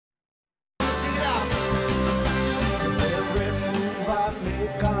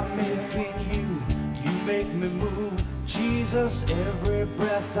make me move. Jesus, every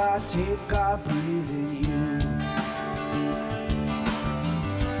breath I take, I breathe in you.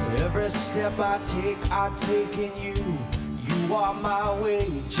 Every step I take in you. You are my way,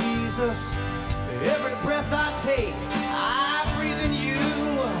 Jesus. Every breath I take, I breathe in you.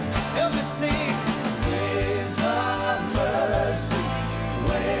 Help me sing. Waves of mercy,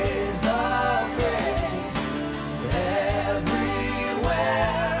 waves of grace. Everywhere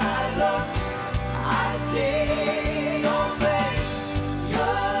I look, I see your face.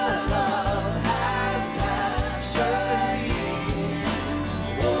 Your love has captured me.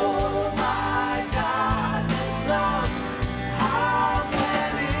 Oh my God, this love, how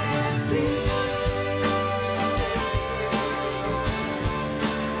can it be?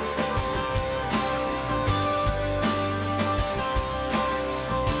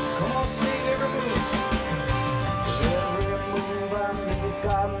 Come on, sing every move. Every move I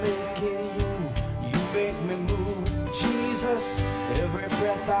make in you. You make me move, Jesus. Every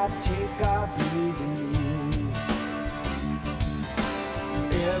breath I take, I breathe in you.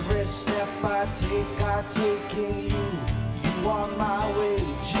 Every step I take in you. You are my way,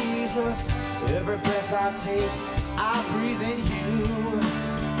 Jesus. Every breath I take, I breathe in you.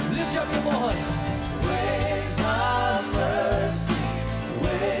 Lift up your voice. Waves of mercy,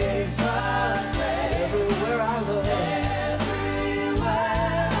 waves of grace. Everywhere I look,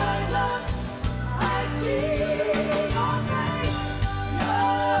 everywhere I look, I see your face.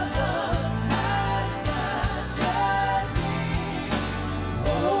 Your love has captured me.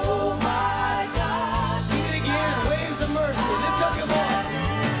 Oh my God. Sing it again. Waves of mercy. Lift up your voice.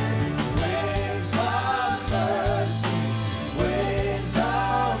 Waves of mercy, waves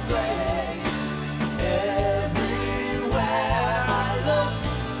of grace. Everywhere I look,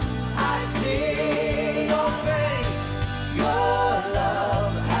 I see your face. Your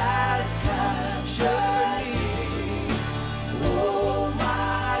love has captured me. Oh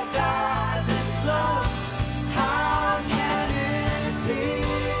my God, this love, how can it be?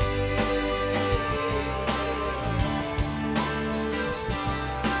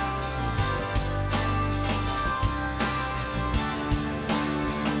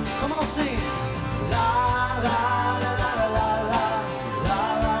 Come on, sing. La la la la la la la la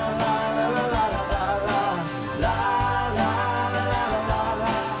la la la la la la la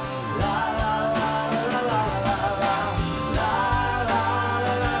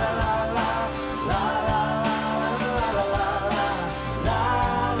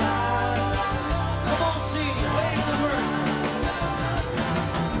Come on, sing. Waves of mercy.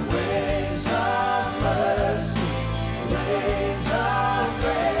 Waves of mercy, waves of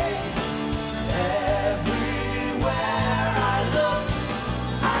grace. Everywhere I look,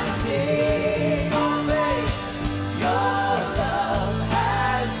 I see your face. Your love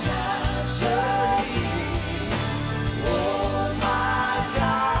has captured me. Oh my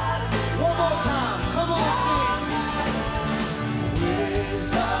God. One more time. Come on, sing.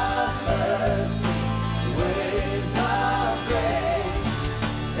 Waves of mercy, waves of grace.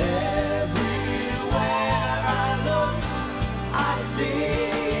 Everywhere I look, I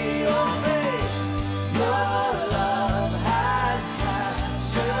see your face. Your love has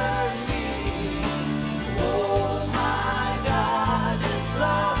captured me. Oh my God, this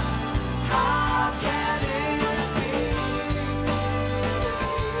love, how can it be?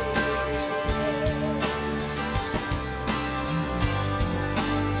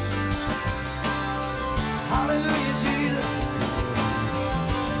 Hallelujah, Jesus.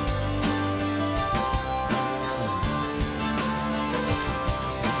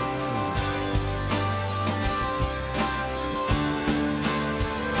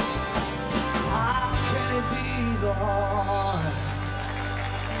 How can it be, Lord?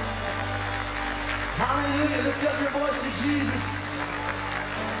 Hallelujah. Lift up your voice to Jesus.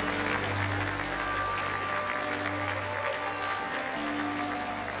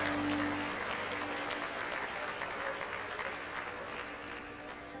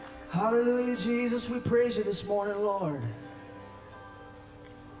 Hallelujah, Jesus. We praise you this morning, Lord.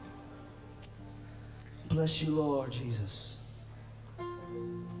 Bless you, Lord Jesus.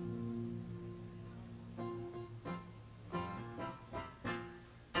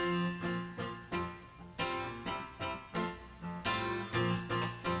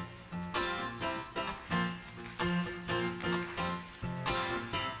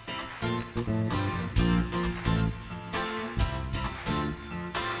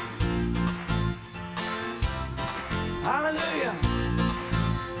 Hallelujah.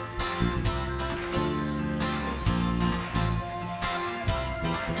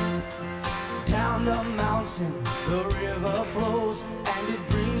 Down Down the mountain, the river flows, and it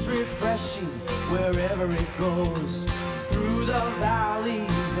brings refreshing wherever it goes. Through the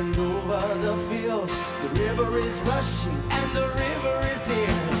valleys and over the fields, the river is rushing and the river is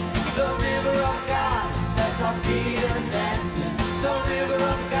here. The river of God sets our feet and dancing. The river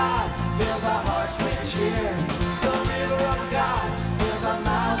of God fills our hearts with cheer. The river of God fills our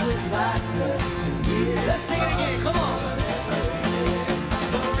mouths with laughter. Let's sing it again, come on.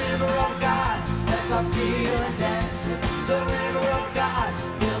 The river of God sets our feet and dancing. The river of God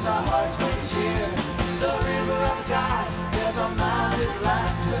fills our hearts with cheer. The river of God fills our mouths with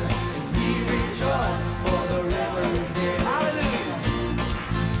laughter. And we rejoice, for the river is there. Hallelujah.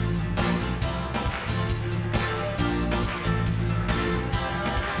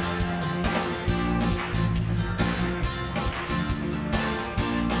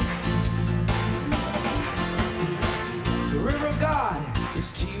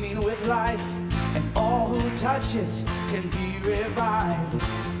 Is teeming with life, and all who touch it can be revived.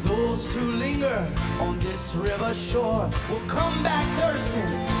 Those who linger on this river shore will come back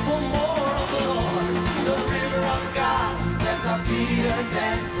thirsting for more of the Lord. The river of God sets our feet a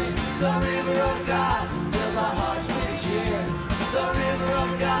dancing. The river of God fills our hearts with cheer. The river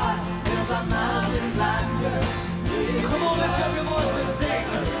of God fills our mouths with laughter. Come on, lift up your voice and sing.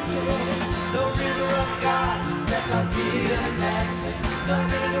 The river of God sets our feet a dancing. The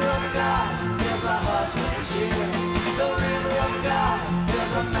river of God fills our hearts with cheer. The river of God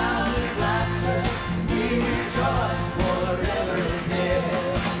fills our mouths with laughter. We rejoice, for the river is there.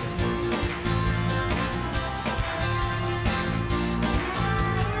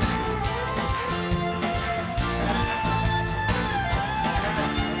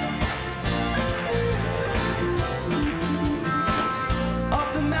 Up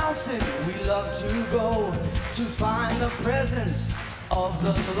the mountain we love to go to find the presence of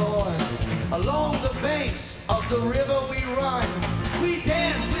the Lord. Along the banks of the river we run. We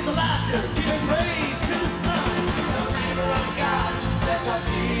dance with laughter, giving praise to the sun. The river of God sets our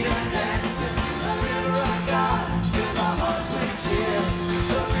feet a dancing. The river of God fills our hearts with cheer.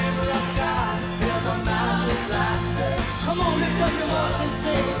 The river of God fills our mouths with laughter. Come on, lift up your voice and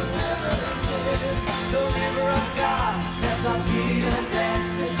sing. The river of God sets our feet a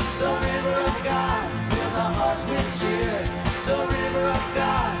dancing. The river of God fills our hearts with cheer. The river of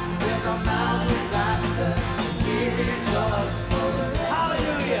God fills our mouths with laughter. We rejoice for the river.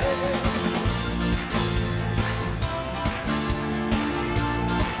 Hallelujah.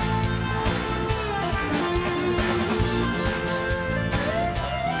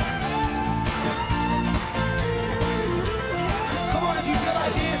 Come on, if you feel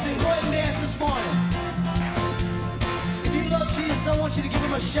like dancing, go ahead and dance this morning. If you love Jesus, I want you to give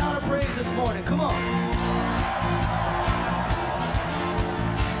him a shout of praise this morning. Come on.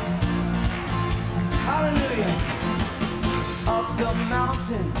 Hallelujah. Up the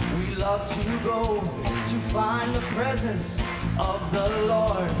mountain we love to go to find the presence of the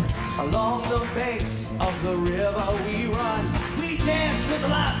Lord. Along the banks of the river we run. We dance with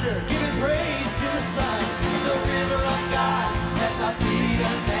laughter, giving praise to the sun. The river of God sets our feet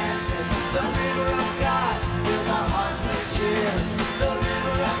a dancing. The river of God fills our hearts with cheer. The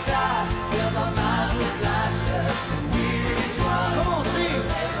river of God fills our mouths with laughter. We rejoice. Come on, sing.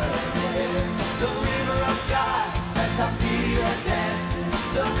 The river of God sets our feet a dancing.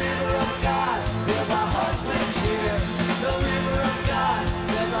 The river of God fills our hearts with cheer. The river of God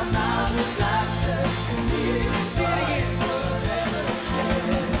fills our mouths with laughter. Sing it again.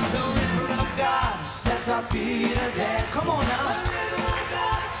 The river of God sets our feet a dancing. Come on now.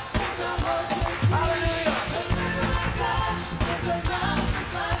 Hallelujah.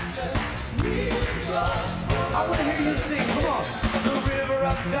 I want to hear you sing. Come on. The river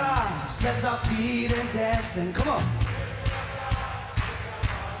of God sets our feet and dancing. Come on.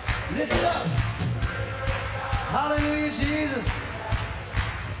 Lift it up. Hallelujah, Jesus.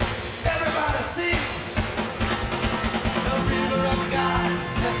 Everybody sing. The river of God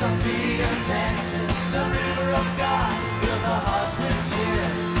sets our feet and dancing. The river of God fills our hearts with cheer.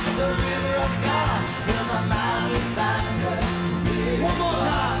 The river of God fills our mouths with laughter. One more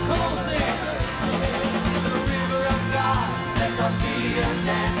time. Come on, sing. The river of God sets our feet a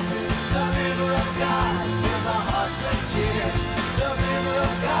dancing. The river of God fills our hearts with cheer. The river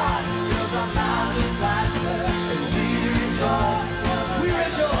of God fills our mouths with laughter. And we rejoice. We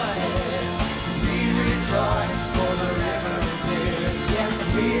rejoice. We rejoice, for the river is here. Yes,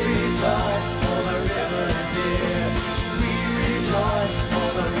 we rejoice, for the river is here. We rejoice, for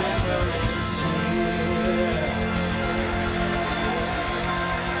the river is here.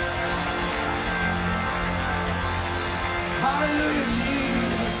 Hallelujah,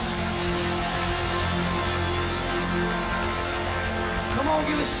 Jesus. on,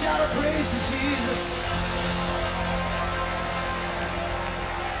 give a shout of praise to Jesus.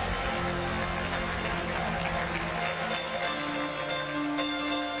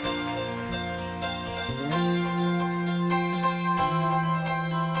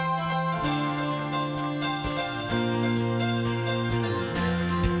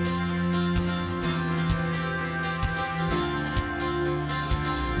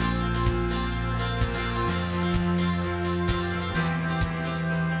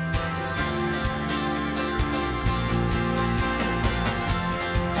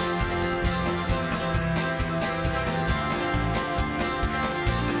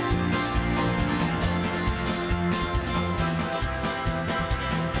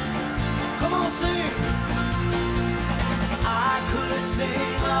 Sing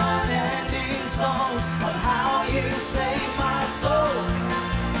unending songs of how you saved my soul.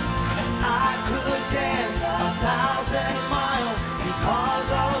 I could dance 1,000 miles because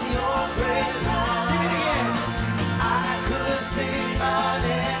of your great love. Sing it again. I could sing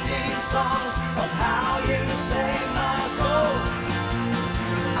unending songs of how you saved my soul.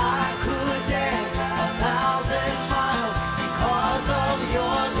 I could dance 1,000 miles because of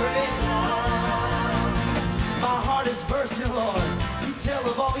your great love. My heart is bursting, Lord, tell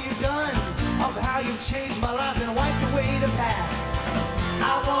of all you've done, of how you've changed my life and wiped away the past.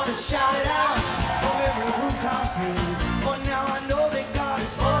 I want to shout it out from every rooftop scene, for now I know that God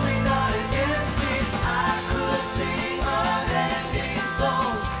is for me, not against me. I could sing unending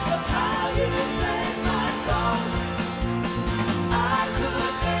songs of how you saved my soul. I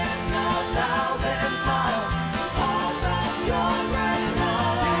could dance 1,000 miles because of your great love.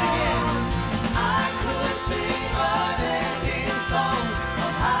 Sing it again. I could sing unending songs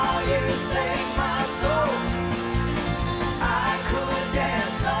of how you saved my soul. I could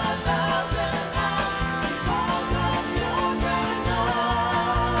dance 1,000 miles because of your great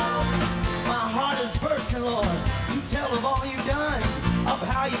love. My heart is bursting, Lord, to tell of all you've done, of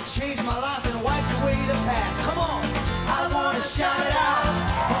how you've changed my life and wiped away the past. Come on, I want to shout it out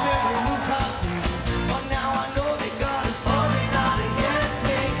from every rooftop scene, but now I know that God is for me, not against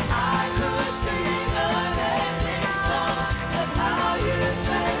me. I could sing unending songs of how you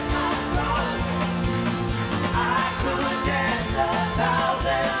saved my soul. I could dance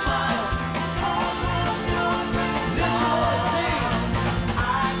 1,000 miles because of your great love. Lift your voice, sing.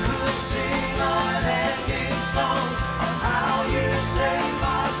 I could sing unending songs of how you saved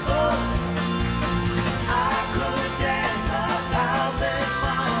my soul. I could dance 1,000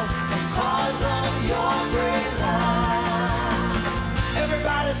 miles because of your great love.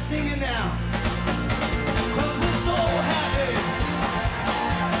 Everybody singing now, 'cause we're so happy.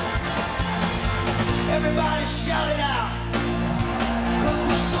 Everybody shout it out, 'cause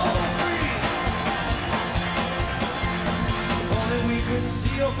we're so free. If only we could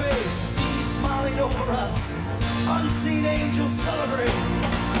see your face, see you smiling over us. Unseen angels celebrate,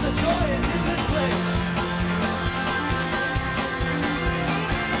 'cause the joy is in this place.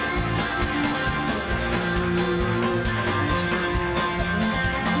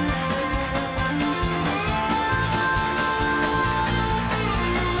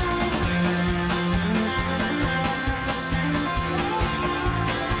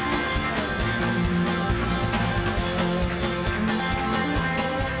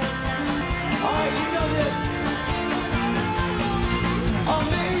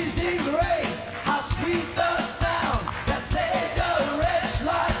 Amazing grace, how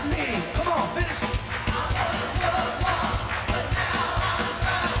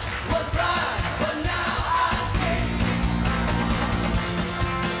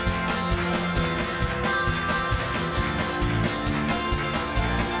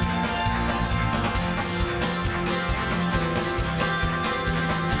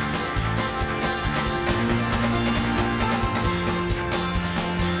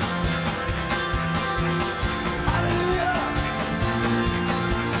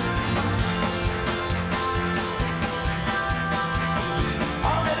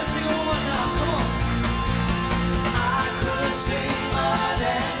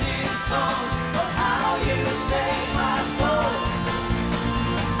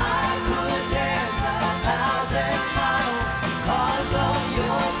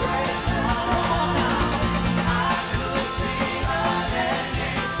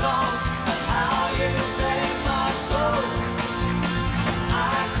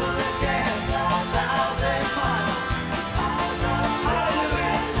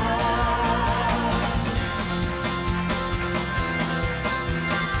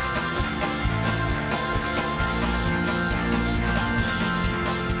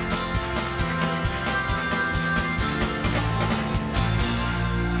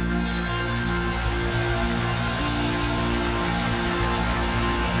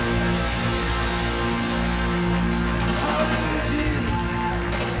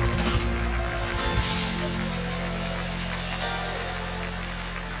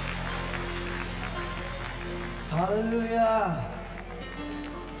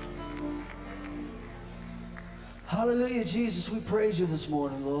Hallelujah, Jesus, we praise you this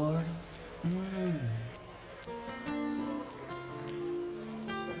morning, Lord.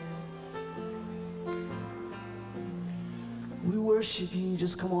 We worship you.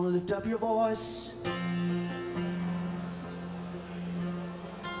 Just come on and lift up your voice.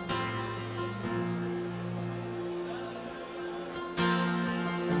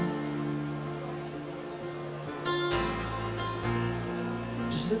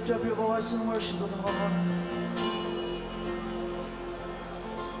 Just lift up your voice and worship the Lord.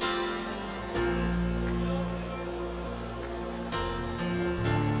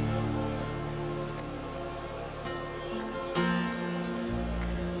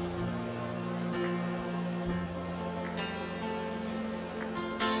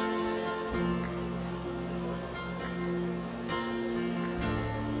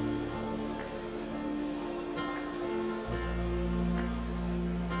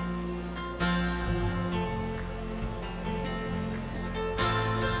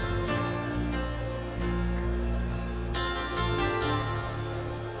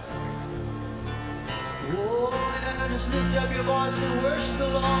 Just lift up your voice and worship the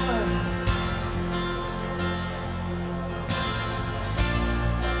Lord.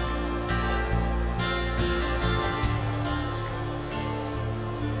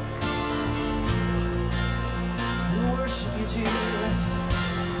 We worship you, Jesus.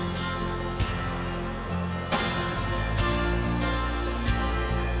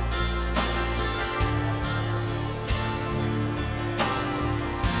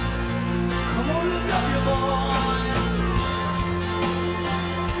 Come on, lift up your voice.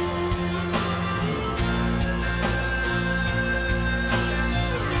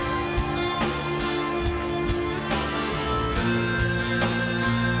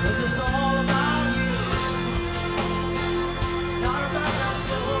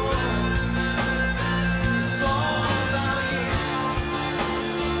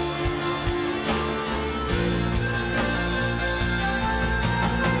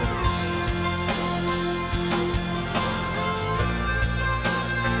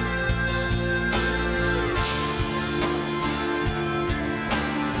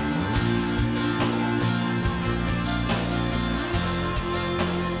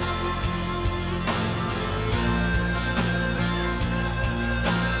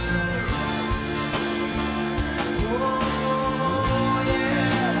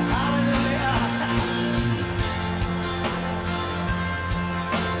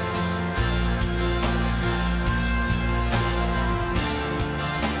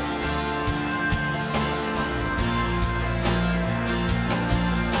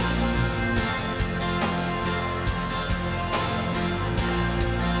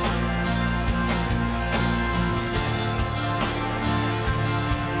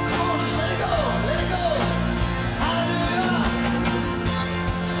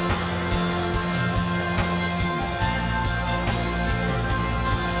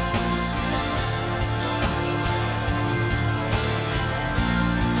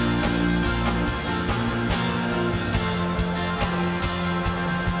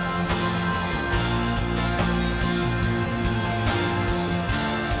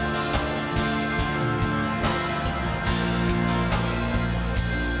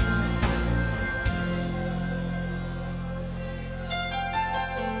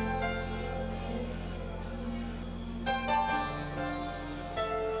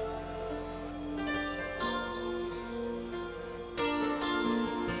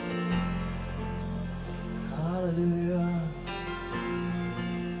 Hallelujah.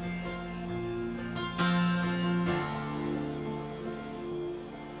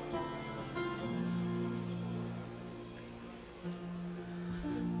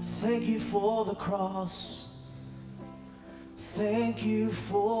 Thank you for the cross. Thank you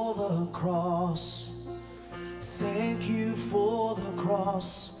for the cross. Thank you for the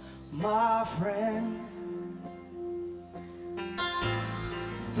cross, my friend.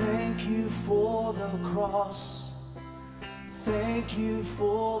 Thank you for the cross. Thank you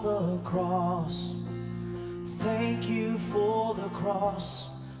for the cross. Thank you for the cross,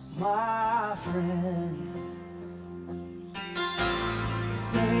 my friend.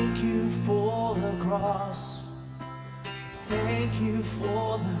 Thank you for the cross. Thank you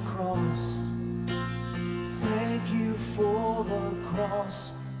for the cross. Thank you for the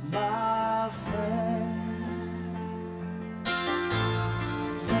cross, my friend.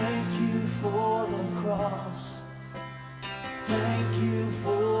 Thank you for the cross. Thank you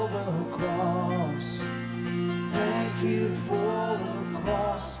for the cross. Thank you for the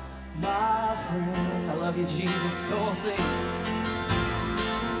cross, my friend. I love you, Jesus. Go on, sing.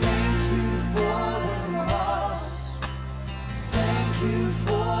 Thank you for the cross. you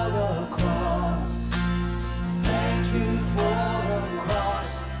for the cross. Thank you for the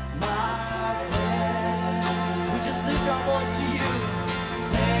cross, my friend. We just lift our voice to you.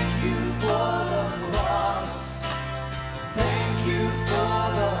 Thank you for the cross. Thank you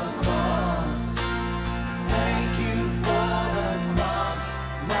for the cross. Thank you for the cross,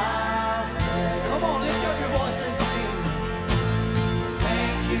 my friend. Come on, lift up your voice and sing.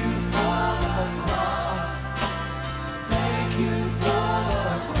 Thank you for the cross. Thank you for the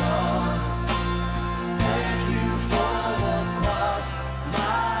cross. Thank you for the cross,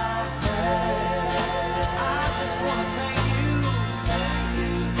 my friend. I just want to thank you. Thank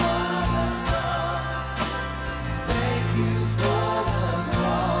you for the cross. Thank you for the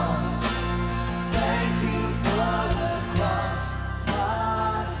cross. Thank you for the cross,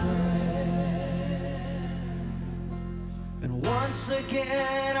 my friend. And once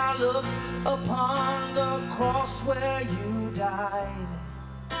again I look upon the cross where you died,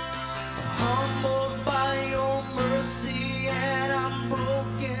 humbled by your mercy, and I'm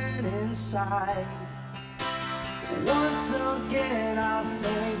broken inside. Once again I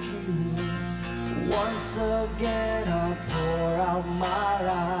thank you. Once again I pour out my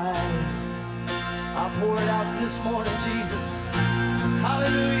life. I pour it out this morning, Jesus.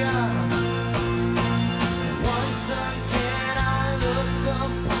 Hallelujah. Once again I look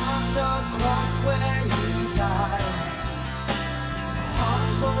upon the cross where you died,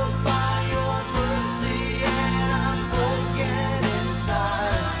 humbled by your mercy, and I'm broken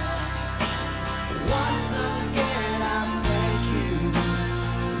inside. Once again I thank you.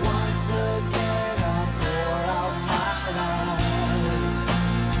 Once again I pour out my life.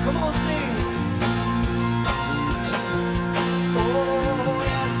 Come on, sing. Oh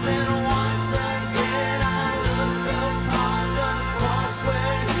yes, and once again I look upon the cross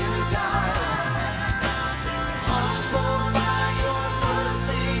where you died, humbled by your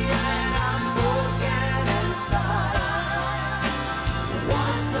mercy, and I'm broken inside.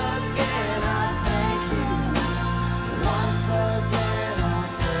 Once again I thank you. Once again I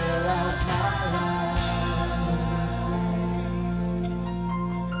pour out my life.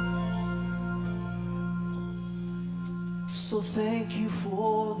 So thank you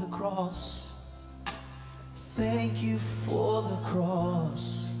for the cross. Thank you for the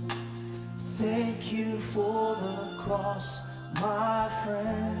cross. Thank you for the cross, my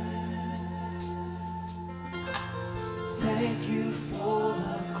friend. Thank you for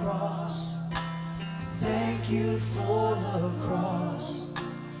the cross. Thank you for the cross.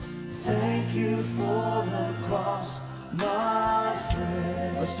 Thank you for the cross, my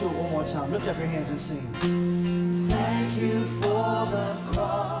friend. Let's do it one more time. Lift up your hands and sing. Thank you for the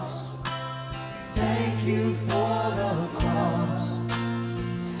cross. Thank you for the cross.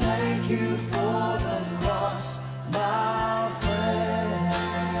 Thank you for the cross, my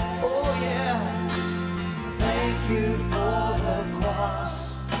friend. Oh yeah. Thank you for the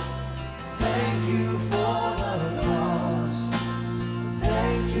cross. Thank you for the cross.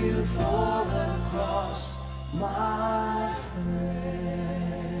 Thank you for the cross, my friend.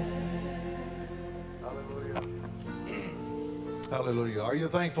 Hallelujah. Hallelujah. Are you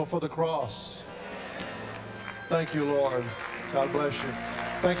thankful for the cross? Thank you, Lord. God bless you.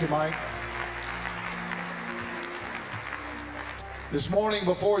 Thank you, Mike. This morning,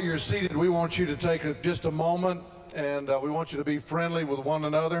 before you're seated, we want you to take just a moment, and we want you to be friendly with one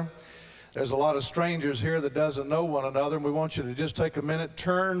another. There's a lot of strangers here that doesn't know one another, and we want you to just take a minute,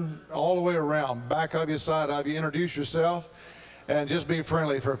 turn all the way around, back of you, side of you, introduce yourself, and just be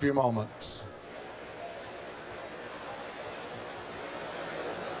friendly for a few moments.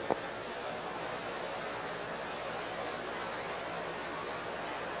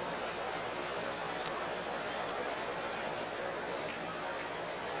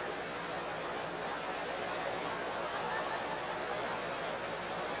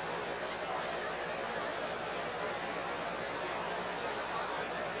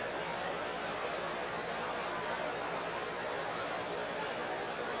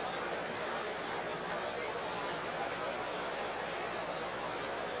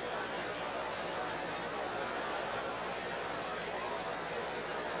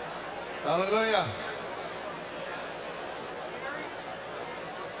 Hallelujah.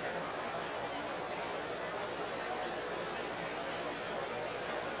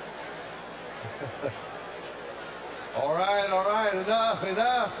 All right,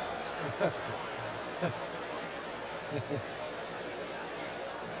 enough.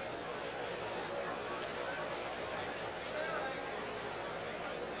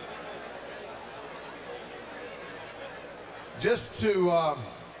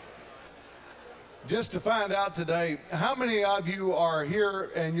 just to find out today, how many of you are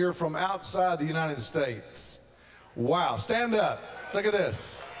here and you're from outside the United States? Wow, stand up. Look at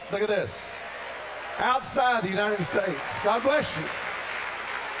this. Look at this. Outside the United States. God bless you.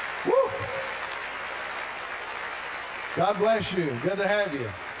 Woo. God bless you. Good to have you.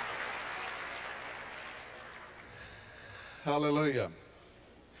 Hallelujah.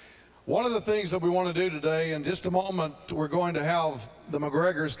 One of the things that we want to do today, in just a moment, we're going to have the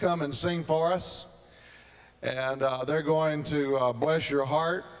McGregors come and sing for us. And they're going to bless your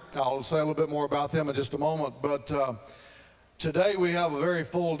heart. I'll say a little bit more about them in just a moment. But today we have a very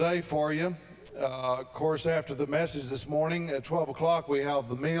full day for you. Of course, after the message this morning at 12 o'clock, we have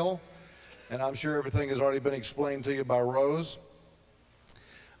the meal. And I'm sure everything has already been explained to you by Rose.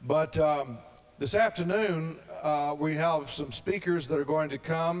 But this afternoon, we have some speakers that are going to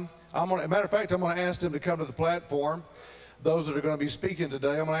come. As a matter of fact, I'm going to ask them to come to the platform. Those that are going to be speaking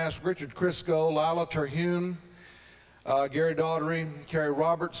today, I'm going to ask Richard Crisco, Lila Terhune, Gary Daughtery, Carrie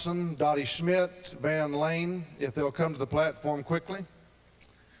Robertson, Dottie Schmidt, Van Lane, if they'll come to the platform quickly.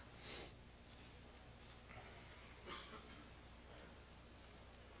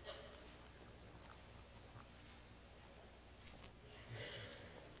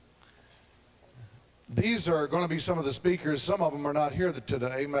 These are going to be some of the speakers. Some of them are not here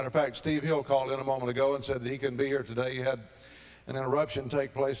today. Matter of fact, Steve Hill called in a moment ago and said that he couldn't be here today. He had an interruption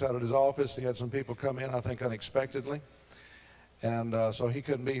take place out at his office. He had some people come in, I think, unexpectedly. And so he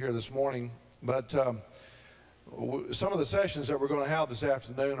couldn't be here this morning. But some of the sessions that we're going to have this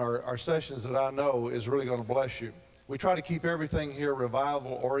afternoon are sessions that I know is really going to bless you. We try to keep everything here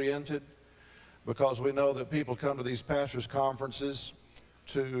revival-oriented because we know that people come to these pastors' conferences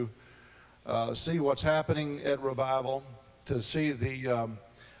to see what's happening at revival, to see the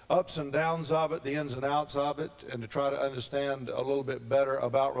ups and downs of it, the ins and outs of it, and to try to understand a little bit better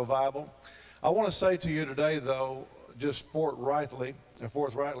about revival. I want to say to you today, though, just forthrightly,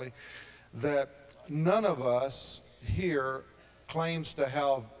 that none of us here claims to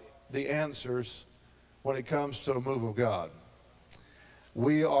have the answers when it comes to a move of God.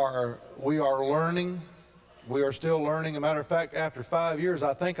 We are learning. We are still learning. As a matter of fact, after 5 years,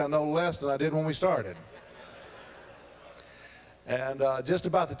 I think I know less than I did when we started. And just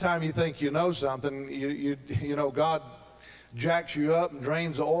about the time you think you know something, you know, God jacks you up and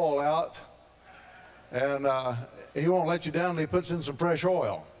drains the oil out, and he won't let you down until he puts in some fresh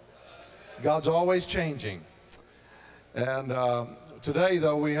oil. God's always changing. And today,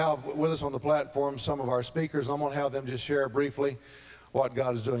 though, we have with us on the platform some of our speakers. I'm going to have them just share briefly what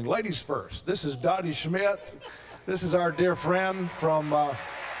God is doing. Ladies first. This is Dottie Schmidt. This is our dear friend from,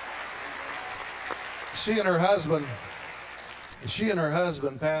 she and her husband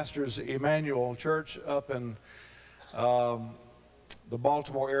pastors Emmanuel Church up in the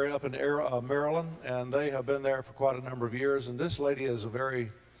Baltimore area, up in Maryland, and they have been there for quite a number of years. And this lady is a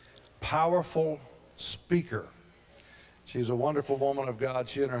very powerful speaker. She's a wonderful woman of God.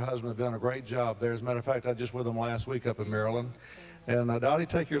 She and her husband have done a great job there. As a matter of fact, I was just with them last week up in Maryland. And Dottie,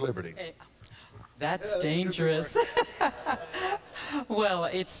 take your liberty. That's dangerous. Well,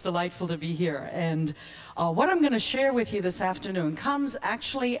 it's delightful to be here. And what I'm going to share with you this afternoon comes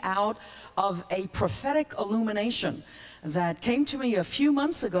actually out of a prophetic illumination that came to me a few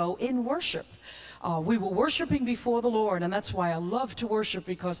months ago in worship. We were worshiping before the Lord, and that's why I love to worship,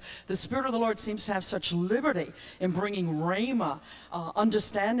 because the Spirit of the Lord seems to have such liberty in bringing rhema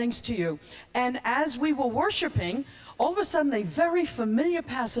understandings to you. And as we were worshiping, all of a sudden a very familiar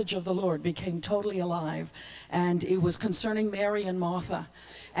passage of the Lord became totally alive, and it was concerning Mary and Martha.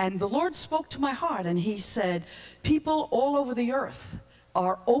 And the Lord spoke to my heart, and he said, people all over the earth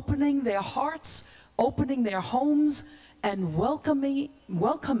are opening their hearts, opening their homes, and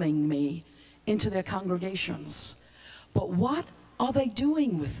welcoming me into their congregations. But what are they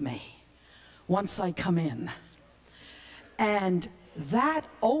doing with me once I come in? And that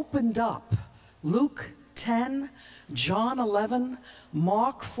opened up Luke 10, John 11,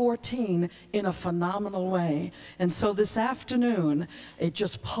 Mark 14 in a phenomenal way. And so this afternoon, it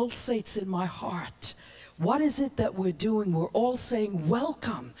just pulsates in my heart. What is it that we're doing? We're all saying,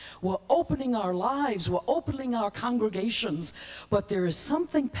 welcome. We're opening our lives. We're opening our congregations. But there is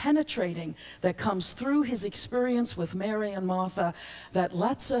something penetrating that comes through his experience with Mary and Martha that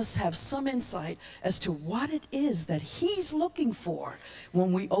lets us have some insight as to what it is that he's looking for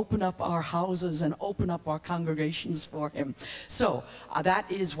when we open up our houses and open up our congregations for him. So that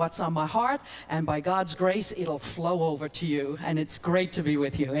is what's on my heart. And by God's grace, it'll flow over to you. And it's great to be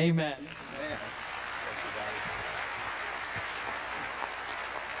with you. Amen.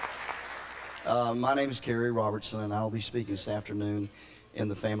 My name is Carrie Robertson, and I'll be speaking this afternoon in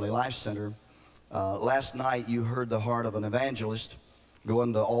the Family Life Center. Last night you heard the heart of an evangelist, go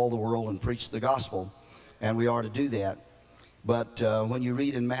into all the world and preach the gospel, and we are to do that. But when you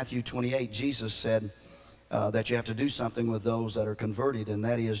read in Matthew 28, Jesus said that you have to do something with those that are converted, and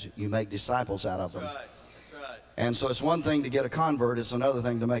that is you make disciples out of them. That's right. That's right. And so it's one thing to get a convert, it's another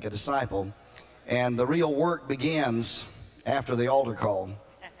thing to make a disciple. And the real work begins after the altar call.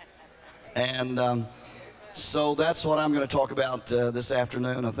 And so that's what I'm going to talk about this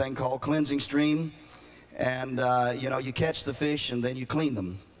afternoon, a thing called cleansing stream. And, you know, you catch the fish and then you clean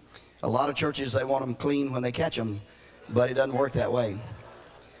them. A lot of churches, they want them clean when they catch them, but it doesn't work that way.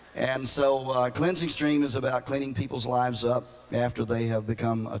 And so cleansing stream is about cleaning people's lives up after they have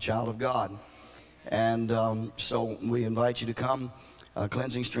become a child of God. And so we invite you to come.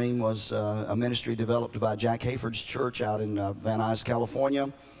 Cleansing Stream was a ministry developed by Jack Hayford's church out in Van Nuys, California.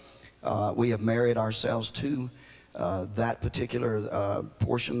 We have married ourselves to that particular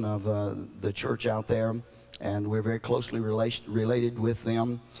portion of the church out there, and we're very closely related with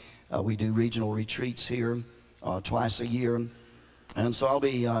them. We do regional retreats here twice a year. And so I'll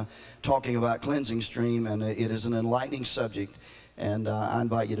be talking about Cleansing Stream, and it is an enlightening subject. And I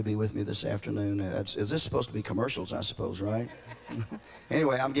invite you to be with me this afternoon. Is this supposed to be commercials, I suppose, right?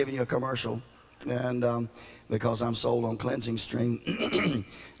 Anyway, I'm giving you a commercial, and because I'm sold on Cleansing Stream.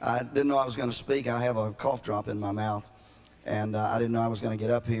 I didn't know I was going to speak. I have a cough drop in my mouth, and I didn't know I was going to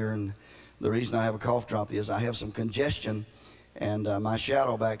get up here. And the reason I have a cough drop is I have some congestion, and my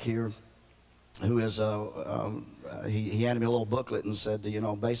shadow back here, who is, he handed me a little booklet and said, you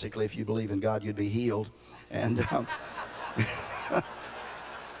know, basically if you believe in God, you'd be healed. And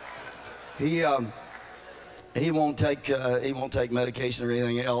he won't take medication or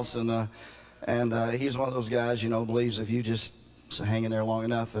anything else, and he's one of those guys, you know, believes if you just hang in there long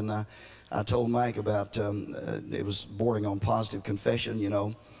enough. And I told Mike about it was bordering on positive confession, you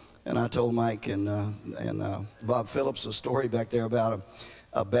know, and I told Mike and Bob Phillips a story back there about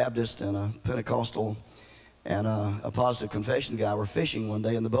a Baptist and a Pentecostal and a positive confession guy were fishing one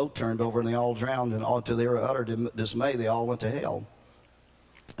day, and the boat turned over and they all drowned, and all to their utter dismay they all went to hell.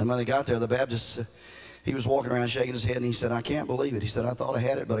 And when they got there, the Baptist, he was walking around shaking his head, and he said, I can't believe it. He said, I thought I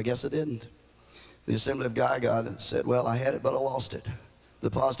had it, but I guess I didn't. The Assembly of God guy said, well, I had it, but I lost it.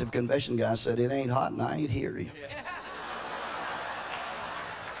 The positive confession guy said, it ain't hot and I ain't here. Yeah.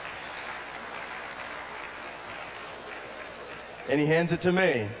 And he hands it to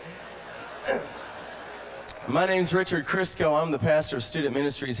me. My name's Richard Crisco. I'm the pastor of student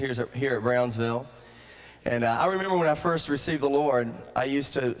ministries here at Brownsville. And I remember when I first received the Lord, I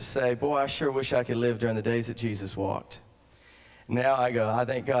used to say, boy, I sure wish I could live during the days that Jesus walked. Now I go, I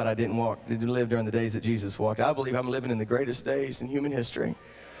thank God I didn't live during the days that Jesus walked. I believe I'm living in the greatest days in human history.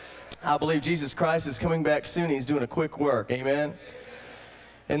 I believe Jesus Christ is coming back soon. He's doing a quick work. Amen.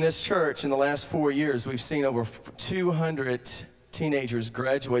 In this church, in the last 4 years, we've seen over 200 teenagers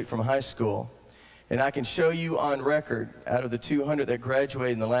graduate from high school. And I can show you on record, out of the 200 that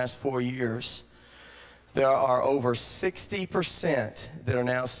graduated in the last 4 years, there are over 60% that are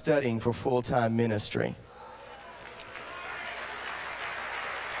now studying for full-time ministry.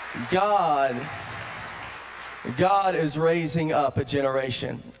 God is raising up a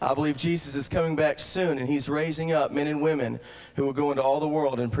generation. I believe Jesus is coming back soon, and he's raising up men and women who will go into all the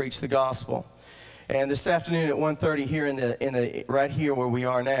world and preach the gospel. And this afternoon at 1:30 here right here where we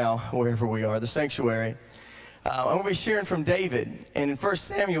are now, wherever we are, the sanctuary, I'm going to be sharing from David. And in 1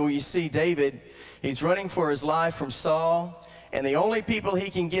 Samuel, you see David, he's running for his life from Saul, and the only people he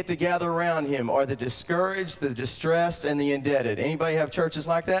can get to gather around him are the discouraged, the distressed, and the indebted. Anybody have churches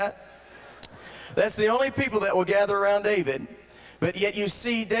like that? That's the only people that will gather around David. But yet you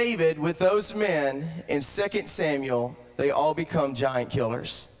see David with those men in 2 Samuel, they all become giant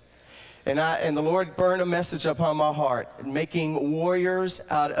killers. And the Lord burned a message upon my heart, making warriors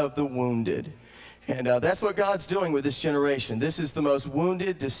out of the wounded. And that's what God's doing with this generation. This is the most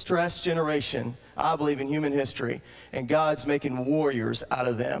wounded, distressed generation, I believe, in human history. And God's making warriors out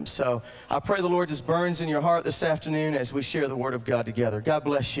of them. So I pray the Lord just burns in your heart this afternoon as we share the Word of God together. God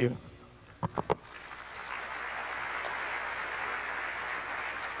bless you.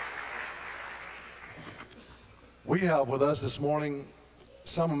 We have with us this morning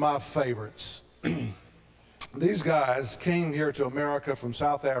some of my favorites. These guys came here to America from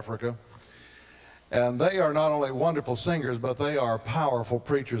South Africa, and they are not only wonderful singers, but they are powerful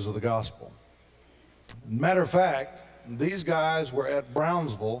preachers of the gospel. Matter of fact, these guys were at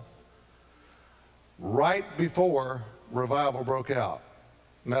Brownsville right before revival broke out.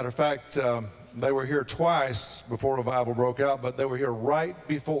 Matter of fact, they were here twice before revival broke out, but they were here right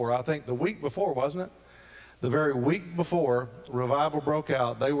before. I think the week before, wasn't it? The very week before revival broke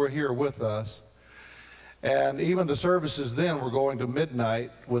out, they were here with us And even the services then were going to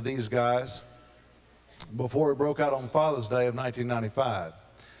midnight with these guys before it broke out on Father's Day of 1995.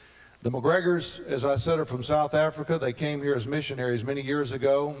 The McGregors, as I said, are from South Africa. They came here as missionaries many years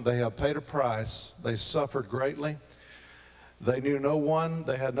ago. They have paid a price. They suffered greatly. They knew no one.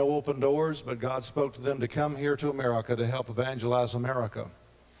 They had no open doors, but God spoke to them to come here to America to help evangelize America.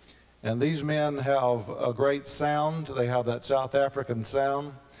 And these men have a great sound. They have that South African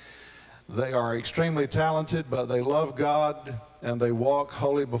sound. They are extremely talented, but they love God, and they walk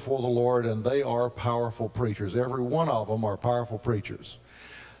holy before the Lord, and they are powerful preachers. Every one of them are powerful preachers.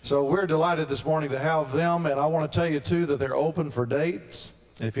 So we're delighted this morning to have them, and I want to tell you, too, that they're open for dates.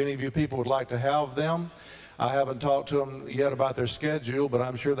 If any of you people would like to have them, I haven't talked to them yet about their schedule, but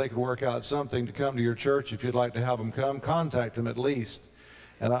I'm sure they could work out something to come to your church. If you'd like to have them come, contact them at least,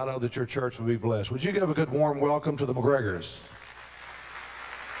 and I know that your church will be blessed. Would you give a good warm welcome to the McGregors?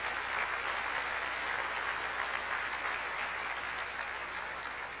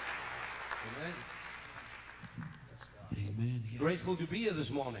 Amen. Grateful to be here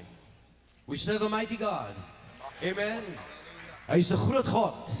this morning. We serve a mighty God. Amen. Hy is 'n groot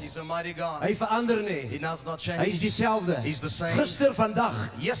God. He's a mighty God. Hy verander nie. He does not Hy is change. dieselfde. He's the same. Gister, vandag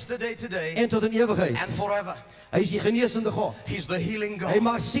Yesterday, today, en tot in ewigheid. and forever. Hy is die genesende God. He's the healing Hy God.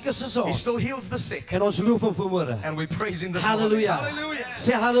 maak siekes gesond. He still heals the sick. En ons loof hom vanmôre. And we praise him this Hallelujah. morning. Hallelujah.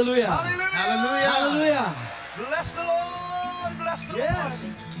 Sê hallelujah. Hallelujah. Hallelujah. Bless the Lord. Bless the Yes.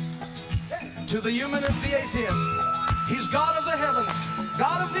 Lord. To the humanist, the atheist, he's God of the heavens,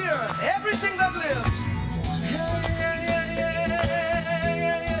 God of the earth, everything that lives.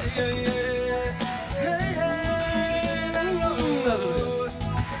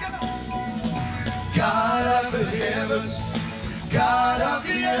 God of the heavens, God of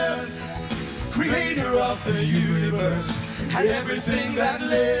the earth, creator of the universe and everything that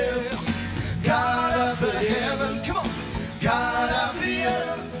lives. God of the heavens, come on. God of the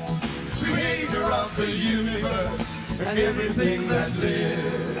earth, creator of the universe and everything that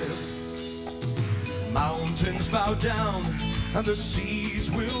lives. Mountains bow down and the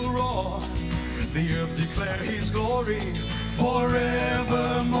seas will roar. The earth declare his glory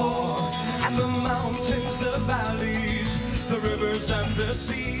forevermore. And the mountains, the valleys, the rivers and the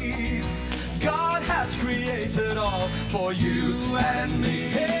seas, God has created all for you and me.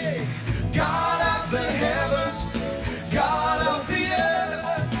 Hey, God of the heavens, God of the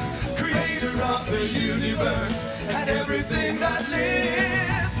earth, creator of the universe and everything that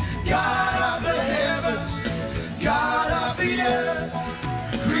lives. God of the heavens, God of the earth,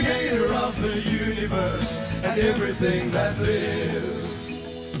 creator of the universe and everything that lives.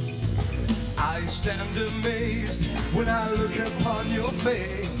 I stand amazed when I look upon your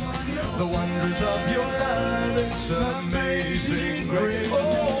face, the wonders of your love, it's amazing grace.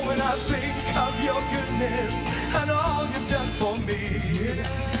 Oh, when I think of your goodness and all you've done for me,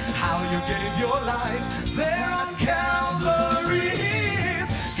 how you gave your life there on Calvary.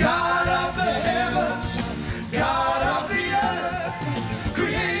 God of the heavens, God of the earth,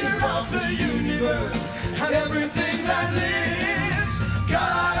 creator of the universe and everything that lives.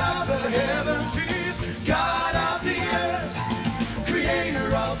 God of the heavens, He's God of the earth,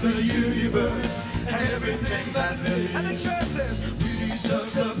 creator of the universe and everything that lives. And the church says, He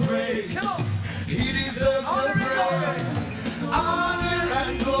deserves the praise. come on. He deserves Honor the and glory. praise. Honor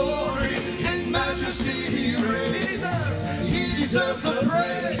and glory. In majesty He reigns. He deserves the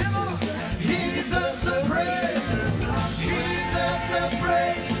praise. He deserves the praise. He deserves the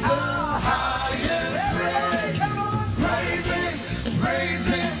praise. The highest praise. Praise Him, praise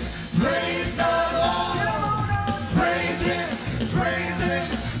Him, praise the Lord. Praise Him, praise Him,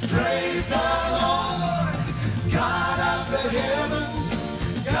 praise the Lord. God of the heavens,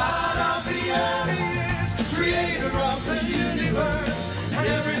 God of the earth, creator of the universe and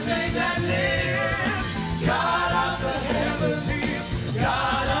everything that lives. God of the heavens, He's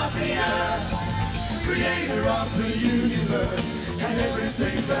God of the earth, creator of the universe and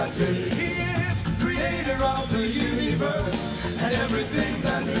everything that lives. He is creator of the universe and everything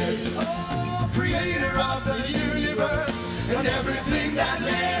that lives. Oh, creator of the universe and everything that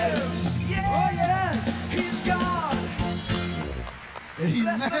lives. Oh yeah, he's God. Bless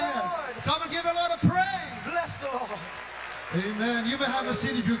the Amen. Lord. Come and give a lot of praise. Bless the Lord. Amen. You may have a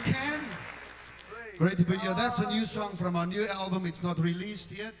seat if you can. Great to be here. That's a new song from our new album. It's not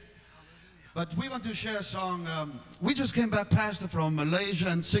released yet. But we want to share a song. We just came back, Pastor, from Malaysia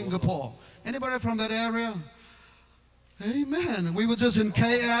and Singapore. Anybody from that area? Amen. We were just in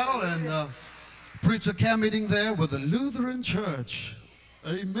KL and preached a camp meeting there with the Lutheran Church.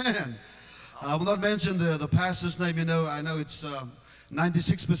 Amen. I will not mention the pastor's name. You know, I know it's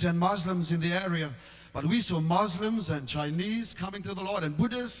 96% Muslims in the area. But we saw Muslims and Chinese coming to the Lord, and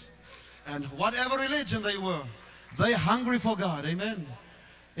Buddhists, and whatever religion they were. They're hungry for God. Amen.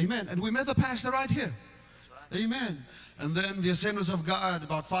 Amen. And we met the pastor right here. Amen. And then the Assemblies of God,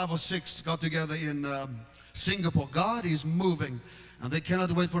 about 5 or 6, got together in Singapore. God is moving, and they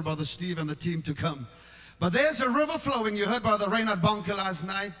cannot wait for Brother Steve and the team to come. But there's a river flowing. You heard Brother Reinhard Bonke last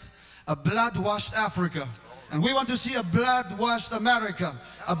night. A blood-washed Africa. And we want to see a blood-washed America.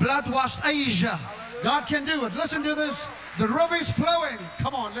 A blood-washed Asia. God can do it. Listen to this. The river is flowing.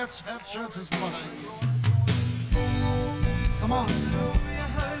 Come on, let's have church this morning. Come on.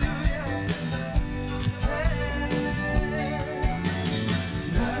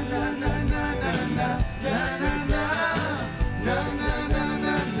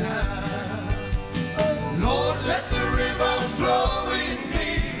 Lord, let the river flow in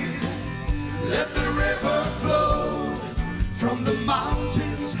me. Let the river flow from the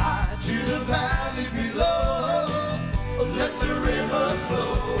mountains high to the valley below. Let the river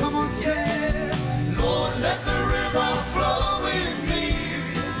flow. Come on, say, Lord, let the river flow in me.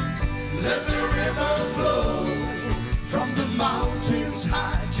 Let the river flow from the mountains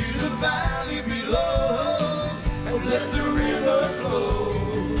high to the valley below. Let the river flow.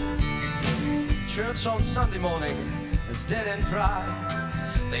 Church on Sunday morning is dead and dry.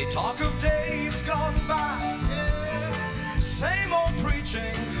 They talk of days gone by. Same old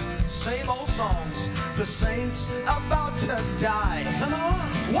preaching, same old songs. The saints about to die.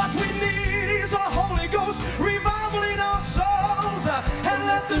 What we need is a Holy Ghost revival in our souls. And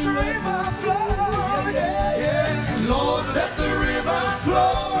let this river flow. Yeah, yeah. Lord, let the river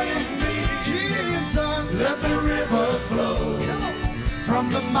flow in me. Jesus, let the river flow from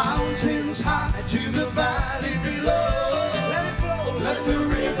the mountains high to the valley below. Let it flow. Let the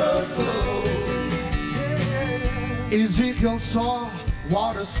river flow. Ezekiel saw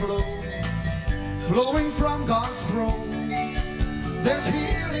waters flow, flowing from God's throne. There's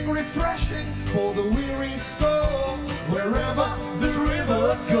healing, refreshing for the weary soul wherever this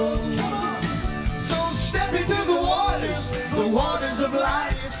river goes. So step into the waters of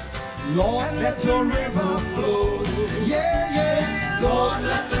life. Lord, let your river flow. Yeah, yeah. Lord,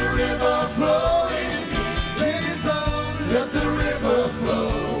 let the river flow in me. Jesus, let the river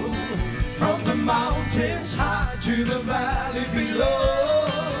flow from the mountains high to the valley below.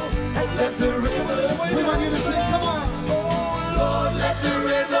 And let the river. We want you to sing, come on. Oh, Lord, let the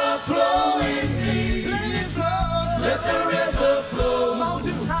river flow in me. Jesus, let the river flow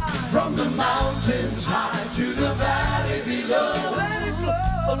Mountains high. from the mountains high to the valley below. Let it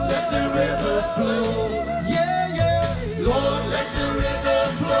flow. Let the river flow. Yeah, yeah. Lord, let the river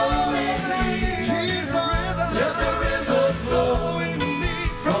flow in me. Jesus, let the river flow in me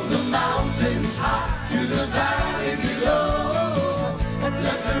from the mountains high to the valley below. And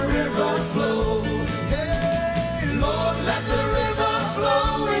let the river flow. Hey, Lord, let the river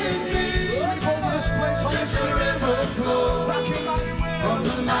flow in me. Sweep over this place. Let the river flow Rock your mighty will. from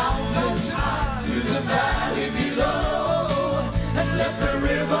the mountains high to the valley below. And let the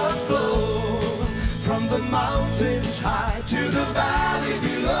river flow from the mountains high to the valley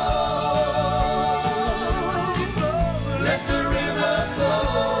below. Let the river flow.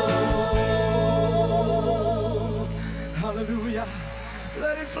 Hallelujah.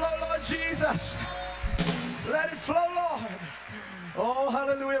 Let it flow, Lord Jesus. Let it flow, Lord. Oh,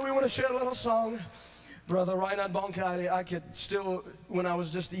 hallelujah. We want to share a little song. Brother Reinhard Bonke, I could still, when I was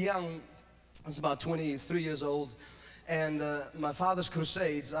just young, I was about 23 years old, and my father's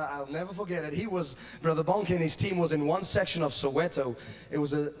crusades, I'll never forget it. He was, Brother Bonke and his team was in one section of Soweto.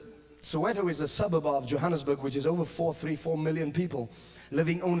 Soweto is a suburb of Johannesburg, which is over 4 million people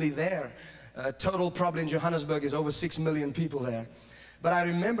living only there. Total probably in Johannesburg is over 6 million people there. But I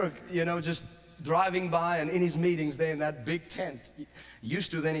remember, you know, just driving by and in his meetings there in that big tent.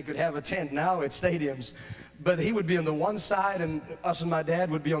 Used to then he could have a tent, now it's stadiums. But he would be on the one side and us and my dad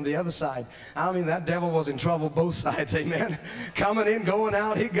would be on the other side. I mean, that devil was in trouble both sides, amen. Coming in, going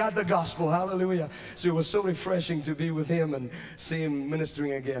out, he got the gospel, hallelujah. So it was so refreshing to be with him and see him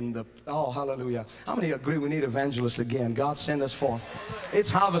ministering again. Oh, hallelujah. How many agree we need evangelists again? God send us forth. It's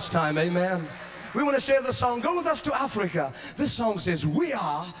harvest time, amen. We want to share the song, Go With Us to Africa. This song says, we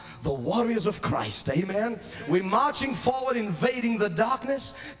are the warriors of Christ, amen. We're marching forward, invading the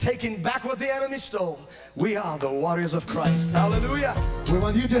darkness, taking back what the enemy stole. We are the warriors of Christ, hallelujah. We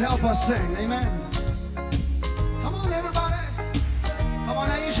want you to help us sing, amen. Come on, everybody. Come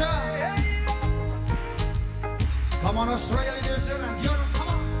on, Asia. Come on, Australia, New Zealand, Europe, come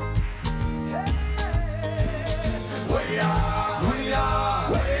on. We are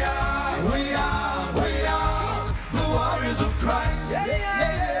the warriors of Christ. Yeah, yeah,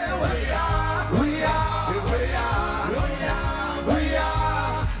 yeah. We are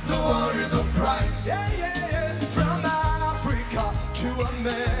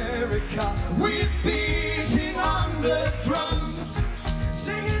America. We're beating on the drums,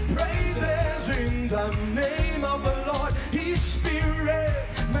 singing praises in the name of the Lord. His Spirit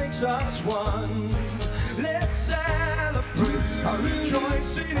makes us one. Let's celebrate and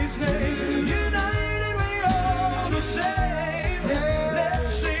rejoice in His name. United we are the same. Let's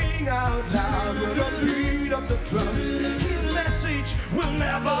sing out loud with the beat of the drums. His message will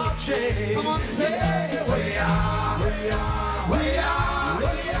never change. Come on, say it. We are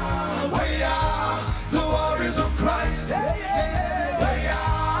the warriors of Christ. We are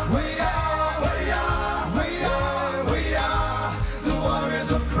the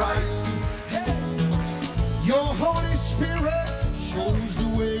warriors of Christ. Your Holy Spirit shows the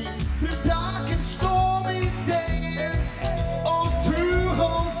way through dark and stormy days. Oh, through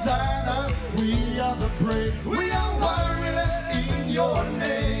Hosanna, we are the brave. We are warriors in your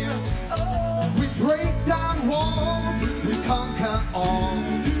name. We break down walls, we conquer all,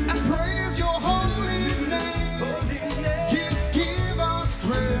 and praise your holy name. Give us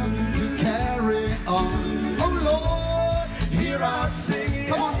strength to carry on. Oh Lord, hear us singing.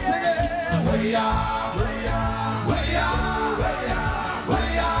 Come on, sing it. We are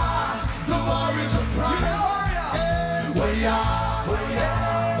the warriors of Christ. We are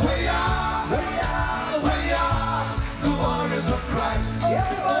the warriors of Christ. Oh,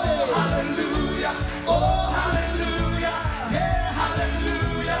 hallelujah. Oh, hallelujah. Yeah,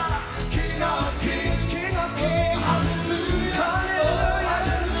 hallelujah. King of kings, King of kings. Hallelujah. Oh,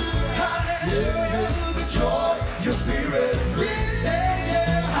 hallelujah. Hallelujah. The joy your spirit brings. Yeah,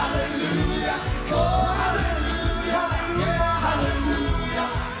 yeah. Hallelujah. Oh, hallelujah. Yeah, hallelujah.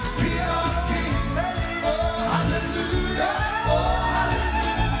 King of kings. Oh, hallelujah. Oh,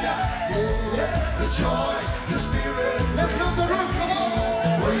 hallelujah. Yeah, yeah. The joy your spirit. Let's go the room. Come on.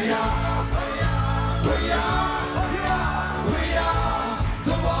 We are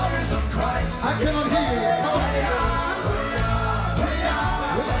the warriors of Christ. I cannot hear you. We are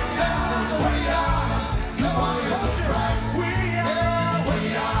the warriors of Christ. We are the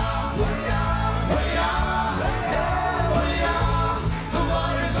warriors of Christ. We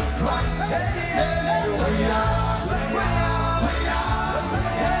are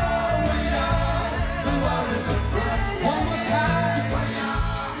the warriors of Christ. One more time.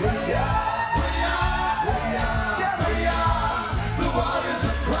 We are the warriors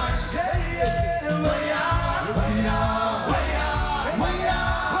of Christ. We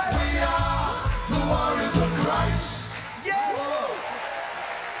are the warriors of Christ. Yeah.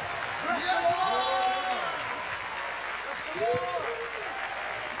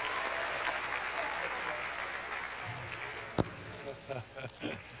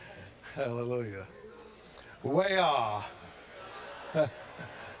 Hallelujah. We are.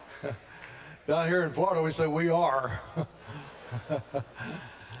 Down here in Florida, we say we are.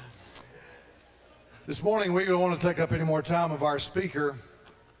 This morning, we don't want to take up any more time of our speaker.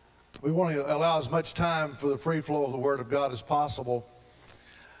 We want to allow as much time for the free flow of the Word of God as possible.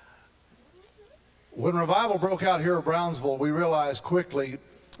 When revival broke out here at Brownsville, we realized quickly,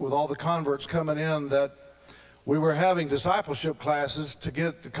 with all the converts coming in, that we were having discipleship classes to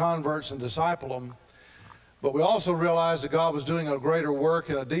get the converts and disciple them. But we also realized that God was doing a greater work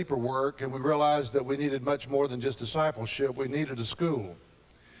and a deeper work, and we realized that we needed much more than just discipleship. We needed a school.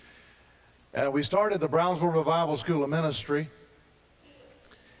 And we started the Brownsville Revival School of Ministry.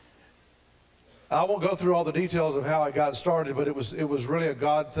 I won't go through all the details of how it got started, but it was really a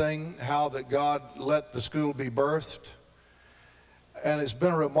God thing, how that God let the school be birthed. And it's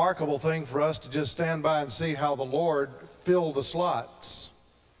been a remarkable thing for us to just stand by and see how the Lord filled the slots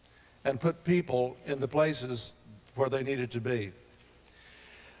and put people in the places where they needed to be.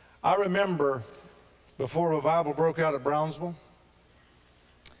 I remember before revival broke out at Brownsville,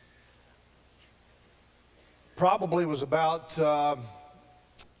 probably was about,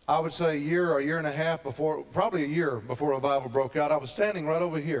 I would say a year or a year and a half before, probably a year before revival broke out. I was standing right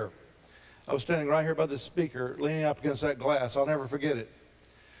over here. I was standing right here by the speaker, leaning up against that glass. I'll never forget it.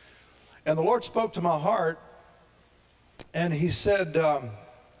 And the Lord spoke to my heart, and He said,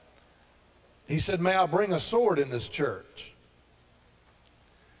 may I bring a sword in this church?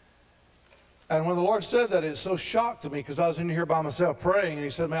 And when the Lord said that, it so shocked me, because I was in here by myself praying, and He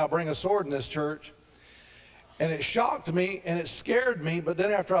said, may I bring a sword in this church? And it shocked me, and it scared me, but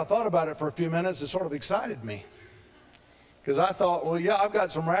then after I thought about it for a few minutes, it sort of excited me. Because I thought, well, yeah, I've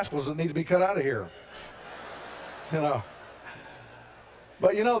got some rascals that need to be cut out of here. You know.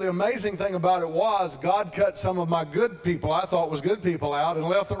 But you know, the amazing thing about it was God cut some of my good people, I thought was good people, out and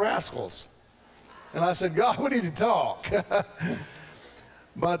left the rascals. And I said, God, we need to talk.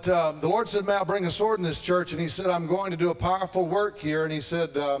 But the Lord said, Matt, bring a sword in this church. And he said, I'm going to do a powerful work here. And he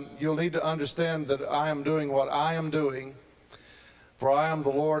said, you'll need to understand that I am doing what I am doing. For I am the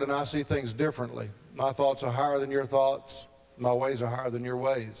Lord, and I see things differently. My thoughts are higher than your thoughts. My ways are higher than your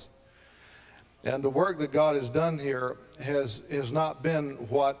ways. And the work that God has done here has not been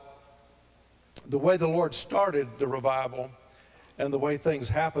the way the Lord started the revival and the way things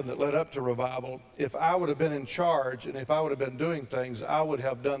happened that led up to revival. If I would have been in charge and if I would have been doing things, I would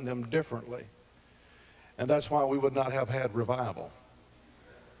have done them differently. And that's why we would not have had revival.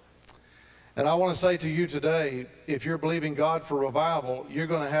 And I want to say to you today, if you're believing God for revival, you're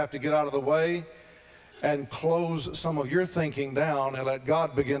going to have to get out of the way and close some of your thinking down and let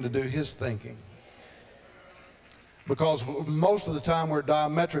God begin to do his thinking. Because most of the time we're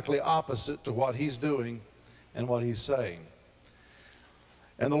diametrically opposite to what he's doing and what he's saying.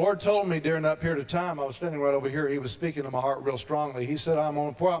 And the Lord told me during that period of time, I was standing right over here, he was speaking to my heart real strongly. He said, I'm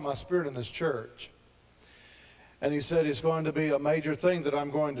going to pour out my spirit in this church. And he said, it's going to be a major thing that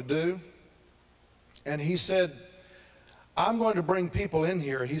I'm going to do. And he said, I'm going to bring people in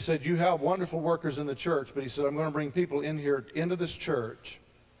here. He said, you have wonderful workers in the church, but he said, I'm going to bring people in here into this church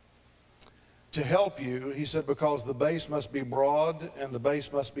to help you. He said, because the base must be broad and the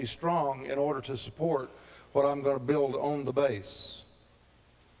base must be strong in order to support what I'm going to build on the base.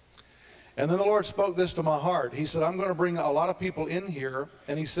 And then the Lord spoke this to my heart. He said, I'm going to bring a lot of people in here,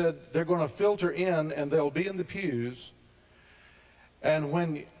 and he said, they're going to filter in and they'll be in the pews. And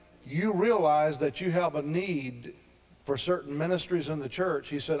when you realize that you have a need for certain ministries in the church,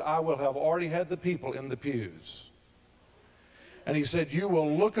 he said, I will have already had the people in the pews. And he said, you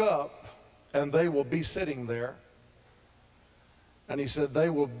will look up and they will be sitting there. And he said, they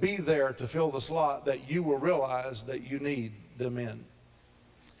will be there to fill the slot that you will realize that you need them in.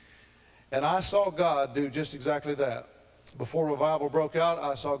 And I saw God do just exactly that. Before revival broke out,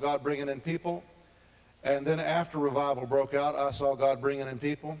 I saw God bringing in people. And then after revival broke out, I saw God bringing in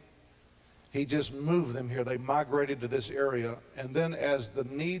people. He just moved them here. They migrated to this area. And then as the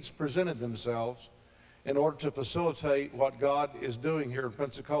needs presented themselves, in order to facilitate what God is doing here in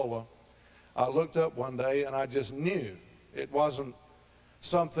Pensacola, I looked up one day and I just knew. It wasn't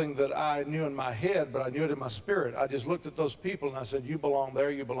something that I knew in my head, but I knew it in my spirit. I just looked at those people and I said, you belong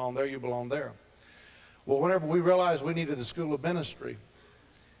there, you belong there, you belong there. Well, whenever we realized we needed the School of Ministry,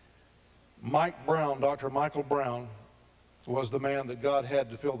 Mike Brown, Dr. Michael Brown, was the man that God had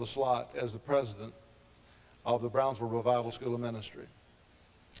to fill the slot as the president of the Brownsville Revival School of Ministry.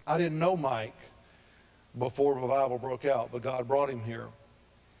 I didn't know Mike before revival broke out, but God brought him here.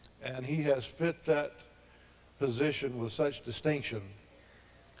 And he has fit that position with such distinction.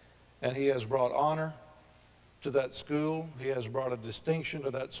 And he has brought honor to that school. He has brought a distinction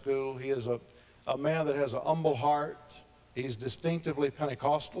to that school. He is a man that has an humble heart. He's distinctively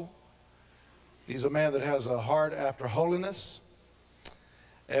Pentecostal. He's a man that has a heart after holiness.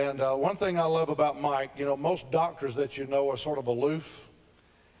 And one thing I love about Mike, you know, most doctors that you know are sort of aloof,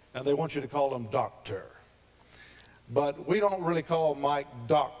 and they want you to call him doctor. But we don't really call Mike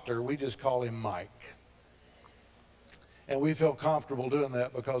doctor, we just call him Mike. And we feel comfortable doing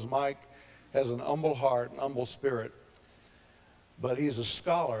that because Mike has an humble heart and humble spirit. But he's a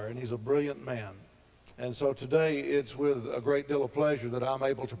scholar and he's a brilliant man. And so today it's with a great deal of pleasure that I'm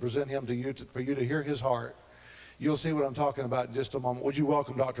able to present him to you, for you to hear his heart. You'll see what I'm talking about in just a moment. Would you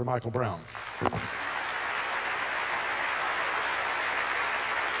welcome Dr. Michael Brown?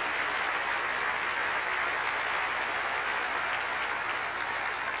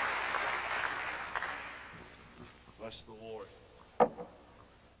 Bless the Lord.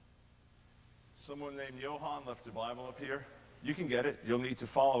 Someone named Johan left a Bible up here. You can get it. You'll need to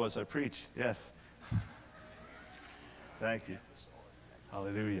follow as I preach. Yes. Thank you.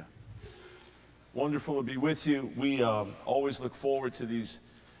 Hallelujah. Wonderful to be with you. We always look forward to these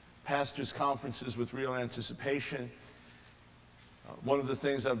pastors' conferences with real anticipation. One of the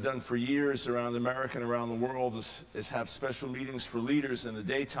things I've done for years around America and around the world is have special meetings for leaders in the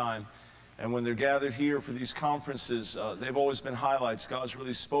daytime. And when they're gathered here for these conferences, they've always been highlights. God's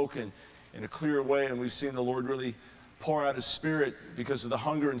really spoken in a clear way, and we've seen the Lord really pour out his spirit because of the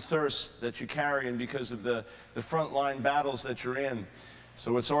hunger and thirst that you carry and because of the frontline battles that you're in.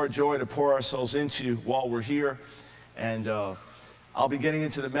 So it's our joy to pour ourselves into you while we're here. And I'll be getting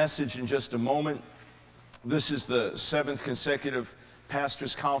into the message in just a moment. This is the 7th consecutive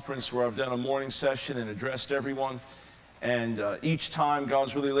pastors' conference where I've done a morning session and addressed everyone. And each time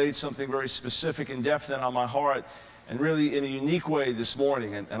God's really laid something very specific and definite on my heart, and really in a unique way this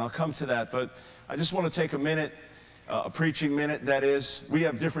morning, and I'll come to that. But I just want to take a minute, a preaching minute, that is. We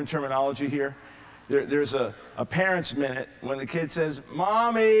have different terminology here. there's a parent's minute when the kid says,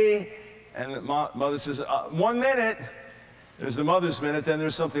 "Mommy," and the mother says, "1 minute." There's the mother's minute, then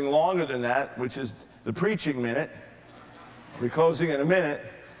there's something longer than that, which is the preaching minute. We're closing in a minute.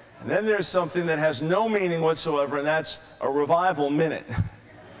 And then there's something that has no meaning whatsoever, and that's a revival minute.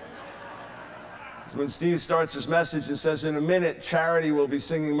 It's when Steve starts his message and says, "In a minute, Charity will be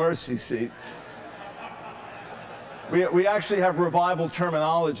singing Mercy Seat." We actually have revival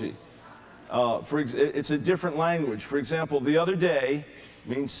terminology. It's a different language. For example, the other day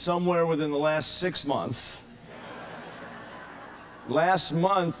means somewhere within the last 6 months. Last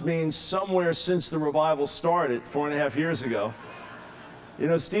month means somewhere since the revival started 4.5 years ago. You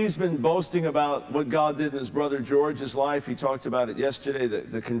know, Steve's been boasting about what God did in his brother George's life. He talked about it yesterday,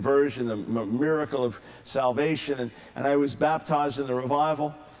 the conversion, the miracle of salvation. And I was baptized in the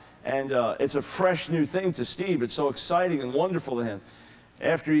revival. And it's a fresh new thing to Steve. It's so exciting and wonderful to him.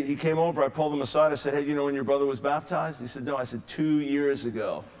 After he came over, I pulled him aside. I said, "Hey, you know when your brother was baptized?" He said, "No." I said, 2 years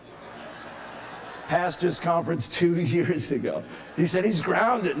ago. Pastors Conference 2 years ago. He said, "He's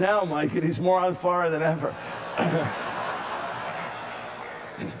grounded now, Mike, and he's more on fire than ever."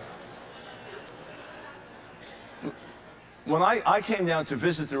 When I came down to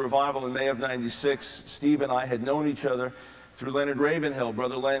visit the revival in May of '96, Steve and I had known each other through Leonard Ravenhill.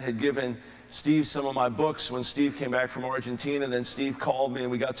 Brother Len had given Steve some of my books when Steve came back from Argentina. Then Steve called me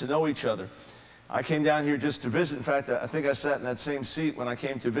and we got to know each other. I came down here just to visit. In fact, I think I sat in that same seat when I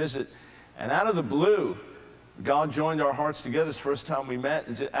came to visit. And out of the blue, God joined our hearts together. It's the first time we met.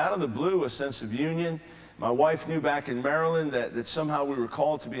 And just out of the blue, a sense of union. My wife knew back in Maryland that somehow we were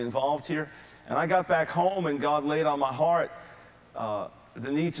called to be involved here. And I got back home and God laid on my heart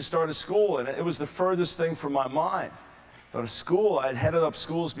the need to start a school. And it was the furthest thing from my mind. But a school, I'd headed up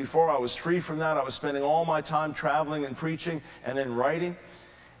schools before. I was free from that. I was spending all my time traveling and preaching and then writing.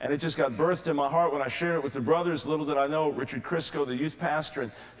 And it just got birthed in my heart when I shared it with the brothers. Little did I know, Richard Crisco, the youth pastor,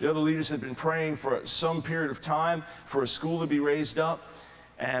 and the other leaders had been praying for some period of time for a school to be raised up.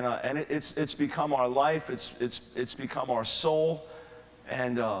 And it's become our life. It's become our soul.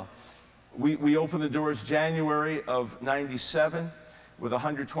 And we opened the doors January of '97 with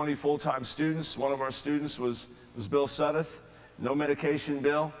 120 full-time students. One of our students was Bill Suddeth, no medication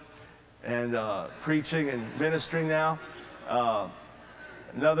Bill, and preaching and ministering now.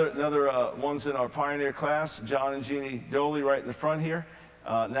 Another one's in our pioneer class, John and Jeannie Doley right in the front here,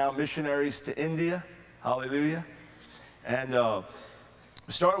 now missionaries to India, hallelujah. And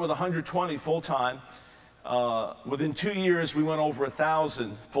we started with 120 full-time. Within 2 years, we went over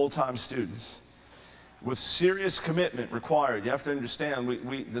 1,000 full-time students with serious commitment required. You have to understand,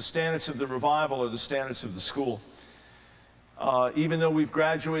 the standards of the revival are the standards of the school. Even though we've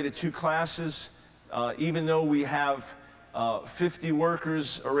graduated 2 classes, even though we have 50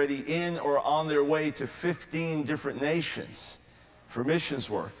 workers already in or on their way to 15 different nations for missions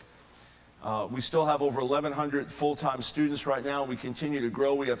work, we still have over 1,100 full-time students right now. We continue to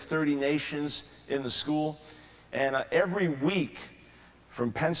grow. We have 30 nations in the school. And every week,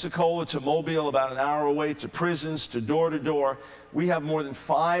 from Pensacola to Mobile, about an hour away, to prisons, to door, we have more than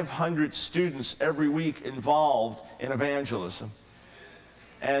 500 students every week involved in evangelism.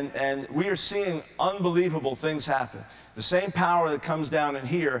 And we are seeing unbelievable things happen. The same power that comes down in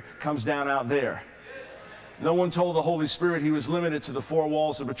here comes down out there. No one told the Holy Spirit he was limited to the 4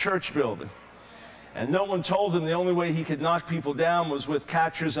 walls of a church building. And no one told him the only way he could knock people down was with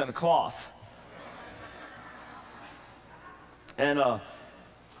catchers and a cloth. And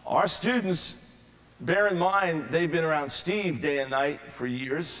our students, bear in mind, they've been around Steve day and night for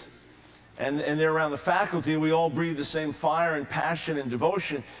years. And they're around the faculty. We all breathe the same fire and passion and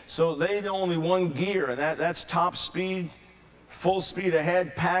devotion. So they know only one gear, and that's top speed, full speed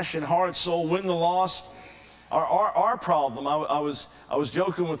ahead, passion, heart, soul, win the lost. Our problem, I was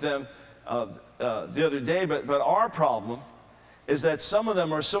joking with them the other day, but our problem is that some of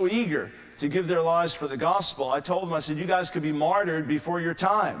them are so eager to give their lives for the gospel. I told them, I said, you guys could be martyred before your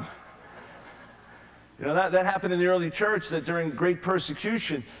time. You know, that happened in the early church, that during great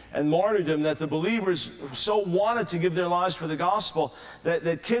persecution and martyrdom, that the believers so wanted to give their lives for the gospel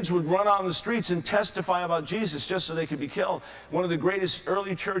that kids would run on the streets and testify about Jesus just so they could be killed. One of the greatest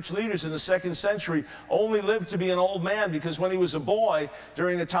early church leaders in the 2nd century only lived to be an old man because when he was a boy,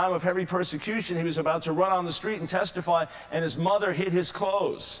 during a time of heavy persecution, he was about to run on the street and testify, and his mother hid his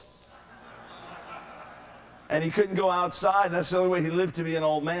clothes. And he couldn't go outside, and that's the only way he lived to be an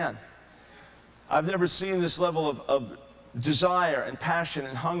old man. I've never seen this level of desire and passion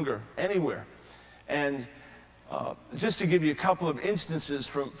and hunger anywhere. And just to give you a couple of instances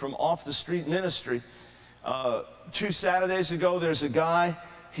from off the street ministry, 2 Saturdays ago, there's a guy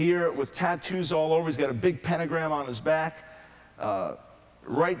here with tattoos all over. He's got a big pentagram on his back,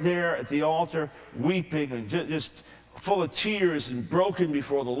 right there at the altar, weeping and just full of tears and broken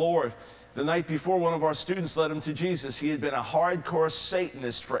before the Lord. The night before, one of our students led him to Jesus. He had been a hardcore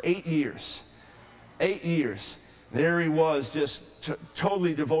Satanist for 8 years. 8 years. There he was, just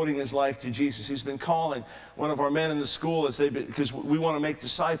totally devoting his life to Jesus. He's been calling one of our men in the school because we want to make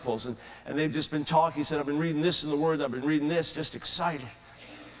disciples, and they've just been talking. He said, I've been reading this in the Word, I've been reading this, just excited.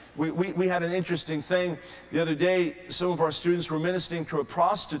 We had an interesting thing the other day. Some of our students were ministering to a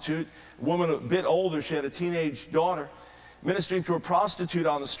prostitute, a woman a bit older. She had a teenage daughter, ministering to a prostitute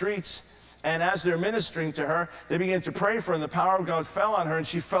on the streets. And as they're ministering to her, they began to pray for her, and the power of God fell on her, and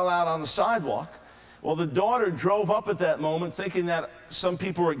she fell out on the sidewalk. Well, the daughter drove up at that moment thinking that some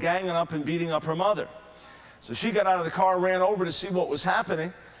people were ganging up and beating up her mother. So she got out of the car, ran over to see what was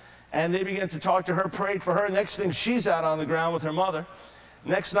happening, and they began to talk to her, prayed for her. Next thing, she's out on the ground with her mother.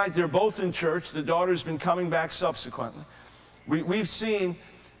 Next night, they're both in church. The daughter's been coming back subsequently. We've seen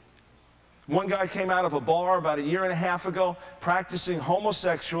one guy came out of a bar about 1.5 years ago, practicing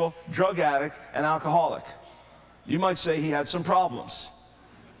homosexual, drug addict, and alcoholic. You might say he had some problems,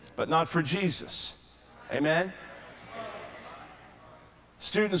 but not for Jesus. Amen?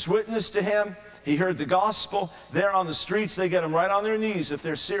 Students witnessed to him. He heard the gospel. They're on the streets. They get them right on their knees if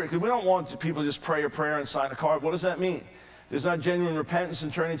they're serious. Because we don't want people to just pray a prayer and sign a card. What does that mean? There's not genuine repentance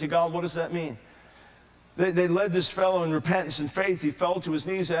and turning to God. What does that mean? They led this fellow in repentance and faith. He fell to his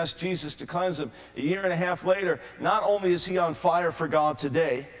knees, asked Jesus to cleanse him. 1.5 years later, not only is he on fire for God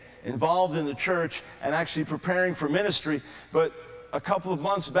today, involved in the church and actually preparing for ministry, but a couple of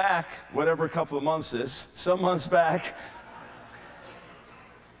months back, whatever a couple of months is, some months back,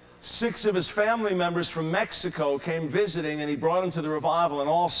 6 of his family members from Mexico came visiting, and he brought them to the revival, and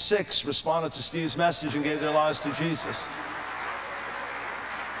all 6 responded to Steve's message and gave their lives to Jesus.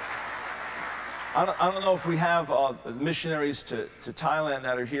 I don't know if we have missionaries to Thailand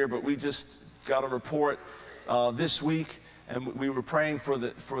that are here, but we just got a report this week, and we were praying for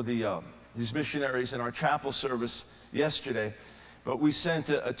these missionaries in our chapel service yesterday. But we sent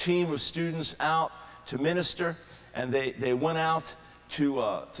a team of students out to minister, and they went out to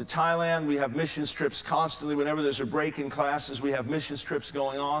Thailand. We have missions trips constantly. Whenever there's a break in classes, we have missions trips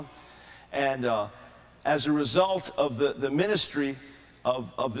going on. And as a result of the ministry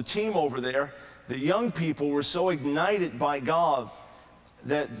of the team over there, the young people were so ignited by God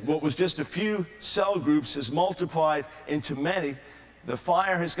that what was just a few cell groups has multiplied into many. The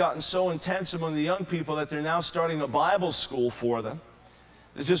fire has gotten so intense among the young people that they're now starting a Bible school for them.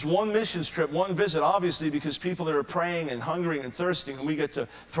 There's just one missions trip, one visit, obviously, because people that are praying and hungering and thirsting, and we get to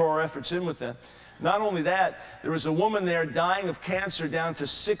throw our efforts in with them. Not only that, there was a woman there dying of cancer down to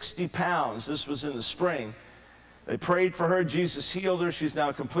 60 pounds. This was in the spring. They prayed for her. Jesus healed her. She's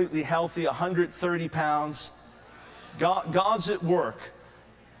now completely healthy, 130 pounds. God's at work.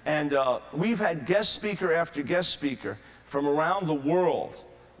 And we've had guest speaker after guest speaker from around the world,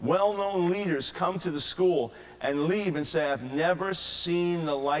 well-known leaders come to the school and leave and say, I've never seen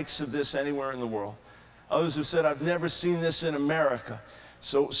the likes of this anywhere in the world. Others have said, I've never seen this in America.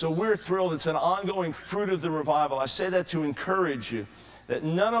 So we're thrilled. It's an ongoing fruit of the revival. I say that to encourage you, that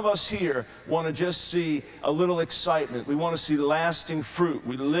none of us here want to just see a little excitement. We want to see lasting fruit.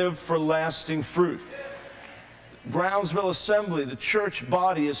 We live for lasting fruit. Brownsville Assembly, the church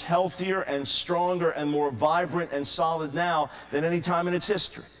body, is healthier and stronger and more vibrant and solid now than any time in its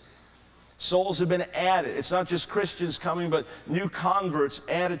history. Souls have been added. It's not just Christians coming, but new converts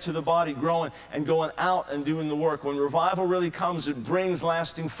added to the body, growing and going out and doing the work. When revival really comes, it brings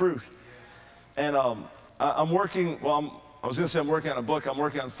lasting fruit. And I'm working, well, I was going to say I'm working on a book. I'm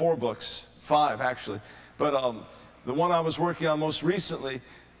working on 4 books, 5 actually. But the one I was working on most recently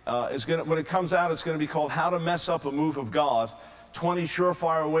is going to, when it comes out, it's going to be called How to Mess Up a Move of God, 20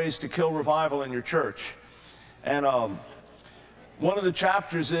 Surefire Ways to Kill Revival in Your Church. And one of the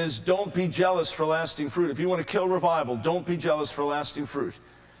chapters is, don't be jealous for lasting fruit. If you want to kill revival, don't be jealous for lasting fruit.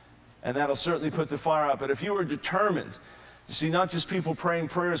 And that'll certainly put the fire out. But if you are determined to see not just people praying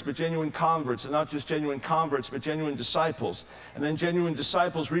prayers, but genuine converts, and not just genuine converts, but genuine disciples, and then genuine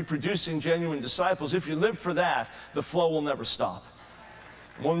disciples reproducing genuine disciples, if you live for that, the flow will never stop.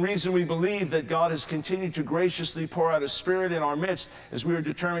 One reason we believe that God has continued to graciously pour out His Spirit in our midst is we are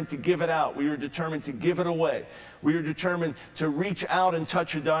determined to give it out. We are determined to give it away. We are determined to reach out and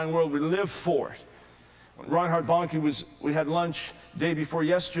touch a dying world. We live for it. When Reinhard Bonnke we had lunch day before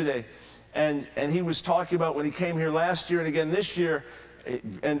yesterday, and he was talking about when he came here last year and again this year,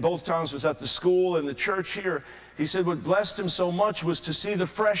 and both times was at the school and the church here. He said what blessed him so much was to see the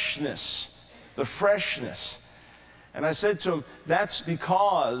freshness. And I said to him, that's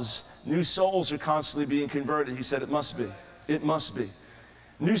because new souls are constantly being converted. He said, it must be. It must be.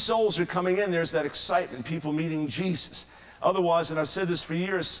 New souls are coming in. There's that excitement, people meeting Jesus. Otherwise, and I've said this for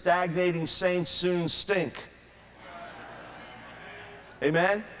years, stagnating saints soon stink.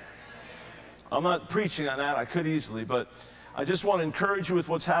 Amen? I'm not preaching on that. I could easily, but I just want to encourage you with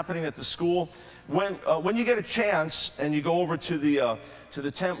what's happening at the school. When you get a chance and you go over to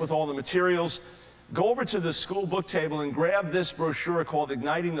the tent with all the materials, go over to the school book table and grab this brochure called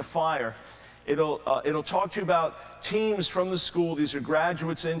Igniting the Fire. It'll talk to you about teams from the school. These are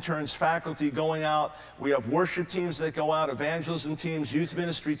graduates, interns, faculty going out. We have worship teams that go out, evangelism teams, youth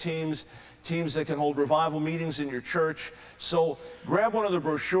ministry teams, teams that can hold revival meetings in your church. So grab one of the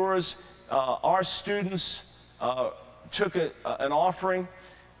brochures. Our students took an offering.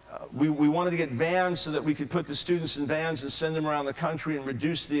 We wanted to get vans so that we could put the students in vans and send them around the country and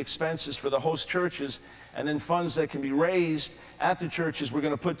reduce the expenses for the host churches, and then funds that can be raised at the churches we're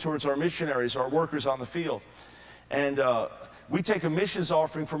going to put towards our missionaries, our workers on the field. And we take a missions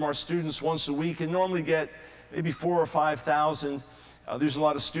offering from our students once a week and normally get maybe 4,000 or 5,000. There's a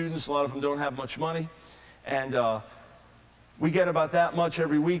lot of students, a lot of them don't have much money, and we get about that much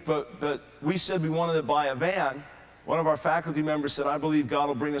every week, but we said we wanted to buy a van. One of our faculty members said, I believe God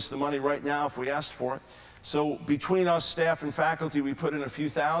will bring us the money right now if we asked for it. So between us, staff and faculty, we put in a few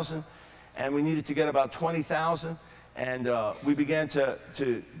thousand, and we needed to get about 20,000. And we began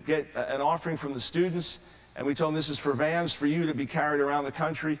to get an offering from the students, and we told them this is for vans for you to be carried around the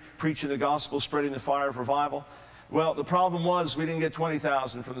country, preaching the gospel, spreading the fire of revival. Well, the problem was we didn't get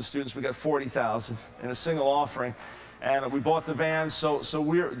 20,000 from the students, we got 40,000 in a single offering. And we bought the vans, so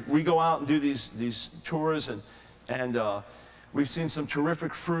we go out and do these tours, and we've seen some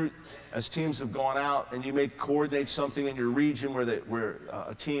terrific fruit as teams have gone out, and you may coordinate something in your region where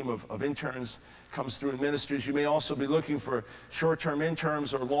a team of interns comes through and ministers. You may also be looking for short-term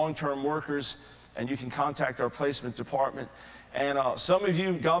interns or long-term workers, and you can contact our placement department. And some of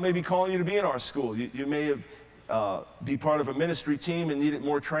you, God may be calling you to be in our school. You may have be part of a ministry team and needed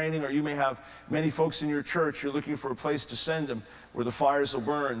more training, or you may have many folks in your church, you're looking for a place to send them where the fires will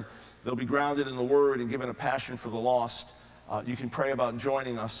burn. They'll be grounded in the Word and given a passion for the lost. You can pray about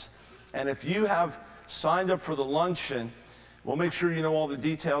joining us. And if you have signed up for the luncheon, we'll make sure you know all the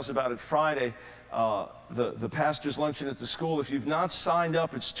details about it Friday, the pastor's luncheon at the school. If you've not signed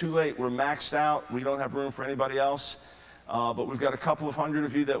up, it's too late. We're maxed out. We don't have room for anybody else. But we've got a couple of hundred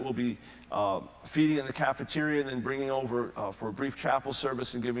of you that will be feeding in the cafeteria and then bringing over for a brief chapel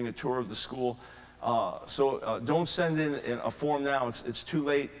service and giving a tour of the school. So don't send in a form now. It's too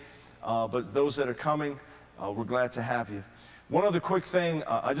late. But those that are coming, we're glad to have you. One other quick thing,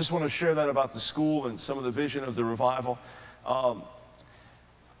 I just want to share that about the school and some of the vision of the revival.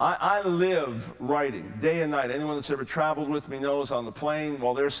 I live writing day and night. Anyone that's ever traveled with me knows on the plane,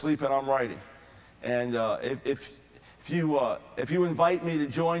 while they're sleeping, I'm writing. And if you invite me to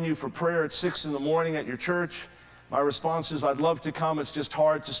join you for prayer at 6 in the morning at your church, my response is, I'd love to come. It's just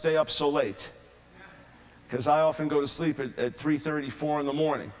hard to stay up so late, because I often go to sleep at 3:30, 4 in the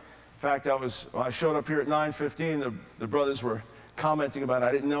morning. In fact, I showed up here at 9:15. The brothers were commenting about it.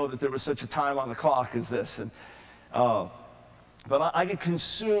 I didn't know that there was such a time on the clock as this. And, but I get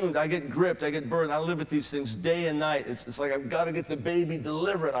consumed, I get gripped, I get burdened. I live with these things day and night. It's like I've got to get the baby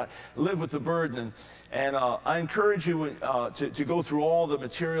delivered. I live with the burden. And I encourage you to go through all the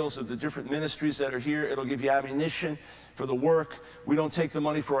materials of the different ministries that are here. It'll give you ammunition for the work. We don't take the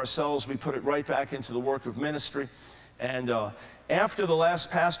money for ourselves. We put it right back into the work of ministry. And after the last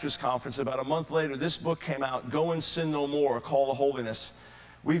pastors' conference, about a month later, this book came out, Go and Sin No More, A Call to Holiness.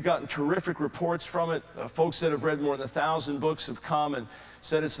 We've gotten terrific reports from it. Folks that have read more than 1,000 books have come and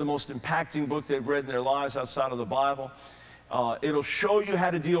said it's the most impacting book they've read in their lives outside of the Bible. It'll show you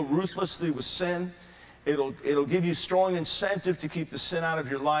how to deal ruthlessly with sin. It'll give you strong incentive to keep the sin out of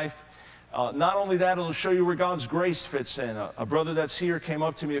your life. Not only that, it'll show you where God's grace fits in. A brother that's here came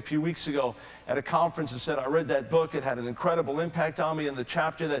up to me a few weeks ago at a conference and said, I read that book. It had an incredible impact on me, and the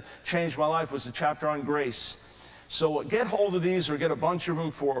chapter that changed my life was the chapter on grace. So get hold of these, or get a bunch of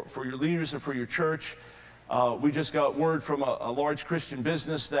them for your leaders and for your church. We just got word from a large Christian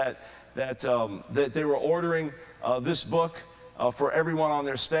business that they were ordering this book for everyone on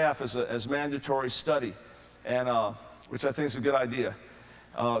their staff as mandatory study, and which I think is a good idea.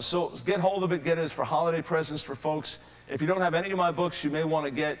 So get hold of it, get it as for holiday presents for folks. If you don't have any of my books, you may want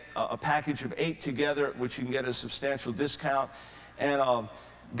to get a package of 8 together, which you can get at a substantial discount. And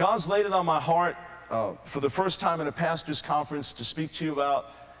God's laid it on my heart for the first time at a pastor's conference to speak to you about,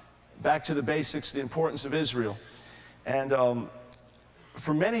 back to the basics, the importance of Israel. And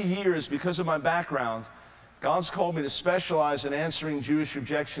for many years, because of my background, God's called me to specialize in answering Jewish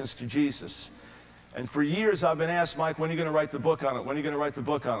objections to Jesus. And for years I've been asked, Mike, when are you going to write the book on it? When are you going to write the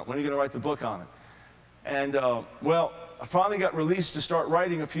book on it? When are you going to write the book on it? And well, I finally got released to start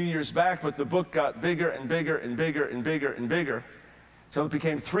writing a few years back, but the book got bigger and bigger and bigger and bigger and bigger until it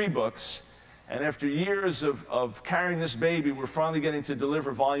became 3 books. And after years of carrying this baby, we're finally getting to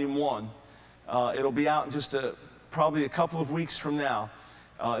deliver volume 1. It'll be out in just probably a couple of weeks from now.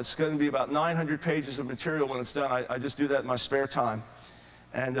 It's going to be about 900 pages of material when it's done. I just do that in my spare time.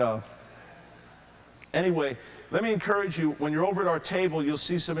 And anyway, let me encourage you, when you're over at our table, you'll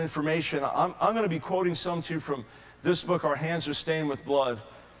see some information. I'm going to be quoting some to you from this book, Our Hands Are Stained with Blood,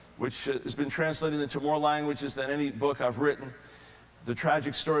 which has been translated into more languages than any book I've written. The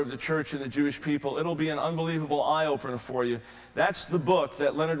tragic story of the church and the Jewish people. It'll be an unbelievable eye-opener for you. That's the book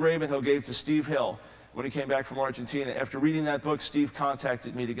that Leonard Ravenhill gave to Steve Hill when he came back from Argentina. After reading that book, Steve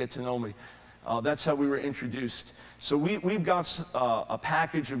contacted me to get to know me. That's how we were introduced. So we've got a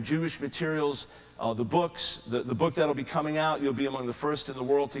package of Jewish materials, the books, the book that'll be coming out. You'll be among the first in the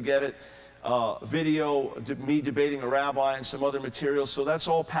world to get it. Video, me debating a rabbi, and some other materials. So that's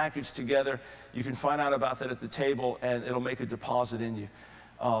all packaged together. You can find out about that at the table, and it'll make a deposit in you.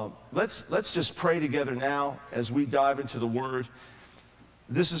 Let's just pray together now as we dive into the Word.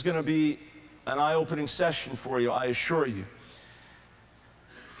 This is going to be an eye-opening session for you, I assure you.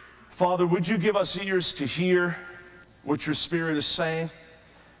 Father, would you give us ears to hear what your Spirit is saying?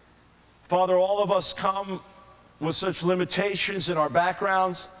 Father, all of us come with such limitations in our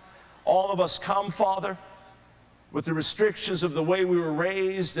backgrounds. All of us come, Father, with the restrictions of the way we were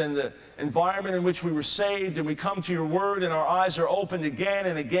raised and the environment in which we were saved, and we come to your word and our eyes are opened again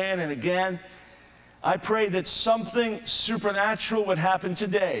and again and again. I pray that something supernatural would happen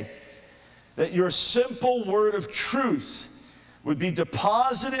today, that your simple word of truth would be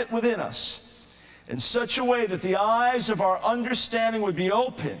deposited within us in such a way that the eyes of our understanding would be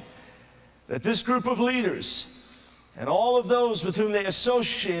opened, that this group of leaders and all of those with whom they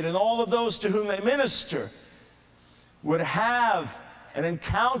associate and all of those to whom they minister would have an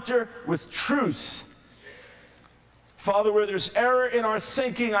encounter with truth. Father, where there's error in our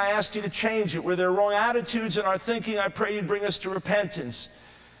thinking, I ask you to change it. Where there are wrong attitudes in our thinking, I pray you'd bring us to repentance.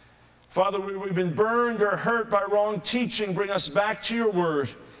 Father, where we've been burned or hurt by wrong teaching, bring us back to your word.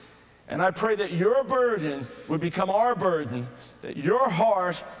 And I pray that your burden would become our burden, that your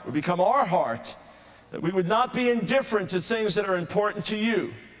heart would become our heart, that we would not be indifferent to things that are important to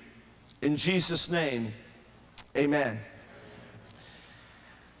you. In Jesus' name, amen.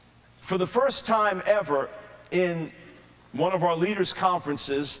 For the first time ever in one of our leaders'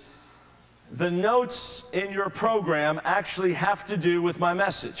 conferences, the notes in your program actually have to do with my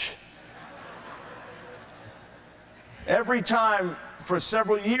message. Every time for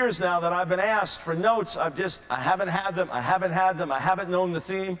several years now that I've been asked for notes, I haven't had them, I haven't known the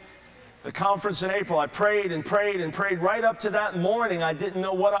theme. The conference in April, I prayed and prayed and prayed. Right up to that morning, I didn't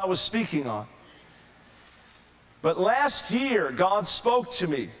know what I was speaking on. But last year, God spoke to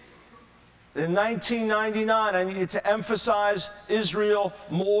me. In 1999, I needed to emphasize Israel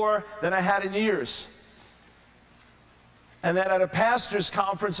more than I had in years. And that at a pastor's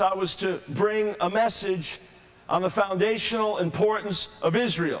conference, I was to bring a message on the foundational importance of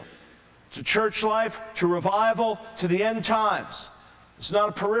Israel, to church life, to revival, to the end times. It's not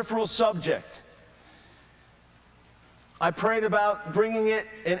a peripheral subject. I prayed about bringing it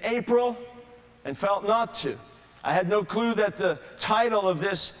in April and felt not to. I had no clue that the title of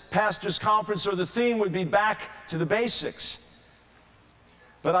this pastor's conference or the theme would be Back to the Basics.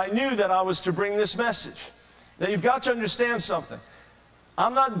 But I knew that I was to bring this message. Now you've got to understand something.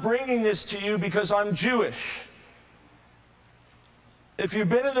 I'm not bringing this to you because I'm Jewish. If you've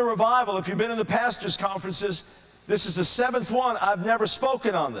been in the revival, if you've been in the pastor's conferences, this is the 7th one. I've never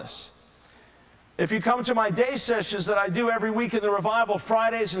spoken on this. If you come to my day sessions that I do every week in the revival,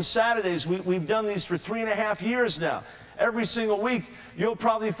 Fridays and Saturdays, we've done these for 3.5 years now. Every single week, you'll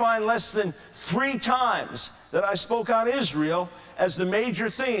probably find less than 3 times that I spoke on Israel as the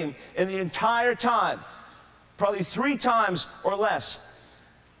major theme in the entire time. Probably 3 times or less.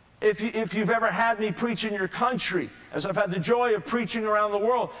 If you've ever had me preach in your country, as I've had the joy of preaching around the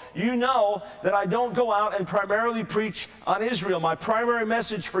world, you know that I don't go out and primarily preach on Israel. My primary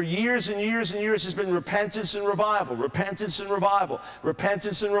message for years and years and years has been repentance and revival, repentance and revival,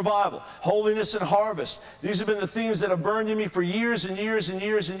 repentance and revival, holiness and harvest. These have been the themes that have burned in me for years and years and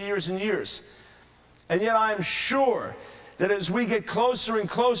years and years and years. And yet I am sure that as we get closer and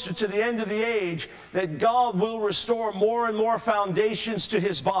closer to the end of the age, that God will restore more and more foundations to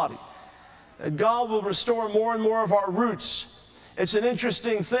his body. That God will restore more and more of our roots. It's an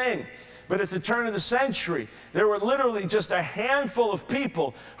interesting thing, But at the turn of the century, there were literally just a handful of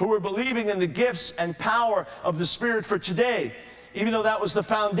people who were believing in the gifts and power of the Spirit for today, even though that was the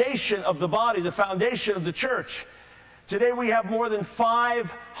foundation of the body, the foundation of the church. Today we have more than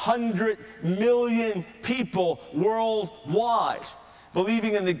 500 million people worldwide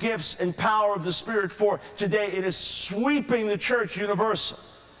believing in the gifts and power of the Spirit for today. It is sweeping the church universal.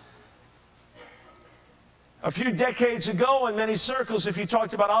 A few decades ago, in many circles, if you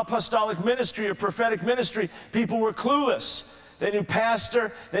talked about apostolic ministry or prophetic ministry, people were clueless. They knew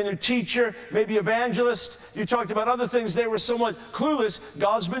pastor, they knew teacher, maybe evangelist. You talked about other things, they were somewhat clueless.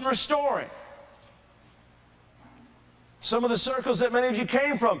 God's been restoring. Some of the circles that many of you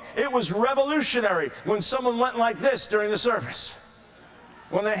came from, it was revolutionary when someone went like this during the service.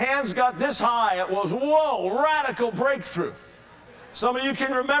 When the hands got this high, it was, whoa, radical breakthrough. Some of you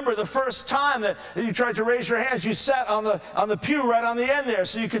can remember the first time that you tried to raise your hands, you sat on the pew right on the end there,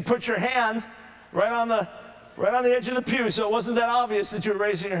 so you could put your hand right on the edge of the pew, so it wasn't that obvious that you were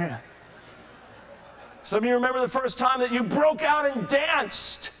raising your hand. Some of you remember the first time that you broke out and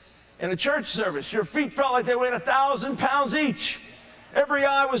danced in a church service. Your feet felt like they weighed 1,000 pounds each. Every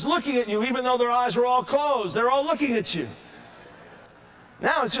eye was looking at you, even though their eyes were all closed. They're all looking at you.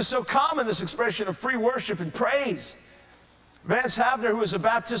 Now it's just so common, this expression of free worship and praise. Vance Havner, who was a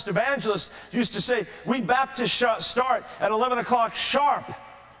Baptist evangelist, used to say, we Baptists start at 11 o'clock sharp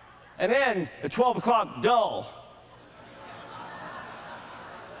and end at 12 o'clock dull.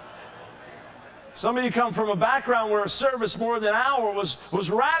 Some of you come from a background where a service more than an hour was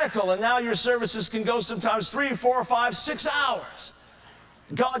radical, and now your services can go sometimes 3, 4, 5, 6 hours.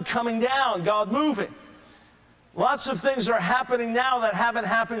 God coming down, God moving. Lots of things are happening now that haven't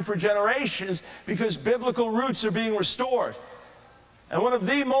happened for generations because biblical roots are being restored. And one of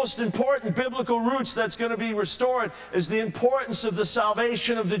the most important biblical roots that's going to be restored is the importance of the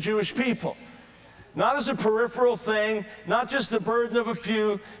salvation of the Jewish people. Not as a peripheral thing, not just the burden of a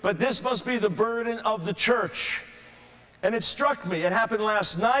few, but this must be the burden of the church. And it struck me. It happened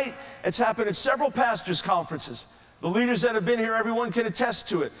last night. It's happened at several pastors' conferences. The leaders that have been here, everyone can attest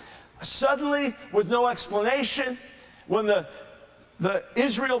to it. Suddenly, with no explanation, when the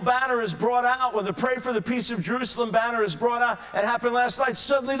Israel banner is brought out, when the Pray for the Peace of Jerusalem banner is brought out, it happened last night,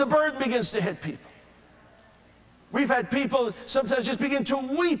 suddenly the burden begins to hit people. We've had people sometimes just begin to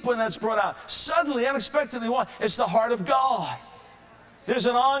weep when that's brought out. Suddenly, unexpectedly, why? It's the heart of God. There's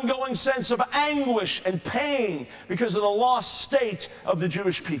an ongoing sense of anguish and pain because of the lost state of the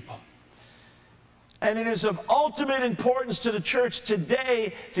Jewish people. And it is of ultimate importance to the church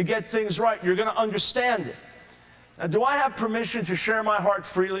today to get things right. You're going to understand it. Now, do I have permission to share my heart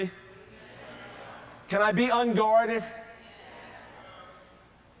freely? Can I be unguarded?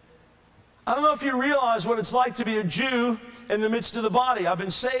 I don't know if you realize what it's like to be a Jew in the midst of the body. I've been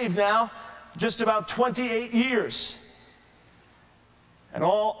saved now just about 28 years. And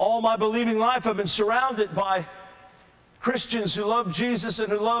all my believing life, I've been surrounded by Christians who love Jesus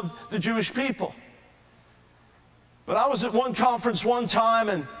and who love the Jewish people. But I was at one conference one time,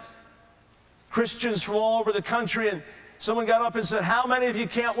 and Christians from all over the country, and someone got up and said, how many of you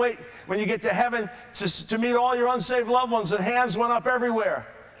can't wait when you get to heaven to meet all your unsaved loved ones? And hands went up everywhere.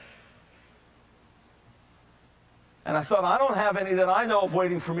 And I thought, I don't have any that I know of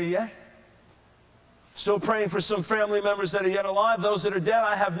waiting for me yet. Still praying for some family members that are yet alive. Those that are dead,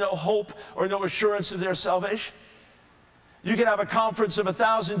 I have no hope or no assurance of their salvation. You can have a conference of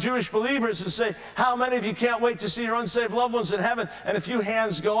 1,000 Jewish believers and say, how many of you can't wait to see your unsaved loved ones in heaven? And a few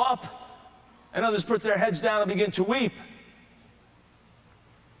hands go up, and others put their heads down and begin to weep.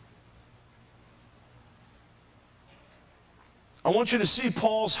 I want you to see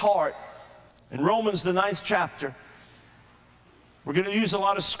Paul's heart in Romans, the 9th chapter. We're going to use a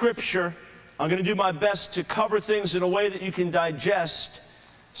lot of scripture. I'm going to do my best to cover things in a way that you can digest.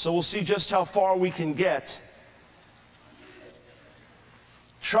 So we'll see just how far we can get.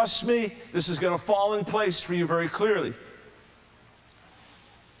 Trust me, this is going to fall in place for you very clearly.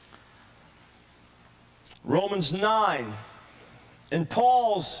 Romans 9, in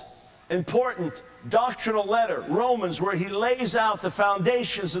Paul's important doctrinal letter, Romans, where he lays out the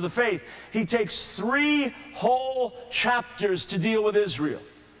foundations of the faith, he takes 3 whole chapters to deal with Israel.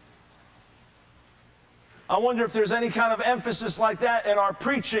 I wonder if there's any kind of emphasis like that in our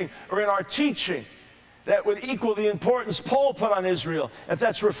preaching or in our teaching that would equal the importance Paul put on Israel, if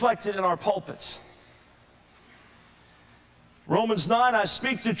that's reflected in our pulpits. Romans 9, I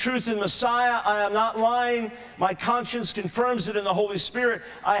speak the truth in Messiah. I am not lying. My conscience confirms it in the Holy Spirit.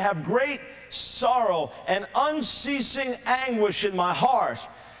 I have great sorrow and unceasing anguish in my heart.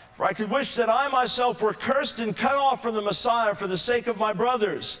 For I could wish that I myself were cursed and cut off from the Messiah for the sake of my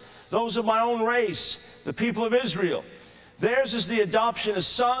brothers, those of my own race, the people of Israel. Theirs is the adoption as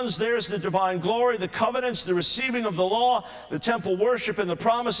sons, theirs the divine glory, the covenants, the receiving of the law, the temple worship and the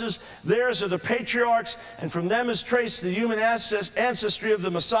promises. Theirs are the patriarchs, and from them is traced the human ancestry of the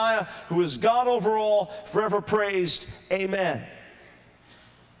Messiah, who is God over all, forever praised. Amen.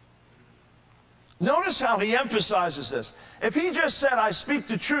 Notice how he emphasizes this. If he just said, I speak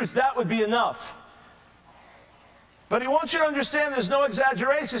the truth, that would be enough. But he wants you to understand there's no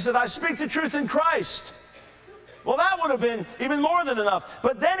exaggeration. He said, I speak the truth in Christ. Well, that would have been even more than enough.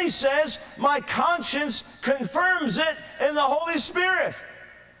 But then he says, my conscience confirms it in the Holy Spirit.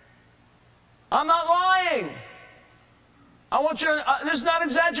 I'm not lying. I want you to, this is not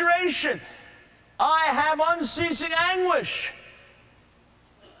exaggeration. I have unceasing anguish.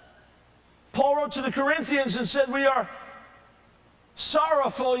 Paul wrote to the Corinthians and said, we are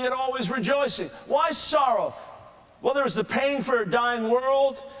sorrowful yet always rejoicing. Why sorrow? Well, there's the pain for a dying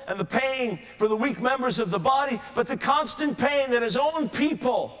world and the pain for the weak members of the body, but the constant pain that his own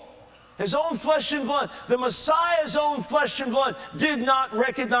people, his own flesh and blood, the Messiah's own flesh and blood, did not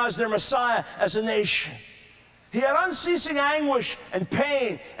recognize their Messiah as a nation. He had unceasing anguish and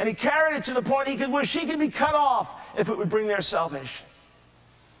pain, and he carried it to the point he could wish he could be cut off if it would bring their salvation.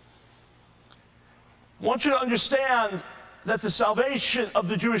 I want you to understand that the salvation of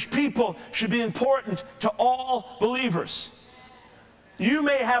the Jewish people should be important to all believers. You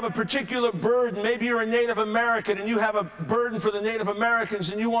may have a particular burden. Maybe you're a Native American and you have a burden for the Native Americans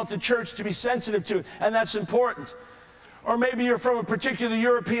and you want the church to be sensitive to it, and that's important. Or maybe you're from a particular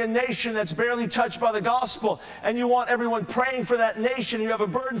European nation that's barely touched by the gospel and you want everyone praying for that nation and you have a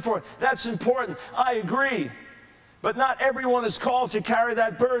burden for it. That's important. I agree. But not everyone is called to carry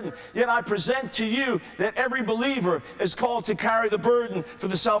that burden. Yet I present to you that every believer is called to carry the burden for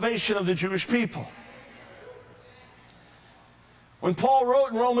the salvation of the Jewish people. When Paul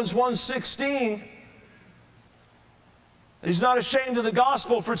wrote in Romans 1:16, he's not ashamed of the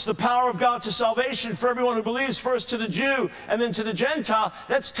gospel, for it's the power of God to salvation for everyone who believes, first to the Jew and then to the Gentile.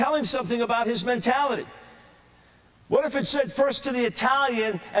 That's telling something about his mentality. What if it said first to the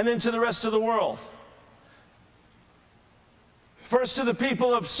Italian and then to the rest of the world? First to the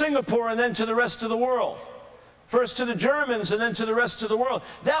people of Singapore and then to the rest of the world. First to the Germans and then to the rest of the world.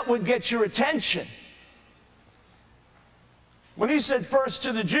 That would get your attention. When he said first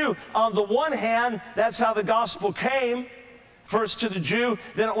to the Jew, on the one hand, that's how the gospel came. First to the Jew,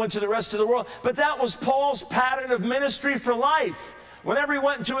 then it went to the rest of the world. But that was Paul's pattern of ministry for life. Whenever he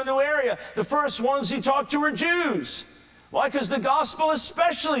went into a new area, the first ones he talked to were Jews. Why? Because the gospel is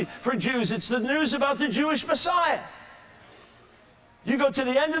especially for Jews. It's the news about the Jewish Messiah. You go to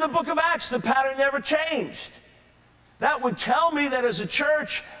the end of the book of Acts, the pattern never changed. That would tell me that as a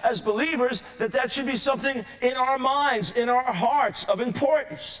church, as believers, that should be something in our minds, in our hearts of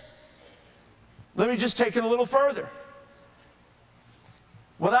importance. Let me just take it a little further.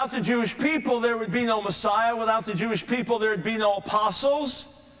 Without the Jewish people, there would be no Messiah. Without the Jewish people, there would be no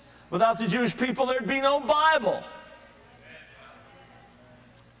apostles. Without the Jewish people, there would be no Bible.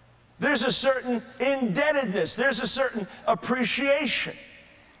 There's a certain indebtedness. There's a certain appreciation.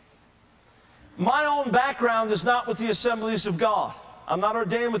 My own background is not with the Assemblies of God. I'm not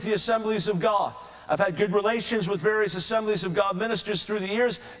ordained with the Assemblies of God. I've had good relations with various Assemblies of God ministers through the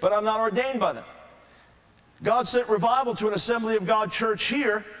years, but I'm not ordained by them. God sent revival to an Assembly of God church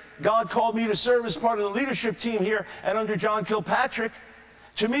here. God called me to serve as part of the leadership team here and under John Kilpatrick.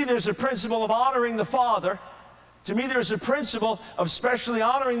 To me, there's a principle of honoring the Father. To me, there's a principle of specially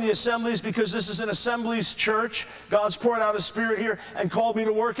honoring the assemblies because this is an assemblies church. God's poured out His Spirit here and called me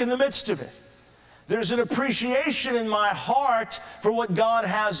to work in the midst of it. There's an appreciation in my heart for what God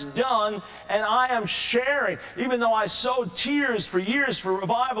has done, and I am sharing. Even though I sowed tears for years for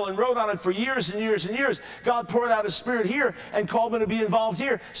revival and wrote on it for years and years and years, God poured out His Spirit here and called me to be involved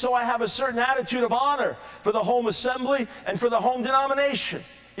here. So I have a certain attitude of honor for the home assembly and for the home denomination,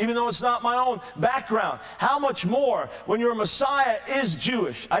 even though it's not my own background. How much more when your Messiah is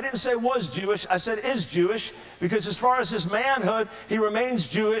Jewish? I didn't say was Jewish, I said is Jewish, because as far as his manhood, he remains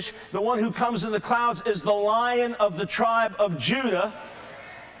Jewish. The one who comes in the clouds is the Lion of the tribe of Judah.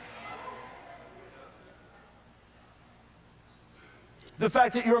 The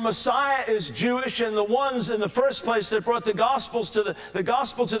fact that your Messiah is Jewish, and the ones in the first place that brought the gospel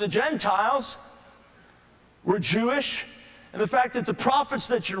to the Gentiles were Jewish. And the fact that the prophets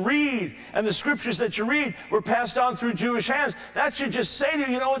that you read and the scriptures that you read were passed on through Jewish hands, that should just say to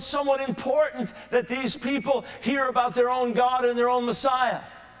you, you know, it's somewhat important that these people hear about their own God and their own Messiah,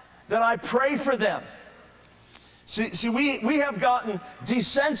 that I pray for them. See, we have gotten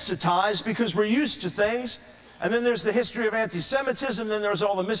desensitized because we're used to things. And then there's the history of anti-Semitism. Then there's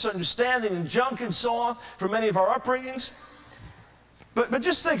all the misunderstanding and junk and so on for many of our upbringings. But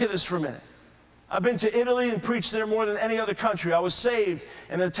just think of this for a minute. I've been to Italy and preached there more than any other country. I was saved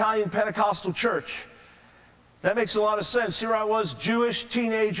in an Italian Pentecostal church. That makes a lot of sense. Here I was, Jewish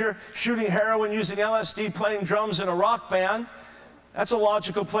teenager, shooting heroin, using LSD, playing drums in a rock band. That's a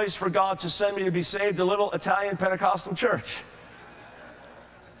logical place for God to send me to be saved, a little Italian Pentecostal church.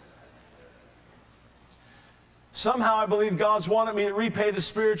 Somehow I believe God's wanted me to repay the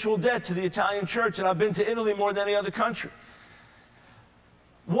spiritual debt to the Italian church, and I've been to Italy more than any other country.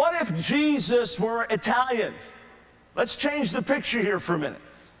 What if Jesus were Italian? Let's change the picture here for a minute.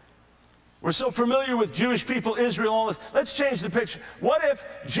 We're so familiar with Jewish people, Israel, all this. Let's change the picture. What if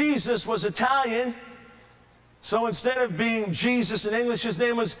Jesus was Italian? So instead of being Jesus in English, his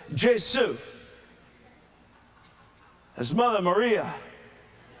name was Gesù. His mother, Maria.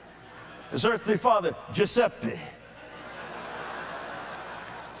 His earthly father, Giuseppe.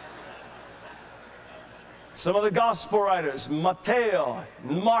 Some of the gospel writers, Matteo,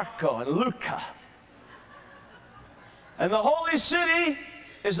 Marco, and Luca. And the holy city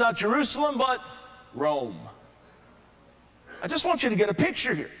is not Jerusalem, but Rome. I just want you to get a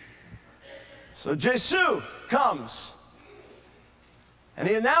picture here. So Jesus comes, and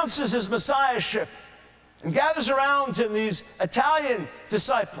he announces his messiahship and gathers around him these Italian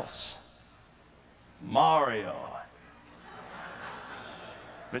disciples. Mario,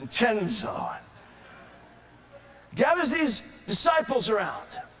 Vincenzo, gathers these disciples around.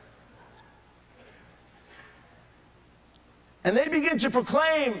 And they begin to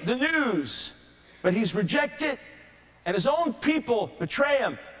proclaim the news, but he's rejected, and his own people betray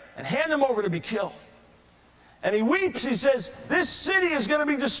him and hand him over to be killed. And he weeps, he says, this city is going to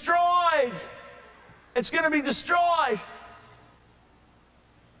be destroyed. It's going to be destroyed.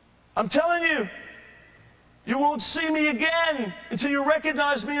 I'm telling you, you won't see me again until you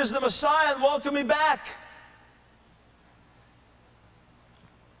recognize me as the Messiah and welcome me back.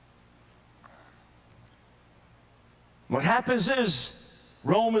 What happens is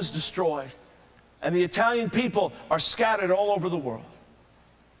Rome is destroyed, and the Italian people are scattered all over the world.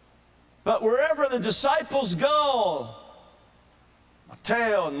 But wherever the disciples go,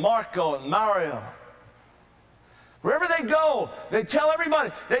 Matteo and Marco and Mario, wherever they go, they tell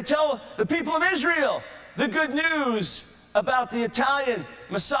everybody, they tell the people of Israel the good news about the Italian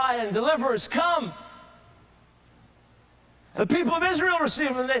Messiah and deliverers come. The people of Israel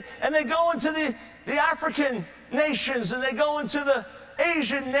receive them, and they go into the African nations, and they go into the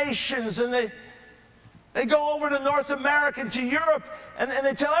Asian nations, and they go over to North America and to Europe, and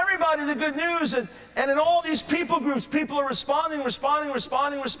they tell everybody the good news, and in all these people groups, people are responding,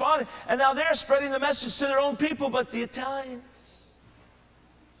 and now they're spreading the message to their own people, but the Italians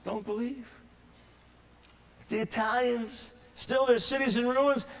don't believe. The Italians, still their cities in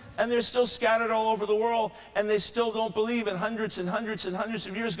ruins, and they're still scattered all over the world, and they still don't believe, and hundreds and hundreds and hundreds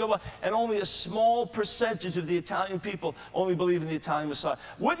of years go by, and only a small percentage of the Italian people only believe in the Italian Messiah.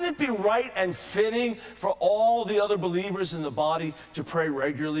 Wouldn't it be right and fitting for all the other believers in the body to pray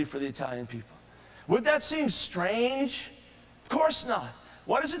regularly for the Italian people? Would that seem strange? Of course not.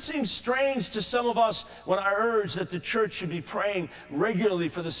 Why does it seem strange to some of us when I urge that the church should be praying regularly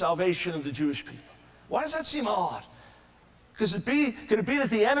for the salvation of the Jewish people? Why does that seem odd? Could it be that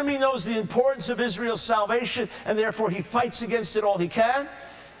the enemy knows the importance of Israel's salvation and therefore he fights against it all he can?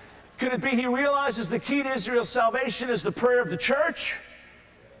 Could it be he realizes the key to Israel's salvation is the prayer of the church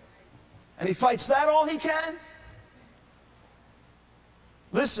and he fights that all he can?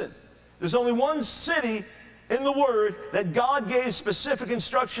 Listen, there's only one city in the Word that God gave specific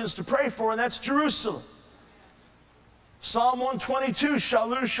instructions to pray for, and that's Jerusalem. Psalm 122,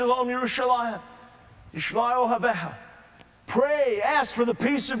 Shalu Shalom Yerushalayim, Yishmael Haveha. Pray, ask for the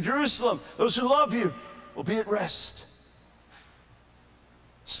peace of Jerusalem. Those who love you will be at rest.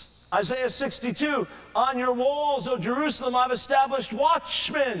 Isaiah 62, on your walls, O Jerusalem, I've established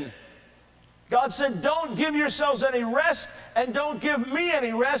watchmen. God said, don't give yourselves any rest, and don't give me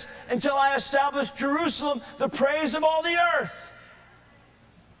any rest until I establish Jerusalem, the praise of all the earth.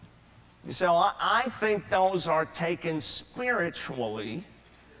 You say, well, I think those are taken spiritually.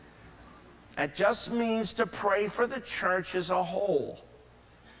 It just means to pray for the church as a whole.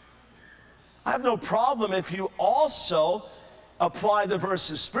 I have no problem if you also apply the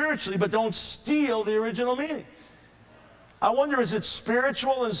verses spiritually, but don't steal the original meaning. I wonder, is it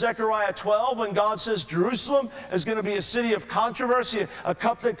spiritual in Zechariah 12 when God says Jerusalem is going to be a city of controversy, a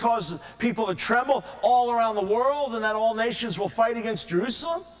cup that causes people to tremble all around the world, and that all nations will fight against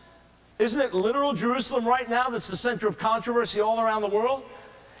Jerusalem? Isn't it literal Jerusalem right now that's the center of controversy all around the world?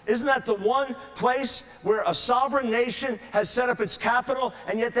 Isn't that the one place where a sovereign nation has set up its capital,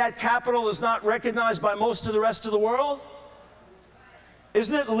 and yet that capital is not recognized by most of the rest of the world?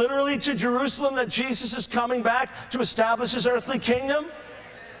 Isn't it literally to Jerusalem that Jesus is coming back to establish his earthly kingdom?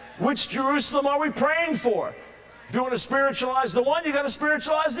 Which Jerusalem are we praying for? If you want to spiritualize the one, you got to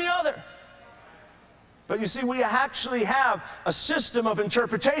spiritualize the other. But you see, we actually have a system of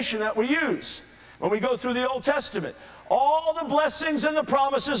interpretation that we use when we go through the Old Testament. All the blessings and the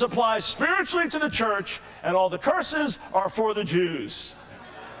promises apply spiritually to the church, and all the curses are for the Jews.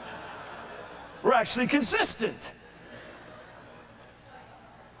 We're actually consistent.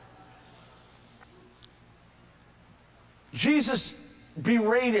 Jesus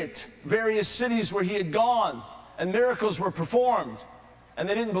berated various cities where he had gone and miracles were performed, and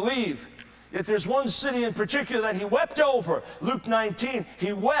they didn't believe. Yet there's one city in particular that he wept over. Luke 19,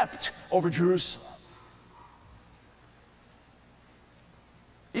 he wept over Jerusalem.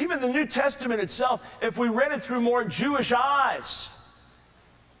 Even the New Testament itself, if we read it through more Jewish eyes,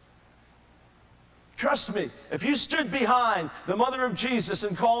 trust me, if you stood behind the mother of Jesus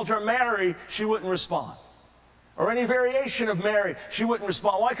and called her Mary, she wouldn't respond. Or any variation of Mary, she wouldn't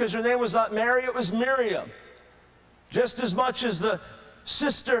respond. Why? Because her name was not Mary, it was Miriam. Just as much as the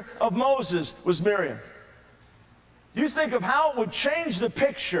sister of Moses was Miriam. You think of how it would change the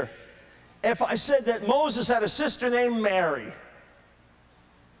picture if I said that Moses had a sister named Mary.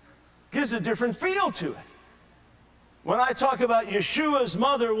 Gives a different feel to it. When I talk about Yeshua's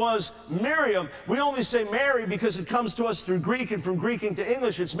mother was Miriam, we only say Mary because it comes to us through Greek, and from Greek into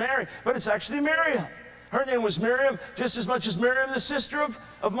English it's Mary, but it's actually Miriam. Her name was Miriam just as much as Miriam, the sister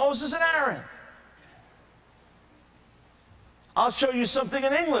of Moses and Aaron. I'll show you something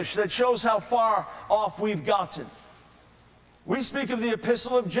in English that shows how far off we've gotten. We speak of the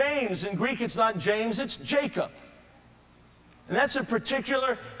Epistle of James. In Greek, it's not James, it's Jacob. And that's a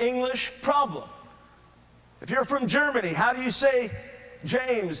particular English problem. If you're from Germany, how do you say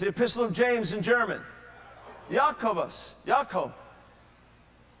James, the Epistle of James in German? Jakobus, Jakob.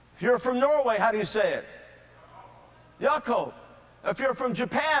 If you're from Norway, how do you say it? Jakob. If you're from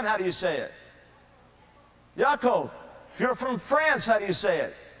Japan, how do you say it? Jakob. If you're from France, how do you say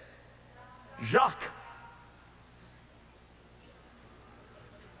it? Jacques.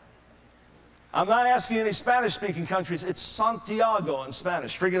 I'm not asking any Spanish-speaking countries. It's Santiago in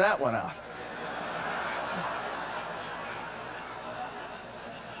Spanish. Figure that one out.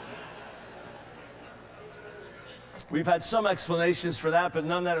 We've had some explanations for that, but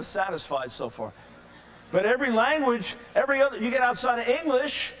none that have satisfied so far. But every language, every other, you get outside of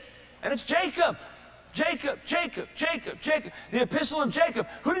English, and it's Jacob. Jacob, Jacob, Jacob, Jacob. The Epistle of Jacob.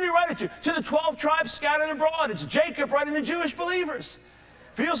 Who did he write it to? To the 12 tribes scattered abroad. It's Jacob writing to Jewish believers.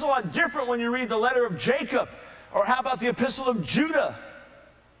 Feels a lot different when you read the letter of Jacob. Or how about the Epistle of Judah?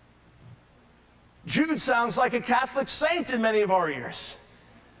 Jude sounds like a Catholic saint in many of our ears.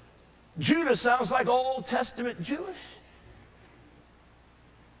 Judah sounds like Old Testament Jewish.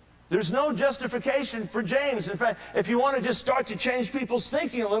 There's no justification for James. In fact, if you want to just start to change people's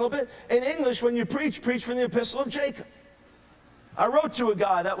thinking a little bit, in English, when you preach from the Epistle of Jacob. I wrote to a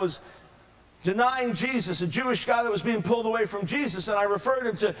guy that was denying Jesus, a Jewish guy that was being pulled away from Jesus, and I referred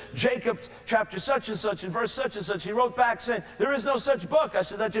him to Jacob chapter such and such and verse such and such. He wrote back saying, there is no such book. I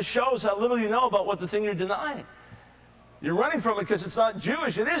said, that just shows how little you know about what the thing you're denying. You're running from it because it's not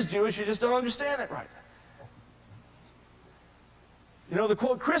Jewish. It is Jewish, you just don't understand it right. You know, the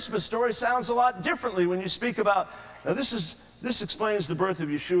quote Christmas story sounds a lot differently when you speak about, now this explains the birth of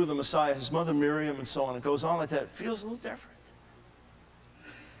Yeshua the Messiah, his mother Miriam, and so on. It goes on like that. It feels a little different.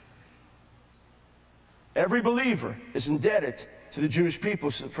 Every believer is indebted to the Jewish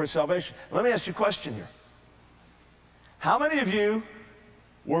people for salvation. Let me ask you a question here. How many of you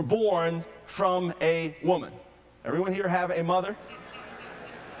were born from a woman? Everyone here have a mother?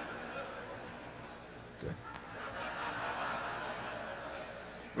 Good.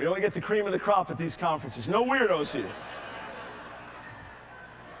 We only get the cream of the crop at these conferences. No weirdos here.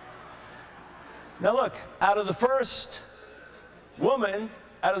 Now look, out of the first woman,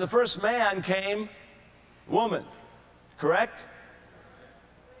 out of the first man came woman, correct?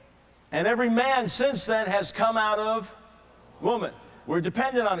 And every man since then has come out of woman. We're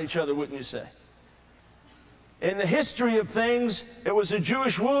dependent on each other, wouldn't you say? In the history of things, it was a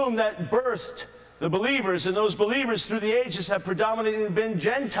Jewish womb that birthed the believers, and those believers through the ages have predominantly been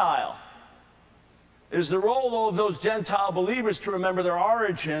Gentile. It is the role of those Gentile believers to remember their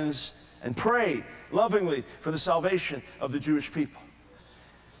origins and pray lovingly for the salvation of the Jewish people.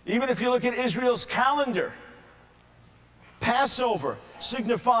 Even if you look at Israel's calendar, Passover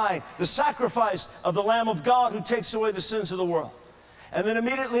signifying the sacrifice of the Lamb of God who takes away the sins of the world. And then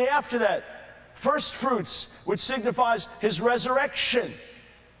immediately after that, first fruits, which signifies his resurrection.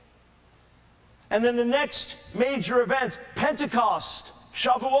 And then the next major event, Pentecost,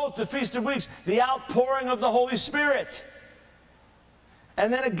 Shavuot, the Feast of Weeks, the outpouring of the Holy Spirit.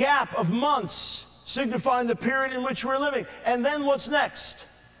 And then a gap of months, signifying the period in which we're living. And then what's next?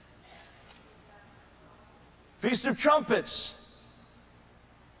 Feast of Trumpets.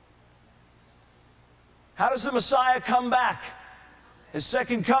 How does the Messiah come back? His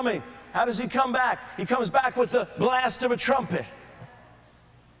second coming. How does he come back? He comes back with the blast of a trumpet.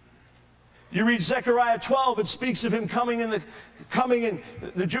 You read Zechariah 12, it speaks of him coming and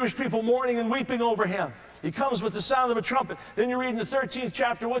the Jewish people mourning and weeping over him. He comes with the sound of a trumpet. Then you read in the 13th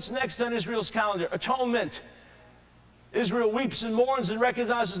chapter, what's next on Israel's calendar? Atonement. Israel weeps and mourns and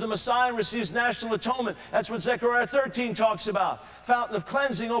recognizes the Messiah and receives national atonement. That's what Zechariah 13 talks about. Fountain of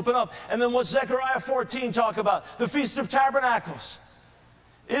cleansing open up. And then what's Zechariah 14 talk about? The Feast of Tabernacles.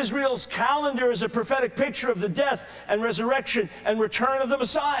 Israel's calendar is a prophetic picture of the death and resurrection and return of the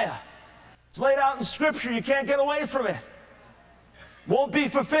Messiah. It's laid out in Scripture. You can't get away from it. Won't be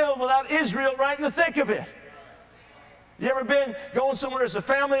fulfilled without Israel right in the thick of it. You ever been going somewhere as a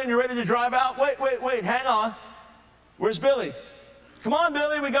family and you're ready to drive out? Wait, hang on. Where's Billy? Come on,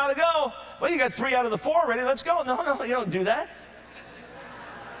 Billy, we got to go. Well, you got 3 out of the 4 ready. Let's go. No, you don't do that.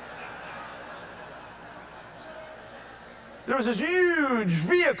 There was this huge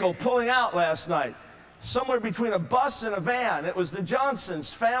vehicle pulling out last night, somewhere between a bus and a van. It was the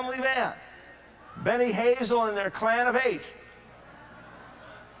Johnsons' family van. Benny Hazel and their clan of 8.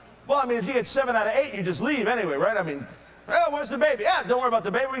 Well, I mean, if you get 7 out of 8, you just leave anyway, right? I mean, oh, where's the baby? Yeah, don't worry about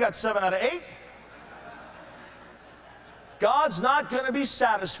the baby. We got 7 out of 8. God's not going to be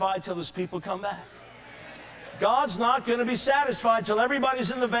satisfied till his people come back. God's not going to be satisfied till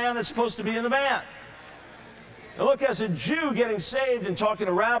everybody's in the van that's supposed to be in the van. Now look, as a Jew getting saved and talking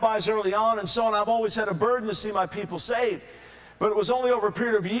to rabbis early on and so on, I've always had a burden to see my people saved. But it was only over a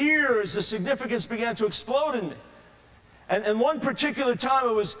period of years the significance began to explode in me. And one particular time,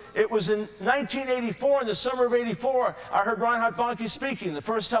 it was in 1984, in the summer of 84, I heard Reinhard Bonnke speaking, the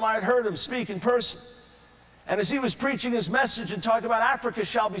first time I had heard him speak in person. And as he was preaching his message and talking about Africa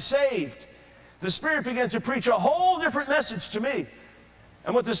shall be saved, the Spirit began to preach a whole different message to me.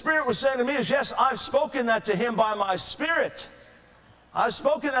 And what the Spirit was saying to me is, yes, I've spoken that to him by my Spirit. I've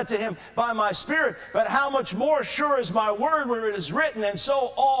spoken that to him by my Spirit, but how much more sure is my word where it is written, and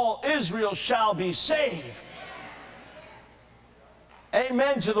so all Israel shall be saved.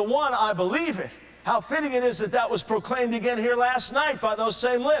 Amen to the one, I believe it. How fitting it is that that was proclaimed again here last night by those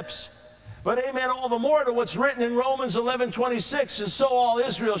same lips. But amen all the more to what's written in Romans 11:26, and so all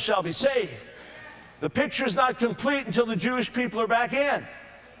Israel shall be saved. The picture's not complete until the Jewish people are back in.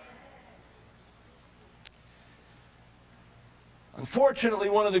 Unfortunately,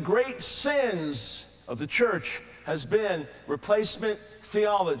 one of the great sins of the church has been replacement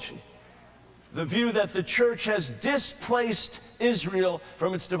theology. The view that the church has displaced Israel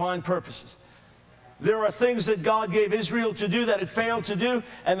from its divine purposes. There are things that God gave Israel to do that it failed to do,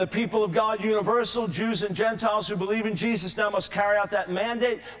 and the people of God, universal, Jews and Gentiles who believe in Jesus now must carry out that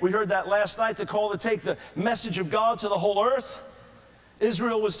mandate. We heard that last night, the call to take the message of God to the whole earth.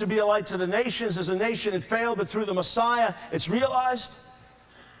 Israel was to be a light to the nations. As a nation, it failed, but through the Messiah, it's realized.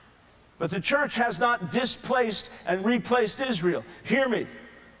 But the church has not displaced and replaced Israel. Hear me.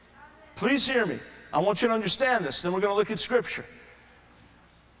 Please hear me. I want you to understand this. Then we're going to look at Scripture.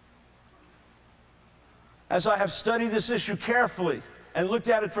 As I have studied this issue carefully and looked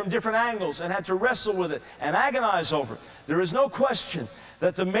at it from different angles and had to wrestle with it and agonize over it, there is no question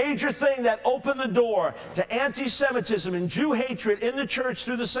that the major thing that opened the door to anti-Semitism and Jew hatred in the church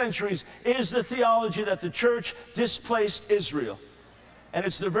through the centuries is the theology that the church displaced Israel. And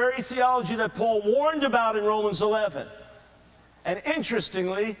it's the very theology that Paul warned about in Romans 11. And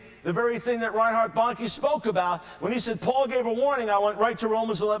interestingly, the very thing that Reinhard Bonnke spoke about, when he said Paul gave a warning, I went right to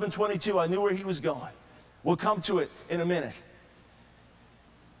Romans 11:22. I knew where he was going. We'll come to it in a minute.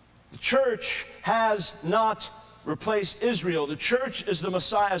 The church has not replaced Israel. The church is the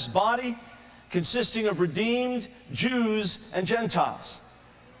Messiah's body, consisting of redeemed Jews and Gentiles.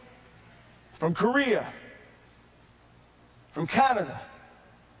 From Korea, from Canada,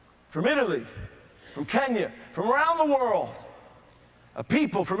 from Italy, from Kenya, from around the world, a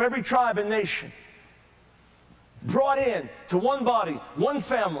people from every tribe and nation, brought in to one body, one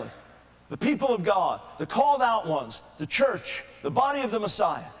family, the people of God, the called out ones, the church, the body of the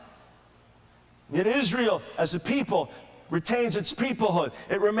Messiah. Yet Israel, as a people, retains its peoplehood.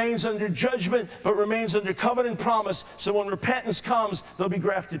 It remains under judgment, but remains under covenant promise, so when repentance comes, they'll be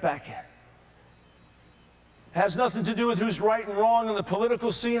grafted back in. It has nothing to do with who's right and wrong in the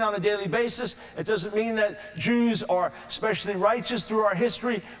political scene on a daily basis. It doesn't mean that Jews are especially righteous through our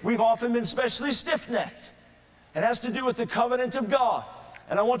history. We've often been especially stiff-necked. It has to do with the covenant of God.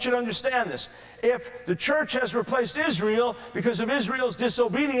 And I want you to understand this. If the church has replaced Israel because of Israel's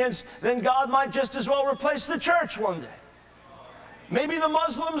disobedience, then God might just as well replace the church one day. Maybe the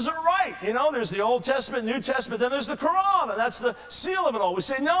Muslims are right. You know, there's the Old Testament, New Testament, then there's the Quran, and that's the seal of it all. We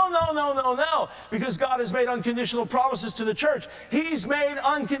say, no, no, no, no, no, because God has made unconditional promises to the church. He's made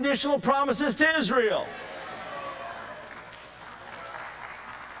unconditional promises to Israel.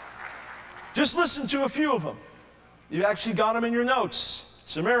 Just listen to a few of them. You actually got them in your notes.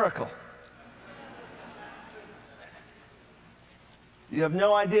 It's a miracle. You have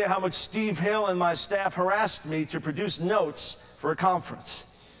no idea how much Steve Hill and my staff harassed me to produce notes for a conference.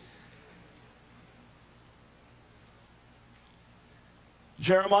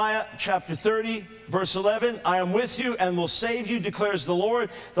 Jeremiah chapter 30, verse 11, I am with you and will save you, declares the Lord.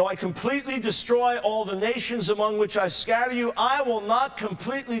 Though I completely destroy all the nations among which I scatter you, I will not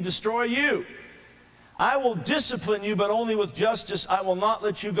completely destroy you. I will discipline you, but only with justice. I will not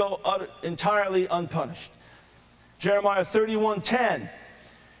let you go entirely unpunished. Jeremiah 31:10,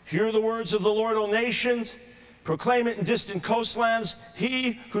 hear the words of the Lord, O nations. Proclaim it in distant coastlands.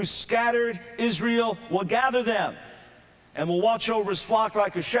 He who scattered Israel will gather them and will watch over his flock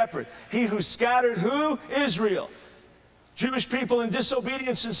like a shepherd. He who scattered who? Israel. Jewish people in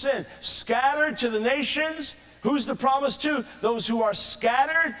disobedience and sin. Scattered to the nations. Who's the promise to? Those who are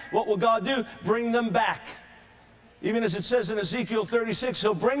scattered. What will God do? Bring them back. Even as it says in Ezekiel 36,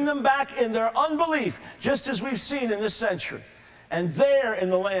 he'll bring them back in their unbelief, just as we've seen in this century. And there in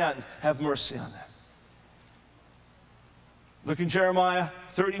the land have mercy on them. Look in Jeremiah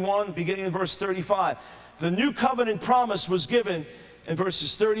 31, beginning in verse 35. The new covenant promise was given in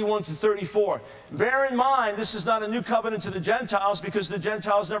verses 31 to 34. Bear in mind, this is not a new covenant to the Gentiles because the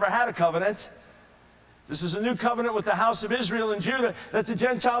Gentiles never had a covenant. This is a new covenant with the house of Israel and Judah that the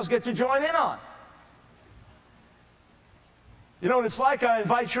Gentiles get to join in on. You know what it's like? I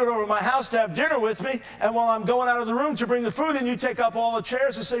invite you over to my house to have dinner with me, and while I'm going out of the room to bring the food in, you take up all the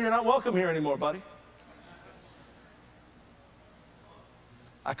chairs and say, you're not welcome here anymore, buddy.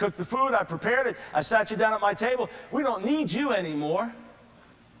 I cooked the food, I prepared it, I sat you down at my table. We don't need you anymore.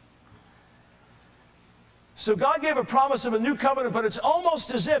 So God gave a promise of a new covenant, but it's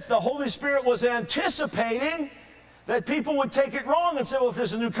almost as if the Holy Spirit was anticipating that people would take it wrong and say, well, if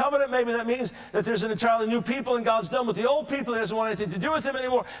there's a new covenant, maybe that means that there's an entirely new people and God's done with the old people. He doesn't want anything to do with them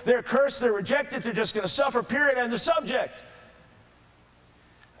anymore. They're cursed, they're rejected, they're just going to suffer, period, end of subject.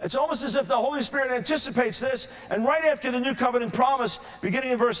 It's almost as if the Holy Spirit anticipates this, and right after the new covenant promise,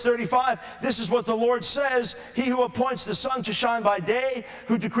 beginning in verse 35, this is what the Lord says, He who appoints the sun to shine by day,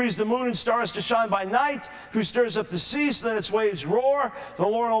 who decrees the moon and stars to shine by night, who stirs up the sea so that its waves roar, the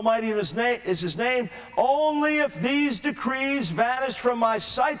Lord Almighty is His name. Only if these decrees vanish from my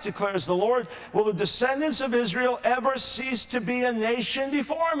sight, declares the Lord, will the descendants of Israel ever cease to be a nation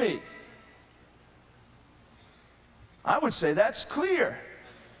before me. I would say that's clear.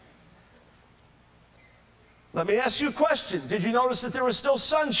 Let me ask you a question. Did you notice that there was still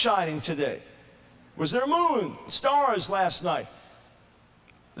sun shining today? Was there a moon, stars last night?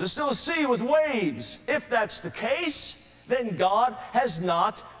 Is there still a sea with waves? If that's the case, then God has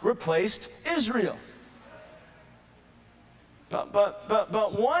not replaced Israel.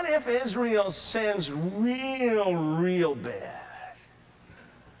 But what if Israel sins real bad?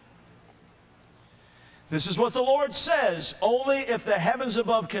 This is what the Lord says, only if the heavens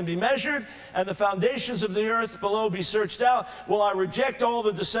above can be measured and the foundations of the earth below be searched out, will I reject all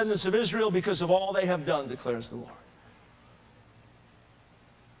the descendants of Israel because of all they have done, declares the Lord.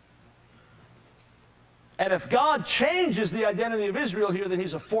 And if God changes the identity of Israel here, then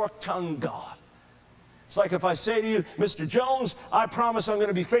He's a fork-tongued God. It's like if I say to you, Mr. Jones, I promise I'm going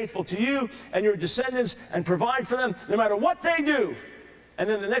to be faithful to you and your descendants and provide for them no matter what they do. And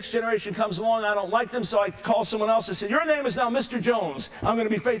then the next generation comes along, I don't like them, so I call someone else and say, your name is now Mr. Jones. I'm going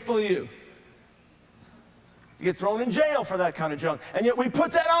to be faithful to you. You get thrown in jail for that kind of junk. And yet we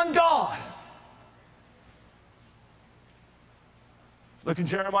put that on God. Look in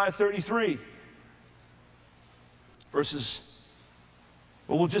Jeremiah 33. Verses,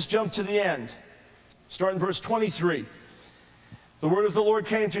 well, we'll just jump to the end. Start in verse 23. The word of the Lord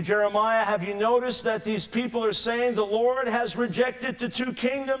came to Jeremiah. Have you noticed that these people are saying the Lord has rejected the two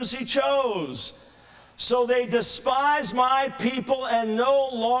kingdoms He chose? So they despise my people and no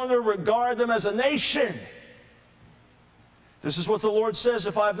longer regard them as a nation. This is what the Lord says,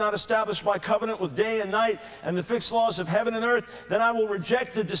 if I have not established my covenant with day and night and the fixed laws of heaven and earth, then I will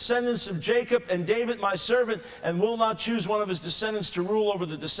reject the descendants of Jacob and David my servant, and will not choose one of his descendants to rule over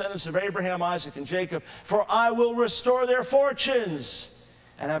the descendants of Abraham, Isaac, and Jacob, for I will restore their fortunes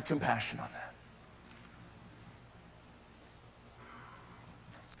and have compassion on them.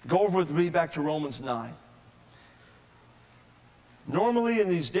 Go over with me back to Romans 9. Normally in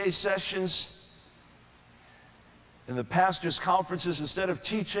these day sessions, in the pastors' conferences, instead of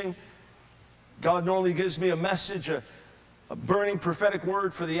teaching, God normally gives me a message, a burning prophetic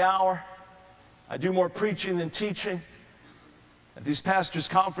word for the hour. I do more preaching than teaching at these pastors'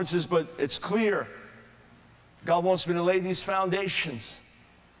 conferences, but it's clear God wants me to lay these foundations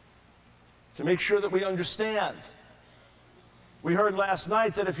to make sure that we understand. We heard last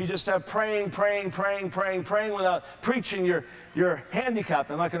night that if you just have praying without preaching, you're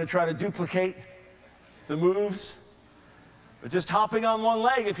handicapped. I'm not going to try to duplicate the moves. But just hopping on one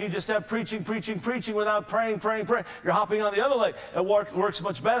leg, if you just have preaching without praying, you're hopping on the other leg. It works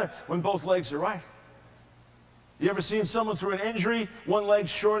much better when both legs are right. You ever seen someone through an injury, one leg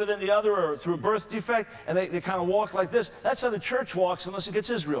shorter than the other, or through a birth defect, and they kind of walk like this? That's how the church walks unless it gets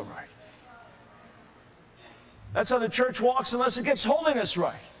Israel right. That's how the church walks unless it gets holiness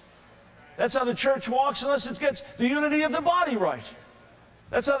right. That's how the church walks unless it gets the unity of the body right.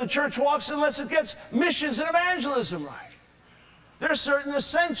 That's how the church walks unless it gets missions and evangelism right. There are certain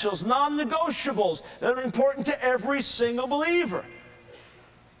essentials, non-negotiables, that are important to every single believer.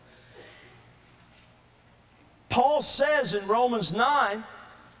 Paul says in Romans 9,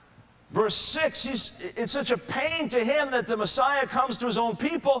 verse 6, it's such a pain to him that the Messiah comes to his own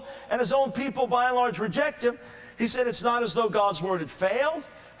people, and his own people by and large reject him. He said it's not as though God's word had failed,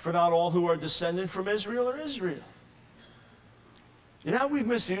 for not all who are descended from Israel are Israel. You know how we've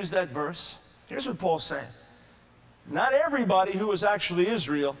misused that verse? Here's what Paul's saying. Not everybody who is actually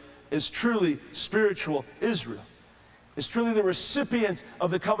Israel is truly spiritual Israel. Is truly the recipient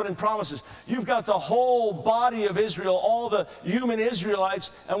of the covenant promises. You've got the whole body of Israel, all the human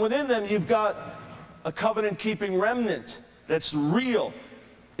Israelites, and within them you've got a covenant-keeping remnant that's real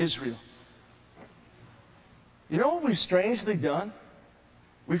Israel. You know what we've strangely done?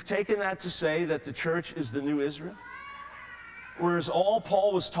 We've taken that to say that the church is the new Israel. Whereas all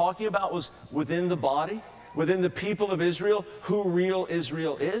Paul was talking about was within the body, within the people of Israel, who real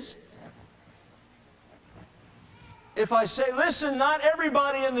Israel is. If I say, listen, not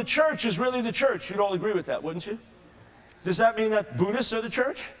everybody in the church is really the church, you'd all agree with that, wouldn't you? Does that mean that Buddhists are the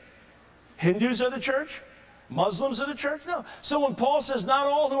church? Hindus are the church? Muslims are the church? No. So when Paul says not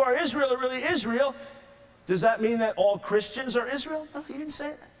all who are Israel are really Israel, does that mean that all Christians are Israel? No, he didn't say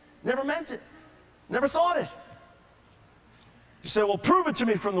that. Never meant it. Never thought it. You say, well, prove it to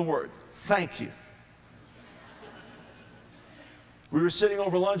me from the Word. Thank you. We were sitting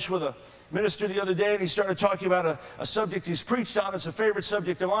over lunch with a minister the other day, and he started talking about a subject he's preached on. It's a favorite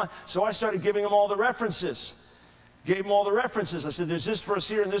subject of mine. So I started giving him all the references. Gave him all the references. I said, there's this verse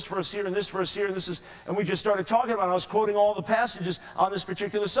here, and this verse here, and this verse here, and this is, and we just started talking about it. I was quoting all the passages on this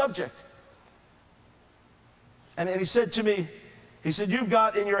particular subject. And he said to me, he said, you've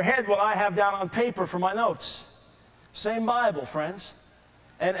got in your head what I have down on paper for my notes. Same Bible, friends.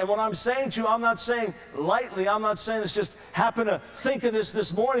 And what I'm saying to you, I'm not saying lightly. I'm not saying it's just happen to think of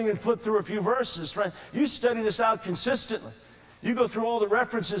this morning and flip through a few verses, friend. You study this out consistently. You go through all the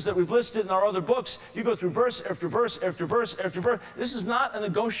references that we've listed in our other books. You go through verse after verse after verse after verse. This is not a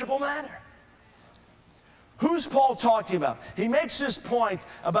negotiable matter. Who's Paul talking about? He makes this point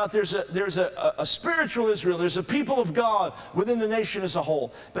about there's a spiritual Israel. There's a people of God within the nation as a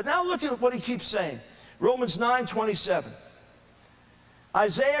whole. But now look at what he keeps saying. Romans 9:27.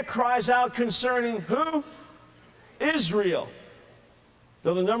 Isaiah cries out concerning who? Israel.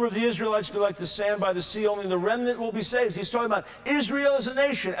 Though the number of the Israelites be like the sand by the sea, only the remnant will be saved. He's talking about Israel as a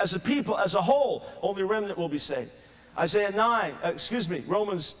nation, as a people, as a whole. Only remnant will be saved.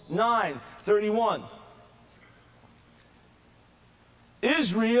 Romans 9:31.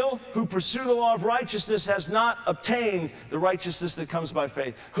 Israel, who pursue the law of righteousness, has not obtained the righteousness that comes by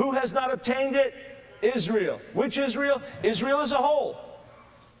faith. Who has not obtained it? Israel. Which Israel? Israel as a whole.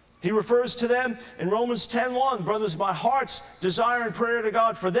 He refers to them in Romans 10:1. Brothers, my heart's desire and prayer to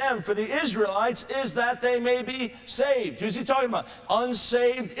God for them, for the Israelites, is that they may be saved. Who's he talking about?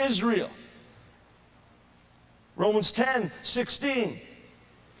 Unsaved Israel. Romans 10:16.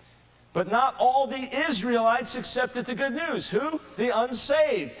 But not all the Israelites accepted the good news. Who? The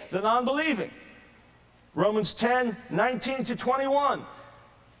unsaved, the non-believing. Romans 10:19-21.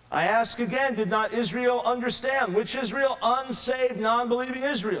 I ask again, did not Israel understand? Which Israel? Unsaved, non-believing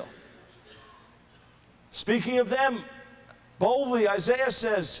Israel. Speaking of them, Boldly, Isaiah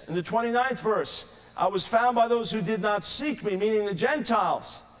says in the 29th verse, I was found by those who did not seek me, meaning the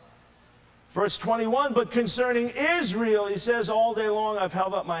Gentiles. Verse 21, but concerning Israel, he says, all day long I've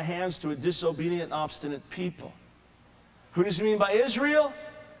held up my hands to a disobedient and obstinate people. Who does he mean by Israel?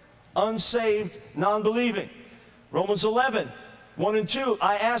 Unsaved, non-believing. Romans 11, 1 and 2.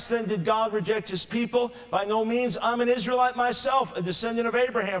 I asked then, did God reject his people? By no means. I'm an Israelite myself, a descendant of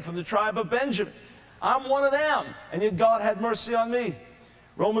Abraham from the tribe of Benjamin. I'm one of them, and yet God had mercy on me.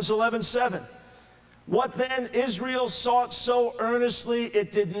 Romans 11, 7. What then Israel sought so earnestly,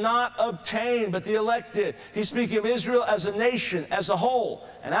 it did not obtain, but the elect did. He's speaking of Israel as a nation, as a whole,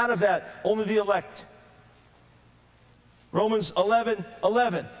 and out of that, only the elect. Romans 11,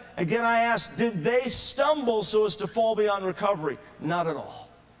 11. Again I ask, did they stumble so as to fall beyond recovery? Not at all.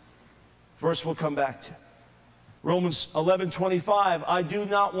 Verse we'll come back to. Romans 11:25, I do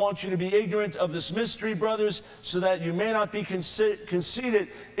not want you to be ignorant of this mystery, brothers, so that you may not be conceited.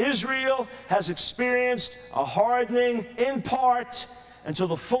 Israel has experienced a hardening in part until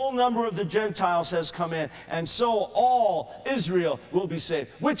the full number of the Gentiles has come in. And so all Israel will be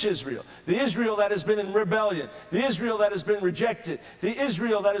saved. Which Israel? The Israel that has been in rebellion. The Israel that has been rejected. The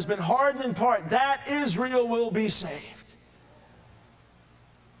Israel that has been hardened in part. That Israel will be saved.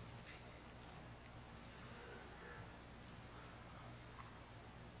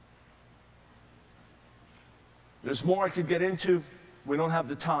 There's more I could get into. We don't have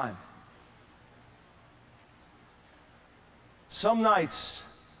the time. Some nights,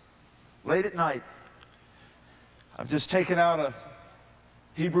 late at night, I've just taken out a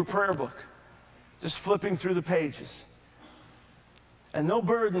Hebrew prayer book, just flipping through the pages. And no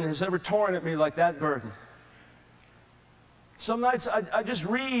burden has ever torn at me like that burden. Some nights I just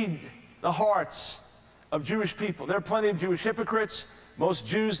read the hearts of Jewish people. There are plenty of Jewish hypocrites. Most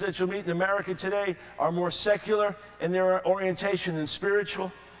Jews that you'll meet in America today are more secular in their orientation than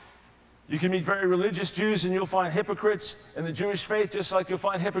spiritual. You can meet very religious Jews and you'll find hypocrites in the Jewish faith just like you'll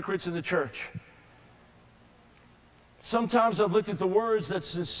find hypocrites in the church. Sometimes I've looked at the words that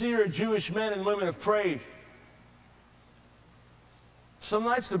sincere Jewish men and women have prayed. Some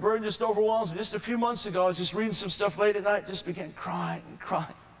nights the burden just overwhelms me. Just a few months ago, I was just reading some stuff late at night, just began crying and crying.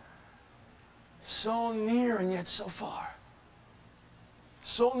 So near and yet so far.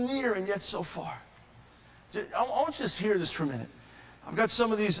 So near and yet so far. I want you to just hear this for a minute. I've got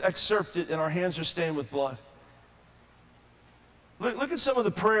some of these excerpted and our hands are stained with blood. Look at some of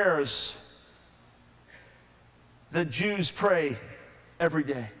the prayers that Jews pray every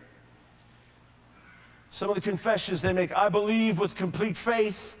day. Some of the confessions they make. I believe with complete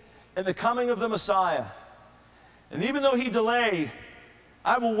faith in the coming of the Messiah. And even though he delay,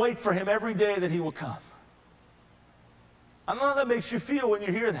 I will wait for him every day that he will come. I don't know how that makes you feel when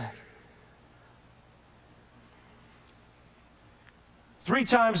you hear that. 3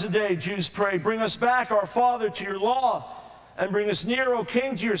 times a day, Jews pray, bring us back, our Father, to your law, and bring us near, O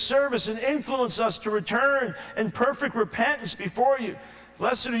King, to your service, and influence us to return in perfect repentance before you.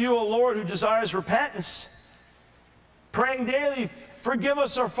 Blessed are you, O Lord, who desires repentance. Praying daily, forgive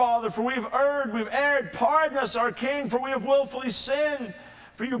us, our Father, for we've erred. Pardon us, our King, for we have willfully sinned.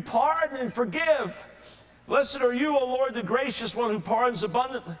 For you pardon and forgive. Blessed are you, O Lord, the gracious one who pardons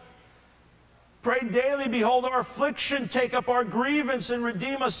abundantly. Pray daily, behold our affliction, take up our grievance, and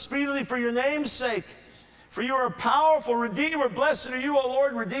redeem us speedily for your name's sake. For you are a powerful Redeemer. Blessed are you, O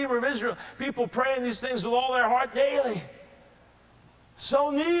Lord, Redeemer of Israel. People praying these things with all their heart daily.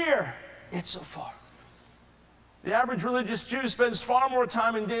 So near, yet so far. The average religious Jew spends far more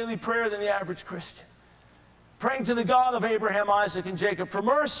time in daily prayer than the average Christian. Praying to the God of Abraham, Isaac, and Jacob for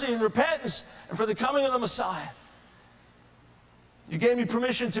mercy and repentance and for the coming of the Messiah. You gave me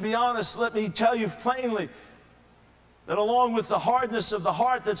permission to be honest. Let me tell you plainly that along with the hardness of the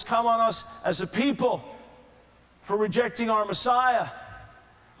heart that's come on us as a people for rejecting our Messiah,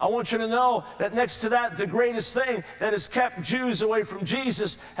 I want you to know that next to that, the greatest thing that has kept Jews away from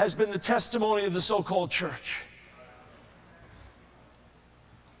Jesus has been the testimony of the so-called church.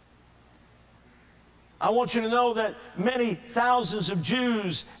 I want you to know that many thousands of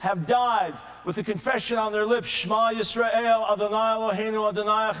Jews have died with the confession on their lips, Shema Yisrael, Adonai Eloheinu,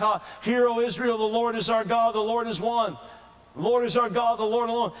 Adonai Echad. Hear, O Israel, the Lord is our God, the Lord is one. The Lord is our God, the Lord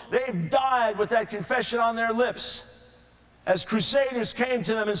alone. They've died with that confession on their lips as crusaders came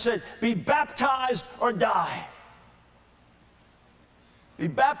to them and said, be baptized or die. Be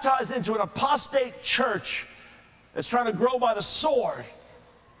baptized into an apostate church that's trying to grow by the sword,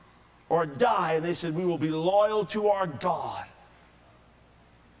 or die. And they said, we will be loyal to our God.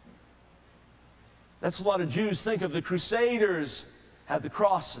 That's a lot of Jews think of. The Crusaders had the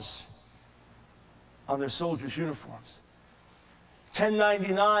crosses on their soldiers' uniforms.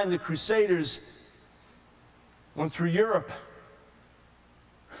 1099, the Crusaders went through Europe.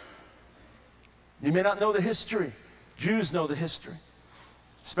 You may not know the history. Jews know the history,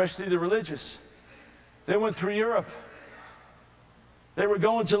 especially the religious. They went through Europe. They were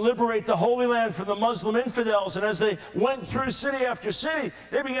going to liberate the Holy Land from the Muslim infidels, and as they went through city after city,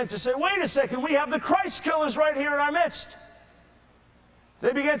 they began to say, wait a second, we have the Christ killers right here in our midst.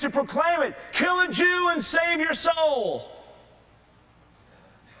 They began to proclaim it, kill a Jew and save your soul.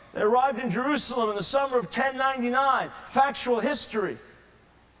 They arrived in Jerusalem in the summer of 1099, factual history.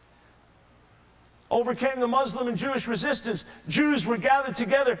 Overcame the Muslim and Jewish resistance. Jews were gathered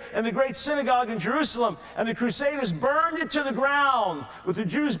together in the great synagogue in Jerusalem, and the Crusaders burned it to the ground, with the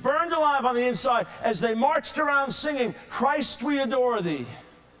Jews burned alive on the inside as they marched around singing, Christ we adore thee.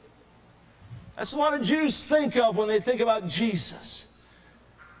 That's what a lot of Jews think of when they think about Jesus.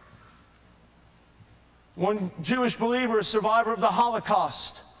 One Jewish believer, a survivor of the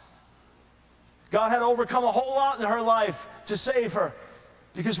Holocaust, God had overcome a whole lot in her life to save her.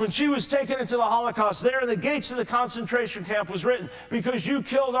 Because when she was taken into the Holocaust, there in the gates of the concentration camp was written, because you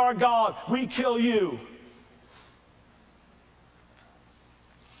killed our God, we kill you.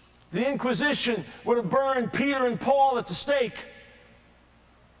 The Inquisition would have burned Peter and Paul at the stake,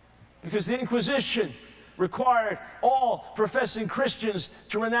 because the Inquisition required all professing Christians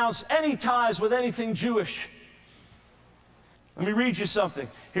to renounce any ties with anything Jewish. Let me read you something.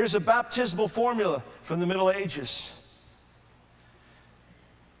 Here's a baptismal formula from the Middle Ages.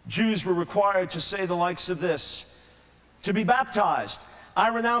 Jews were required to say the likes of this. To be baptized, I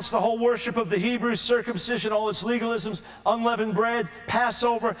renounce the whole worship of the Hebrews, circumcision, all its legalisms, unleavened bread,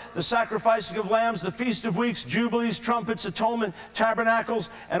 Passover, the sacrificing of lambs, the Feast of Weeks, Jubilees, trumpets, atonement,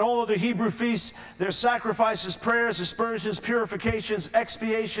 tabernacles, and all other Hebrew feasts, their sacrifices, prayers, aspersions, purifications,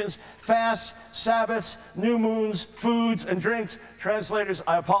 expiations, fasts, Sabbaths, new moons, foods, and drinks. Translators,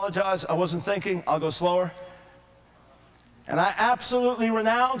 I apologize, I wasn't thinking, I'll go slower. And I absolutely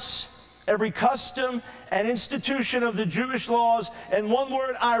renounce every custom and institution of the Jewish laws. In one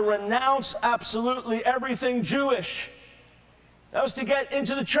word, I renounce absolutely everything Jewish. That was to get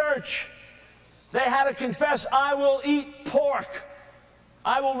into the church. They had to confess, I will eat pork.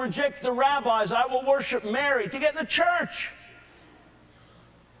 I will reject the rabbis. I will worship Mary to get in the church.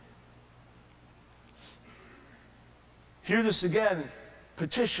 Hear this again.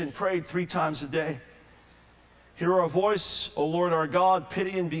 Petition prayed 3 times a day. Hear our voice, O Lord our God,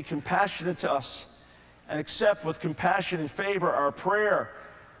 pity and be compassionate to us, and accept with compassion and favor our prayer.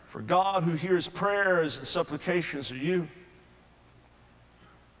 For God who hears prayers and supplications are you.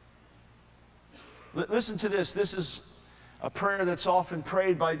 Listen to this. This is a prayer that's often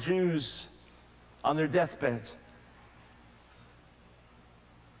prayed by Jews on their deathbeds.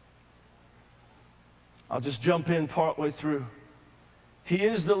 I'll just jump in partway through. He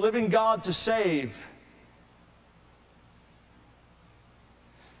is the living God to save.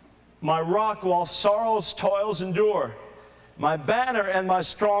 My rock while sorrow's toils endure, my banner and my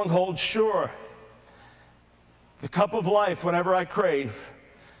stronghold sure. The cup of life whenever I crave.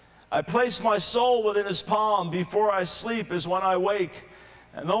 I place my soul within his palm. Before I sleep is when I wake.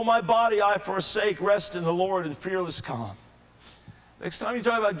 And though my body I forsake, rest in the Lord in fearless calm. Next time you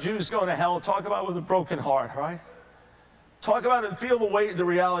talk about Jews going to hell, talk about it with a broken heart, right? Talk about it and feel the weight, the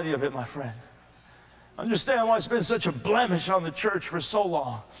reality of it, my friend. Understand why it's been such a blemish on the church for so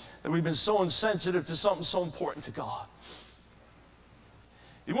long, that we've been so insensitive to something so important to God.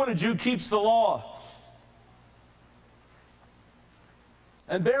 Even when a Jew keeps the law.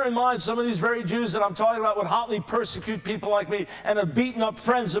 And bear in mind, some of these very Jews that I'm talking about would hotly persecute people like me and have beaten up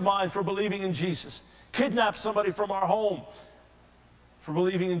friends of mine for believing in Jesus. Kidnapped somebody from our home for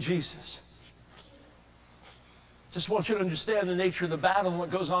believing in Jesus. Just want you to understand the nature of the battle and what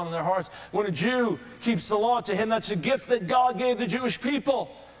goes on in their hearts. When a Jew keeps the law, to him that's a gift that God gave the Jewish people,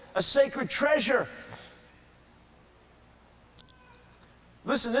 a sacred treasure.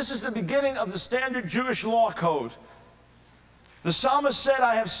 Listen, this is the beginning of the standard Jewish law code. The psalmist said,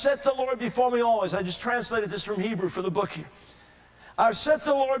 I have set the Lord before me always. I just translated this from Hebrew for the book here. I've set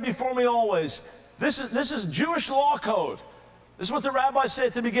the Lord before me always. This is Jewish law code. This is what the rabbis say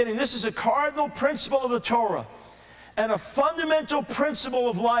at the beginning. This is a cardinal principle of the Torah and a fundamental principle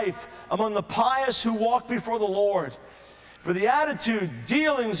of life among the pious who walk before the Lord. For the attitude,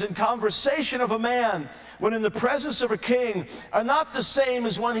 dealings, and conversation of a man when in the presence of a king are not the same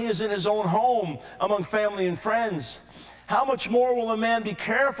as when he is in his own home among family and friends. How much more will a man be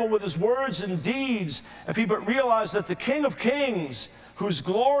careful with his words and deeds if he but realize that the King of Kings, whose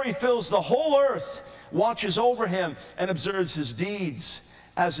glory fills the whole earth, watches over him and observes his deeds.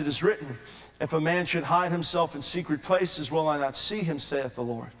 As it is written, if a man should hide himself in secret places, will I not see him, saith the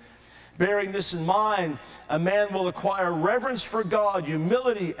Lord. Bearing this in mind, a man will acquire reverence for God,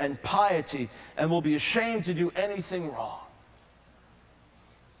 humility, and piety, and will be ashamed to do anything wrong.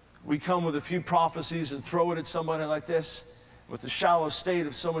 We come with a few prophecies and throw it at somebody like this, with the shallow state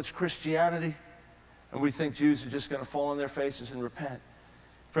of so much Christianity, and we think Jews are just going to fall on their faces and repent.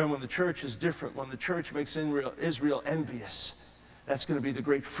 Friend, when the church is different, when the church makes Israel envious, that's going to be the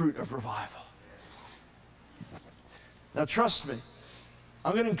great fruit of revival. Now trust me,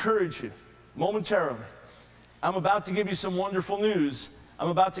 I'm going to encourage you momentarily. I'm about to give you some wonderful news. I'm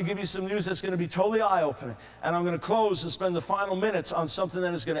about to give you some news that's going to be totally eye-opening. And I'm going to close and spend the final minutes on something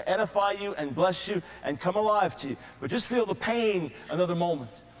that is going to edify you and bless you and come alive to you. But just feel the pain another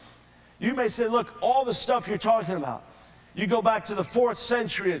moment. You may say, look, all the stuff you're talking about. You go back to the 4th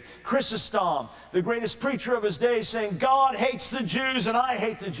century, Chrysostom, the greatest preacher of his day, saying, God hates the Jews and I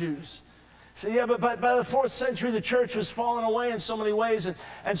hate the Jews. So yeah, but by the 4th century, the church was falling away in so many ways,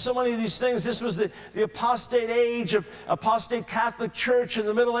 and so many of these things. This was the apostate age of apostate Catholic Church in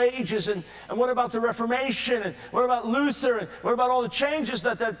the Middle Ages, and what about the Reformation, and what about Luther, and what about all the changes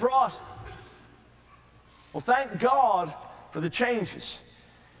that brought? Well, thank God for the changes.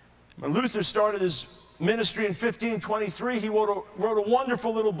 When Luther started his ministry in 1523, he wrote a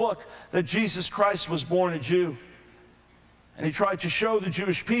wonderful little book, that Jesus Christ was born a Jew. And he tried to show the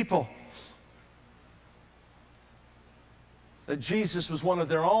Jewish people that Jesus was one of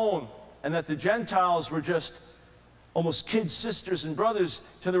their own, and that the Gentiles were just almost kid sisters and brothers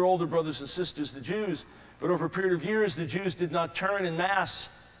to their older brothers and sisters, the Jews. But over a period of years, the Jews did not turn en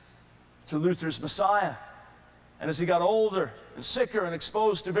masse to Luther's Messiah. And as he got older and sicker and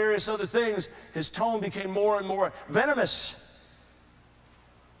exposed to various other things, his tone became more and more venomous,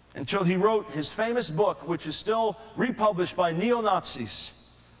 until he wrote his famous book, which is still republished by neo-Nazis,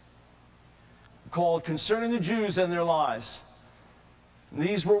 called Concerning the Jews and Their Lies. And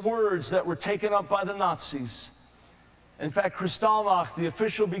these were words that were taken up by the Nazis. In fact, Kristallnacht, the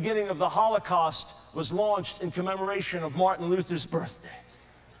official beginning of the Holocaust, was launched in commemoration of Martin Luther's birthday.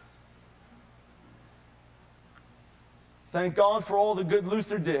 Thank God for all the good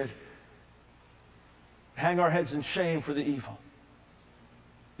Luther did. Hang our heads in shame for the evil.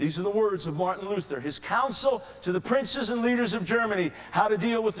 These are the words of Martin Luther, his counsel to the princes and leaders of Germany, how to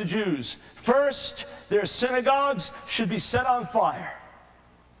deal with the Jews. First, their synagogues should be set on fire.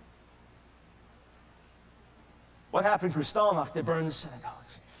 What happened in Kristallnacht? They burned the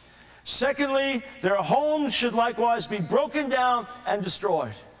synagogues. Secondly, their homes should likewise be broken down and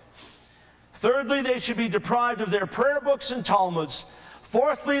destroyed. Thirdly, they should be deprived of their prayer books and Talmuds.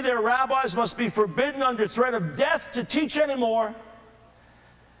 Fourthly, their rabbis must be forbidden under threat of death to teach anymore.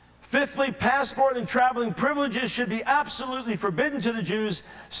 Fifthly, passport and traveling privileges should be absolutely forbidden to the Jews.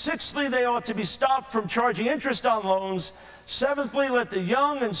 Sixthly, they ought to be stopped from charging interest on loans. Seventhly, let the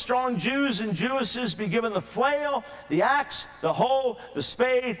young and strong Jews and Jewesses be given the flail, the axe, the hoe, the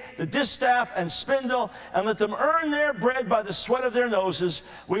spade, the distaff, and spindle, and let them earn their bread by the sweat of their noses.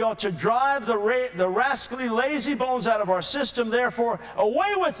 We ought to drive the rascally lazy bones out of our system, therefore,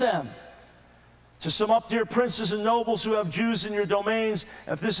 away with them. To some up, dear princes and nobles who have Jews in your domains,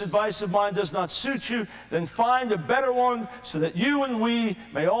 if this advice of mine does not suit you, then find a better one, so that you and we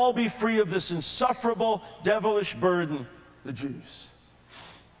may all be free of this insufferable, devilish burden, the Jews.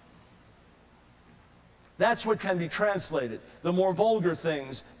 That's what can be translated. The more vulgar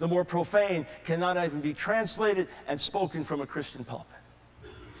things, the more profane, cannot even be translated and spoken from a Christian pulpit.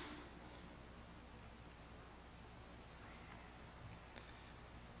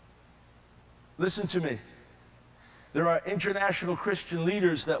 Listen to me. There are international Christian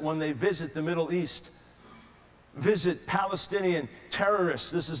leaders that when they visit the Middle East, visit Palestinian terrorists.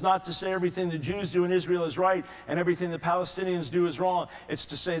 This is not to say everything the Jews do in Israel is right and everything the Palestinians do is wrong. It's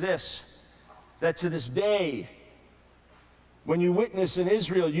to say this, that to this day, when you witness in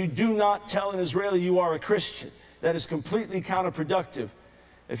Israel, you do not tell an Israeli you are a Christian. That is completely counterproductive.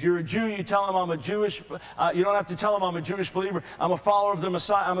 If you're a Jew, you tell them I'm a Jewish, you don't have to tell them I'm a Jewish believer. I'm a follower of the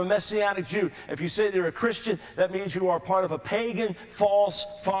Messiah. I'm a Messianic Jew. If you say they're a Christian, that means you are part of a pagan, false,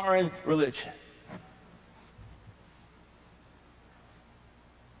 foreign religion.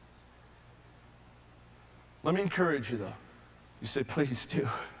 Let me encourage you, though. You say, please do.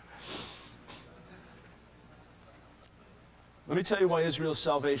 Let me tell you why Israel's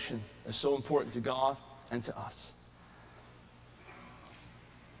salvation is so important to God and to us.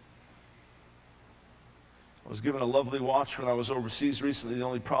 I was given a lovely watch when I was overseas recently. The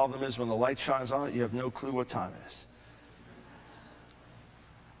only problem is when the light shines on it, you have no clue what time it is.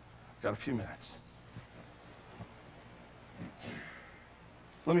 Got a few minutes.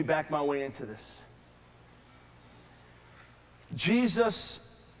 Let me back my way into this.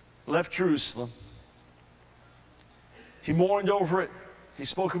 Jesus left Jerusalem. He mourned over it. He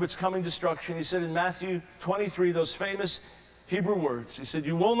spoke of its coming destruction. He said in Matthew 23, those famous Hebrew words, he said,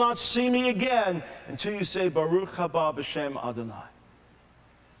 "You will not see me again until you say, Baruch haba b'shem Adonai."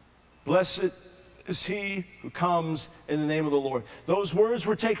 Blessed is he who comes in the name of the Lord. Those words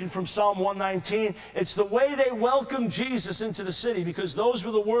were taken from Psalm 119. It's the way they welcomed Jesus into the city, because those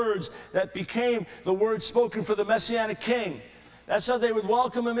were the words that became the words spoken for the Messianic King. That's how they would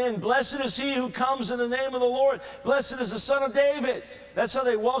welcome him in. Blessed is he who comes in the name of the Lord. Blessed is the Son of David. That's how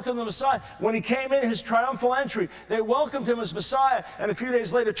they welcomed the Messiah. When he came in, his triumphal entry, they welcomed him as Messiah, and a few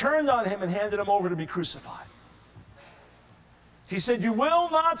days later turned on him and handed him over to be crucified. He said, "You will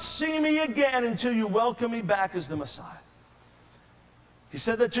not see me again until you welcome me back as the Messiah." He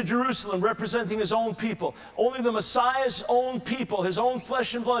said that to Jerusalem, representing his own people. Only the Messiah's own people, his own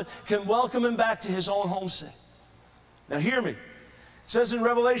flesh and blood, can welcome him back to his own home city. Now hear me. It says in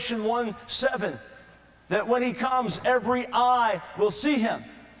Revelation 1:7 that when he comes, every eye will see him.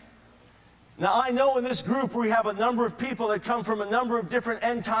 Now I know in this group we have a number of people that come from a number of different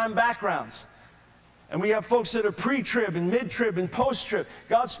end-time backgrounds. And we have folks that are pre-trib and mid-trib and post-trib.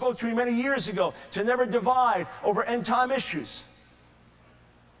 God spoke to me many years ago to never divide over end-time issues.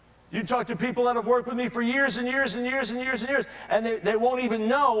 You talk to people that have worked with me for years and years and years and years and years, and they won't even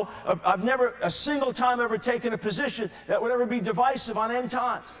know. I've never a single time ever taken a position that would ever be divisive on end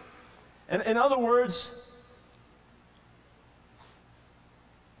times. And in other words,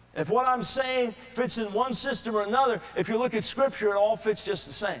 if what I'm saying fits in one system or another, if you look at Scripture, it all fits just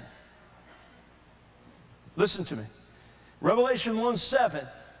the same. Listen to me. Revelation 1:7,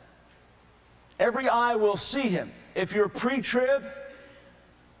 every eye will see him. If you're pre-trib,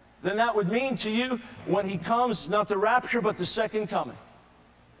 then that would mean to you when he comes, not the rapture, but the second coming,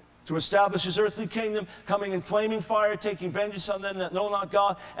 to establish his earthly kingdom, coming in flaming fire, taking vengeance on them that know not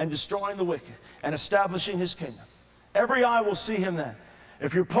God, and destroying the wicked, and establishing his kingdom. Every eye will see him then.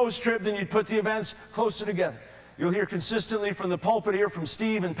 If you're post-trib, then you'd put the events closer together. You'll hear consistently from the pulpit here, from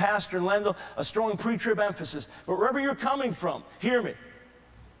Steve and Pastor and Lendl, a strong pre-trib emphasis. But wherever you're coming from, hear me.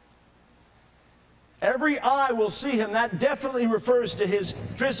 Every eye will see him. That definitely refers to his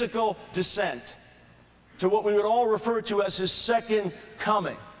physical descent, to what we would all refer to as his second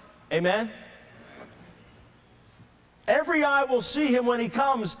coming. Amen? Every eye will see him when he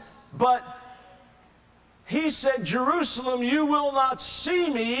comes, but he said, Jerusalem, you will not see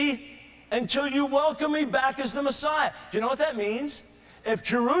me until you welcome me back as the Messiah. Do you know what that means? If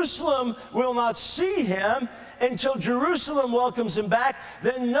Jerusalem will not see him until Jerusalem welcomes him back,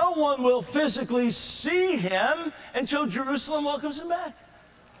 then no one will physically see him until Jerusalem welcomes him back.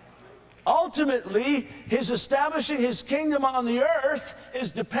 Ultimately, his establishing his kingdom on the earth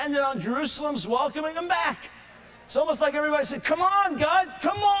is dependent on Jerusalem's welcoming him back. It's almost like everybody said, come on, God,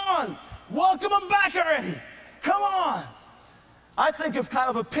 come on. Welcome him back already. Come on. I think of kind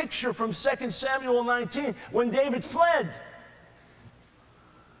of a picture from 2 Samuel 19 when David fled.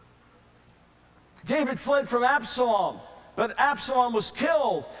 David fled from Absalom, but Absalom was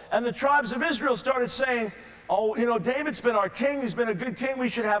killed, and the tribes of Israel started saying, oh, you know, David's been our king, he's been a good king, we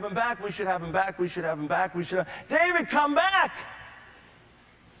should have him back, we should have him back, we should have him back, we should have... David, come back!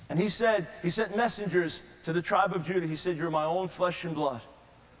 And he sent messengers to the tribe of Judah. He said, you're my own flesh and blood.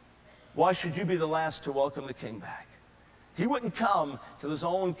 Why should you be the last to welcome the king back? He wouldn't come till his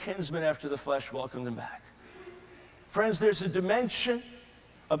own kinsman after the flesh welcomed him back. Friends, there's a dimension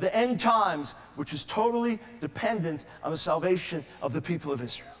of the end times which is totally dependent on the salvation of the people of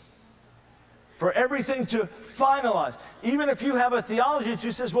Israel. For everything to finalize, even if you have a theology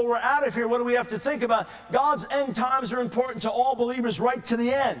that says, well, we're out of here, what do we have to think about? God's end times are important to all believers right to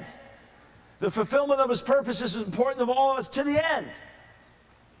the end. The fulfillment of his purposes is important to all of us to the end.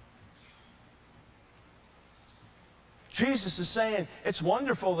 Jesus is saying, it's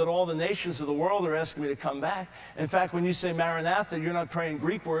wonderful that all the nations of the world are asking me to come back. In fact, when you say Maranatha, you're not praying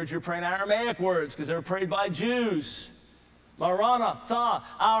Greek words, you're praying Aramaic words, because they were prayed by Jews. Maranatha,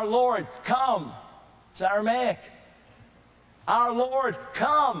 our Lord, come. It's Aramaic. Our Lord,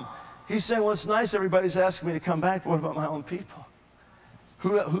 come. He's saying, well, it's nice everybody's asking me to come back, but what about my own people?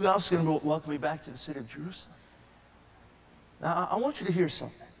 Who else is going to welcome me back to the city of Jerusalem? Now, I want you to hear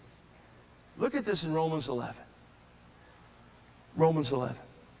something. Look at this in Romans 11. Romans 11.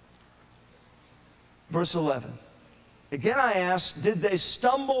 Verse 11. Again I ask, did they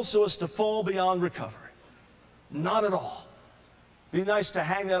stumble so as to fall beyond recovery? Not at all. Be nice to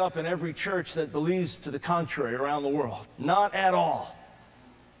hang that up in every church that believes to the contrary around the world. Not at all.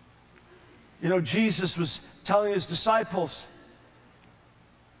 You know, Jesus was telling his disciples,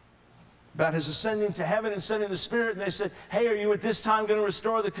 about his ascending to heaven and sending the Spirit, and they said, hey, are you at this time going to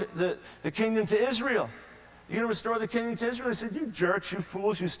restore the kingdom to Israel? You're going to restore the kingdom to Israel? They said, you jerks, you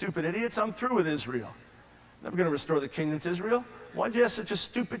fools, you stupid idiots, I'm through with Israel. Never going to restore the kingdom to Israel. Why'd you ask such a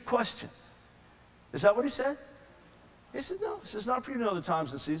stupid question? Is that what he said? He said, no, it's not for you to know the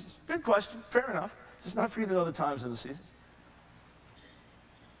times and seasons. Good question, fair enough. It's not for you to know the times and the seasons.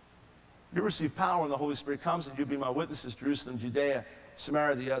 You receive power when the Holy Spirit comes, and you'll be my witnesses, Jerusalem, Judea,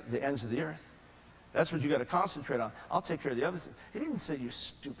 Samaria, the ends of the earth. That's what you got to concentrate on. I'll take care of the other things. He didn't say, you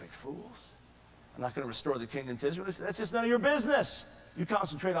stupid fools. I'm not going to restore the kingdom to Israel. That's just none of your business. You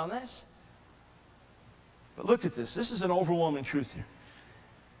concentrate on this. But look at this. This is an overwhelming truth here.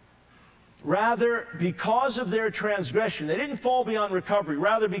 Rather, because of their transgression, they didn't fall beyond recovery.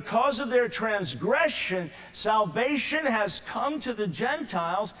 Rather, because of their transgression, salvation has come to the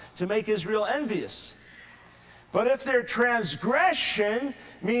Gentiles to make Israel envious. But if their transgression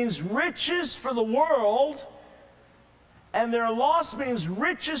means riches for the world, and their loss means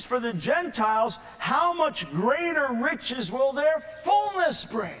riches for the Gentiles, how much greater riches will their fullness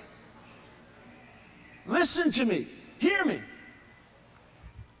bring? Listen to me. Hear me.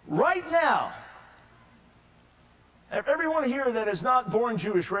 Right now, everyone here that is not born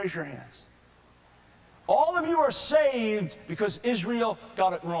Jewish, raise your hands. All of you are saved because Israel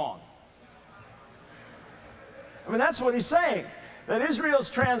got it wrong. I mean, that's what he's saying. That Israel's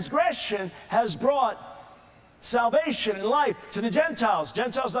transgression has brought salvation and life to the Gentiles.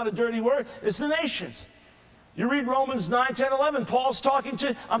 Gentiles not a dirty word, it's the nations. You read Romans 9, 10, 11. Paul's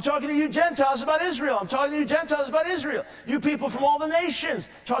I'm talking to you Gentiles about Israel. I'm talking to you Gentiles about Israel. You people from all the nations,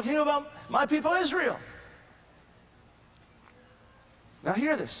 talking to you about my people Israel. Now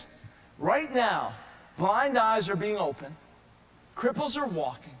hear this. Right now, blind eyes are being opened. Cripples are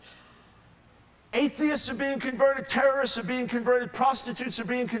walking. Atheists are being converted. Terrorists are being converted. Prostitutes are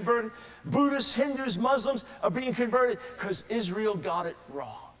being converted. Buddhists, Hindus, Muslims are being converted because Israel got it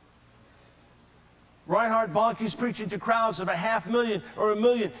wrong. Reinhard Bonnke's preaching to crowds of 500,000 or 1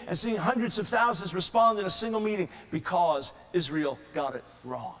 million and seeing hundreds of thousands respond in a single meeting because Israel got it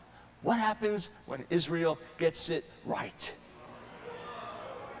wrong. What happens when Israel gets it right?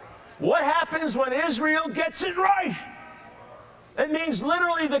 What happens when Israel gets it right? It means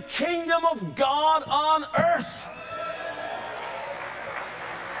literally the kingdom of God on earth.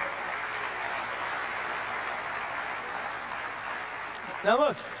 Now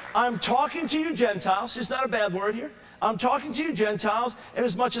look, I'm talking to you Gentiles. It's not a bad word here. I'm talking to you Gentiles, and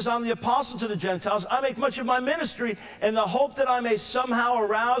as much as I'm the apostle to the Gentiles, I make much of my ministry in the hope that I may somehow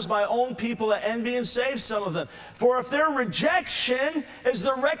arouse my own people to envy and save some of them. For if their rejection is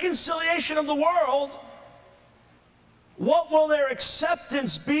the reconciliation of the world, what will their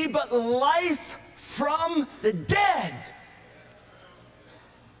acceptance be but life from the dead?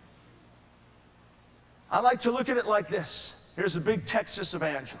 I like to look at it like this. Here's a big Texas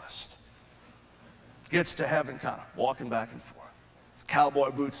evangelist. Gets to heaven kind of walking back and forth. His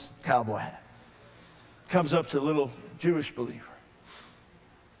cowboy boots, cowboy hat. Comes up to a little Jewish believer.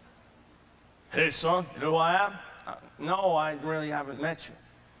 Hey son, you know who I am? No, I really haven't met you.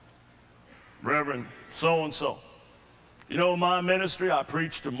 Reverend so-and-so. You know my ministry? I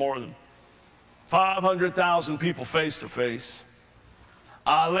preach to more than 500,000 people face to face.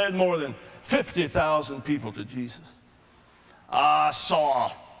 I led more than 50,000 people to Jesus. I saw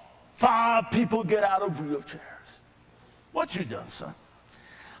 5 people get out of wheelchairs. What you done, son?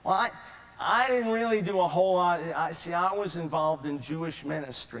 Well, I didn't really do a whole lot. I was involved in Jewish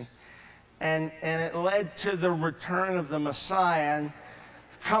ministry, and it led to the return of the Messiah and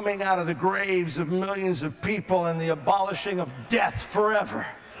coming out of the graves of millions of people and the abolishing of death forever.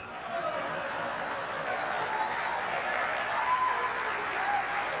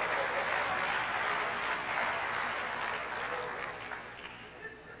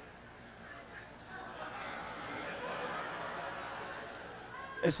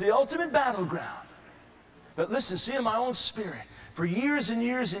 It's the ultimate battleground. But listen, see, in my own spirit, for years and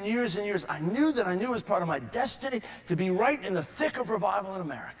years and years and years, I knew it was part of my destiny to be right in the thick of revival in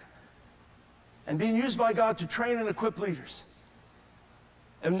America and being used by God to train and equip leaders.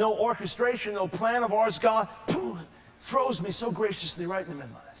 And no orchestration, no plan of ours, God throws me so graciously right in the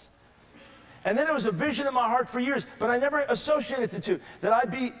middle of this. And then there was a vision in my heart for years, but I never associated the two, that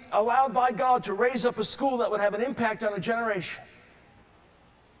I'd be allowed by God to raise up a school that would have an impact on a generation.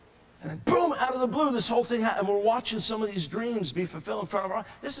 And then boom, out of the blue, this whole thing happened. And we're watching some of these dreams be fulfilled in front of our eyes.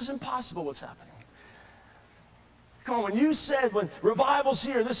 This is impossible what's happening. Come on, when you said, when revival's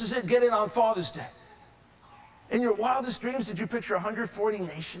here, this is it, get in on Father's Day. In your wildest dreams, did you picture 140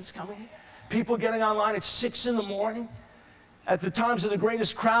 nations coming? People getting online at 6 in the morning? At the times of the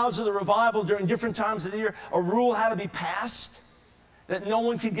greatest crowds of the revival during different times of the year, a rule had to be passed that no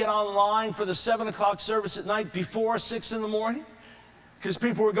one could get online for the 7 o'clock service at night before 6 in the morning, because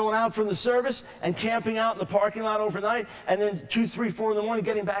people were going out from the service and camping out in the parking lot overnight, and then 2, 3, 4 in the morning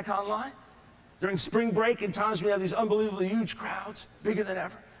getting back online. During spring break and times we have these unbelievably huge crowds, bigger than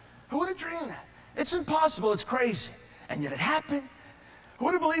ever. Who would have dreamed that? It's impossible, it's crazy. And yet it happened. Who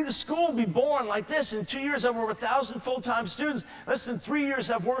would have believed a school would be born like this? In 2 years, have over 1,000 full-time students. Less than 3 years,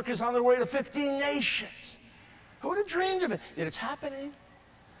 have workers on their way to 15 nations. Who would have dreamed of it? Yet it's happening.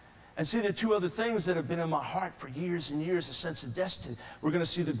 And see, there are two other things that have been in my heart for years and years, a sense of destiny. We're going to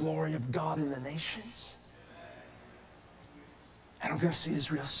see the glory of God in the nations. And I'm going to see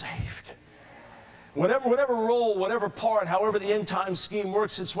Israel saved. Whatever role, whatever part, however the end time scheme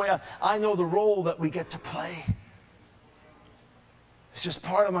works its way out, I know the role that we get to play. It's just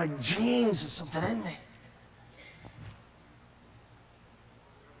part of my genes. It's something in me.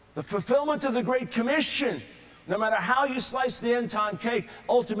 The fulfillment of the Great Commission, no matter how you slice the end time cake,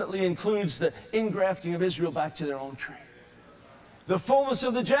 ultimately includes the ingrafting of Israel back to their own tree. The fullness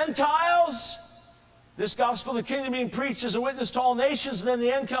of the Gentiles, this gospel of the kingdom being preached as a witness to all nations, and then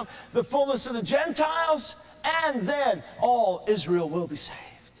the end come, the fullness of the Gentiles, and then all Israel will be saved.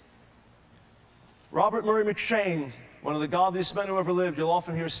 Robert Murray McCheyne, one of the godliest men who ever lived, you'll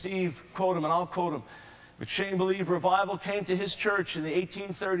often hear Steve quote him, and I'll quote him. McCheyne believed revival came to his church in the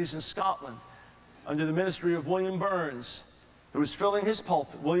 1830s in Scotland under the ministry of William Burns, who was filling his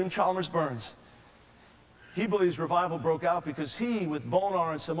pulpit, William Chalmers Burns. He believes revival broke out because he, with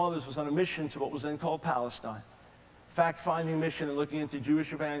Bonar and some others, was on a mission to what was then called Palestine. Fact-finding mission and looking into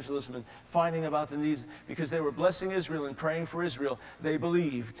Jewish evangelism and finding about the needs. Because they were blessing Israel and praying for Israel, they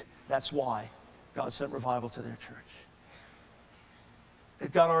believed that's why God sent revival to their church.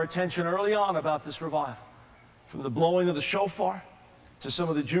 It got our attention early on about this revival. From the blowing of the shofar to some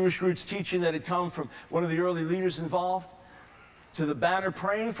of the Jewish roots teaching that had come from one of the early leaders involved, to the banner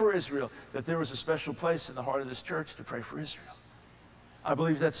praying for Israel, that there was a special place in the heart of this church to pray for Israel. I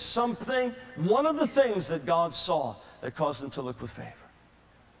believe that's something, one of the things that God saw that caused him to look with favor.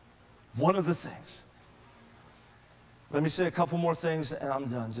 One of the things. Let me say a couple more things and I'm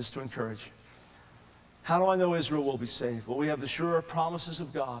done, just to encourage you. How do I know Israel will be saved? Well, we have the sure promises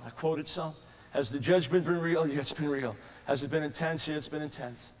of God. I quoted some. Has the judgment been real? Yeah, it's been real. Has it been intense? Yeah, it's been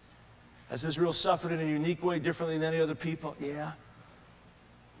intense. Has Israel suffered in a unique way, differently than any other people? Yeah.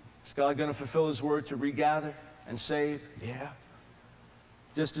 Is God going to fulfill his word to regather and save? Yeah.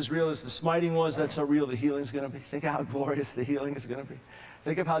 Just as real as the smiting was, that's how real the healing is going to be. Think of how glorious the healing is going to be.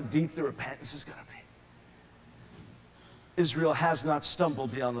 Think of how deep the repentance is going to be. Israel has not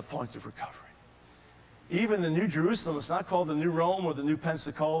stumbled beyond the point of recovery. Even the New Jerusalem, it's not called the New Rome or the New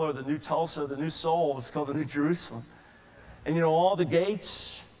Pensacola or the New Tulsa or the New Seoul. It's called the New Jerusalem. And you know, all the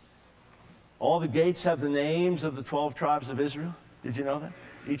gates have the names of the 12 tribes of Israel. Did you know that?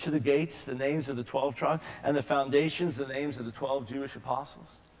 Each of the gates, the names of the 12 tribes, and the foundations, the names of the 12 Jewish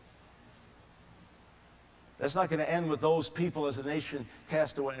apostles. That's not going to end with those people as a nation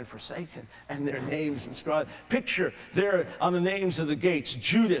cast away and forsaken and their names inscribed. Picture there on the names of the gates,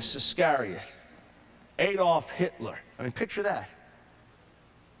 Judas Iscariot, Adolf Hitler. I mean, picture that.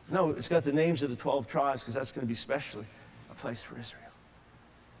 No, it's got the names of the 12 tribes because that's going to be specially a place for Israel.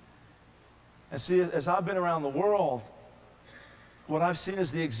 And see, as I've been around the world, what I've seen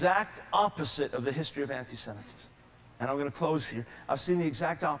is the exact opposite of the history of anti-Semitism. And I'm going to close here. I've seen the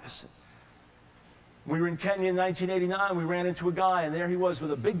exact opposite. We were in Kenya in 1989. We ran into a guy, and there he was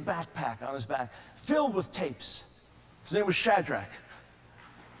with a big backpack on his back, filled with tapes. His name was Shadrach.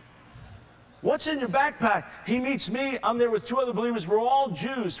 What's in your backpack? He meets me. I'm there with two other believers. We're all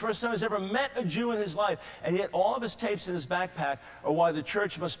Jews. First time he's ever met a Jew in his life. And yet all of his tapes in his backpack are why the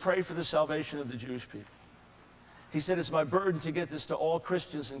church must pray for the salvation of the Jewish people. He said, it's my burden to get this to all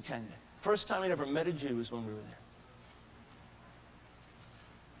Christians in Kenya. First time he'd ever met a Jew was when we were there.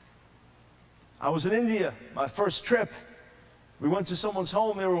 I was in India, my first trip. We went to someone's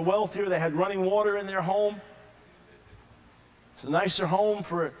home. They were wealthier. They had running water in their home. It's a nicer home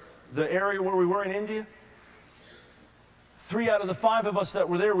for the area where we were in India. 3 out of the 5 of us that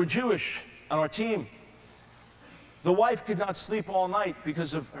were there were Jewish on our team. The wife could not sleep all night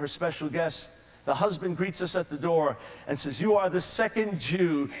because of her special guest. The husband greets us at the door and says, you are the second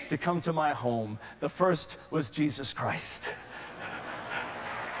Jew to come to my home. The first was Jesus Christ.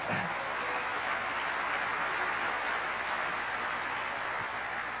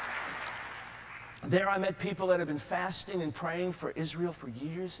 There I met people that had been fasting and praying for Israel for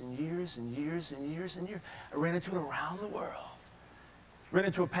years and years and years and years and years. I ran into it around the world. Ran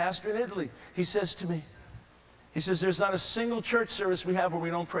into a pastor in Italy. He says to me, He says, there's not a single church service we have where we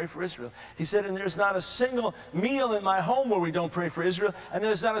don't pray for Israel. He said, and there's not a single meal in my home where we don't pray for Israel. And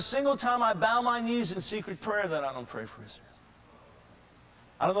there's not a single time I bow my knees in secret prayer that I don't pray for Israel.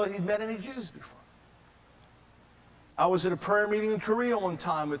 I don't know if he'd met any Jews before. I was at a prayer meeting in Korea one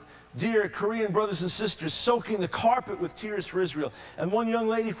time with dear Korean brothers and sisters soaking the carpet with tears for Israel. And one young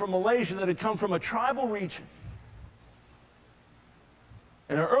lady from Malaysia that had come from a tribal region,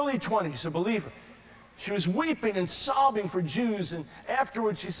 in her early 20s, a believer, she was weeping and sobbing for Jews, and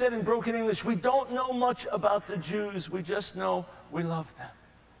afterwards she said in broken English, we don't know much about the Jews, we just know we love them.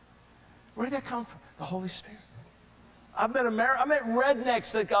 Where did that come from? The Holy Spirit. I met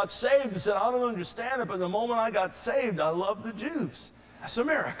rednecks that got saved and said, I don't understand it, but the moment I got saved, I love the Jews. That's a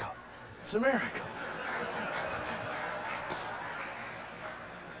miracle. It's a miracle.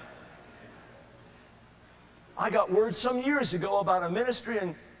 I got word some years ago about a ministry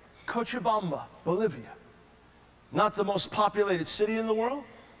in Cochabamba, Bolivia. Not the most populated city in the world,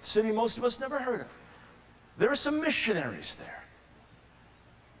 a city most of us never heard of. There are some missionaries there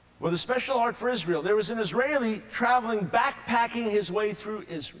with a special heart for Israel. There was an Israeli traveling, backpacking his way through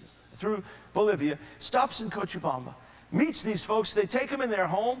Israel, through Bolivia, stops in Cochabamba, meets these folks, they take him in their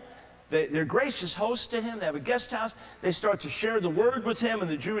home, they're gracious hosts to him, they have a guest house, they start to share the word with him and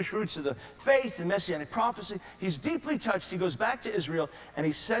the Jewish roots of the faith and Messianic prophecy. He's deeply touched, he goes back to Israel and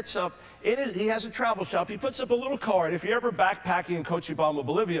he sets up, he has a travel shop, he puts up a little card. If you're ever backpacking in Cochabamba,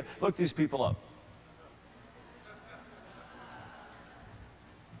 Bolivia, look these people up.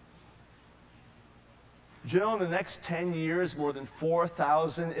 Do you know in the next 10 years, more than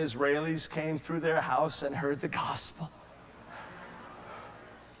 4,000 Israelis came through their house and heard the gospel?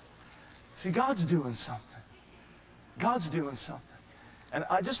 See, God's doing something. God's doing something. And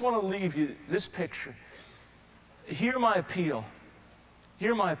I just want to leave you this picture. Hear my appeal.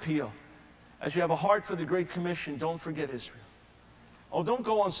 Hear my appeal. As you have a heart for the Great Commission, don't forget Israel. Oh, don't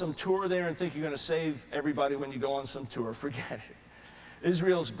go on some tour there and think you're going to save everybody when you go on some tour. Forget it.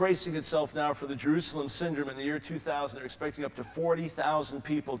 Israel's bracing itself now for the Jerusalem syndrome. In the year 2000, they're expecting up to 40,000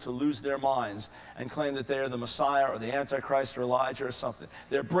 people to lose their minds and claim that they are the Messiah or the Antichrist or Elijah or something.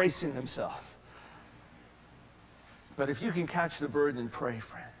 They're bracing themselves. But if you can catch the burden and pray,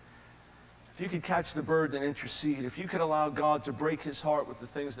 friend, if you could catch the burden and intercede, if you could allow God to break his heart with the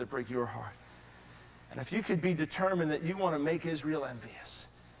things that break your heart, and if you could be determined that you want to make Israel envious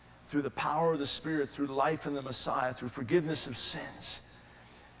through the power of the Spirit, through life in the Messiah, through forgiveness of sins,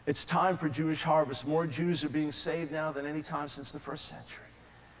 it's time for Jewish harvest. More Jews are being saved now than any time since the first century.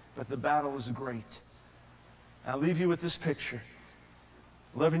 But the battle is great. I'll leave you with this picture.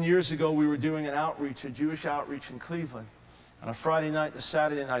 11 years ago, we were doing an outreach, a Jewish outreach in Cleveland. On a Friday night and a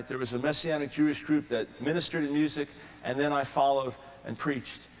Saturday night, there was a Messianic Jewish group that ministered in music, and then I followed and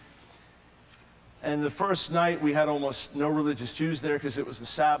preached. And the first night, we had almost no religious Jews there because it was the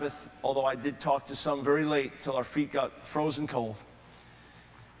Sabbath, although I did talk to some very late till our feet got frozen cold.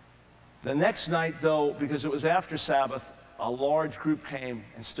 The next night, though, because it was after Sabbath, a large group came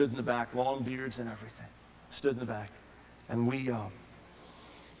and stood in the back, long beards and everything, stood in the back. And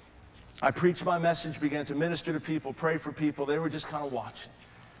I preached my message, began to minister to people, pray for people. They were just kind of watching.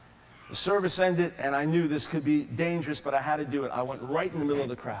 The service ended, and I knew this could be dangerous, but I had to do it. I went right in the middle of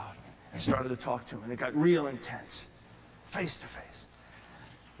the crowd and started to talk to them, and it got real intense, face to face.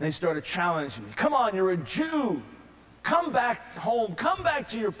 And they started challenging me. Come on, you're a Jew. Come back home. Come back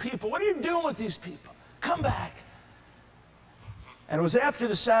to your people. What are you doing with these people? Come back. And it was after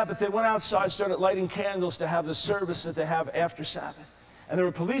the Sabbath. They went outside, started lighting candles to have the service that they have after Sabbath. And there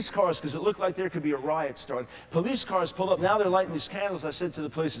were police cars because it looked like there could be a riot started. Police cars pulled up. Now they're lighting these candles. I said to the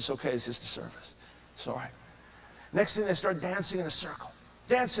police, it's okay. It's just a service. It's all right. Next thing, they started dancing in a circle.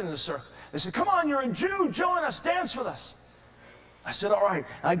 Dancing in a circle. They said, come on, you're a Jew. Join us. Dance with us. I said, all right.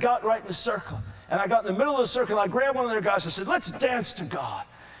 And I got right in the circle. And I got in the middle of the circle, and I grabbed one of their guys. I said, let's dance to God.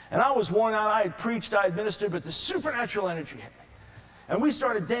 And I was worn out. I had preached, I had ministered, but the supernatural energy hit me. And we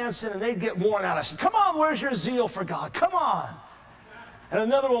started dancing, and they'd get worn out. I said, come on, where's your zeal for God? Come on. And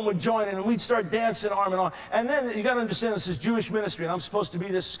another one would join in, and we'd start dancing arm in arm. And then you got to understand this is Jewish ministry, and I'm supposed to be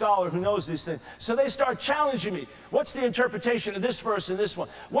this scholar who knows these things. So they start challenging me. What's the interpretation of this verse and this one?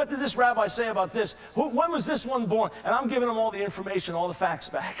 What did this rabbi say about this? When was this one born? And I'm giving them all the information, all the facts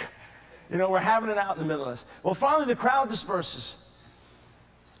back. You know, we're having it out in the middle of this. Well, finally the crowd disperses.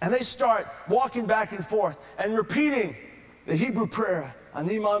 And they start walking back and forth and repeating the Hebrew prayer.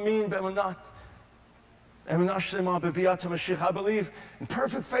 Ani ma'amin be'emunat. I believe in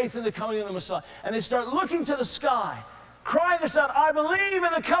perfect faith in the coming of the Messiah. And they start looking to the sky, crying this out, I believe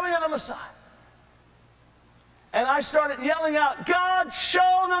in the coming of the Messiah. And I started yelling out, God,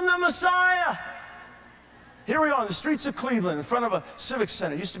 show them the Messiah. Here we are in the streets of Cleveland in front of a civic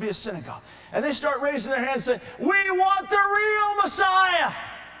center. It used to be a synagogue. And they start raising their hands and saying, we want the real Messiah.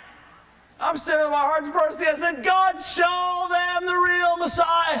 I'm sitting there, my heart's bursting. I said, God, show them the real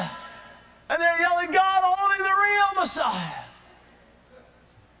Messiah. And they're yelling, God, only the real Messiah.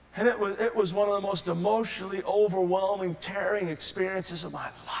 And it was one of the most emotionally overwhelming, tearing experiences of my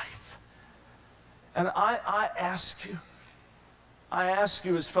life. And I ask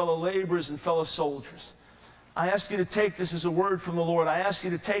you as fellow laborers and fellow soldiers, I ask you to take this as a word from the Lord. I ask you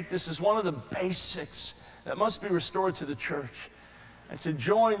to take this as one of the basics that must be restored to the church. And to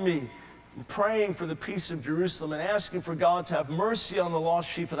join me in praying for the peace of Jerusalem and asking for God to have mercy on the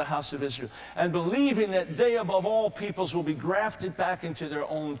lost sheep of the house of Israel. And believing that they above all peoples will be grafted back into their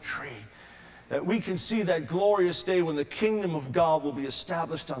own tree. That we can see that glorious day when the kingdom of God will be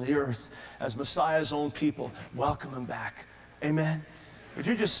established on the earth as Messiah's own people. Welcome him back. Amen. Would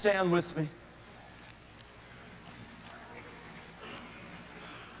you just stand with me?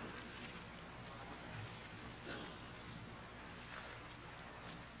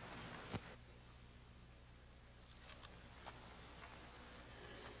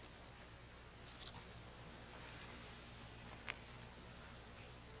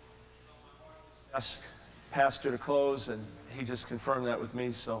 Asked Pastor to close, and he just confirmed that with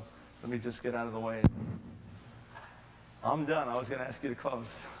me, so let me just get out of the way. I'm done. I was going to ask you to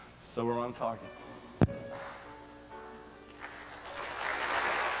close, so we're on talking.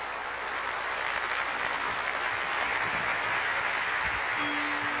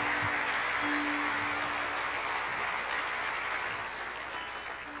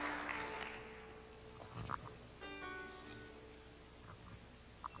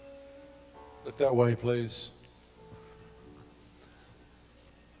 Look that way, please.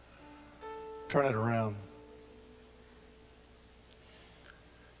 Turn it around.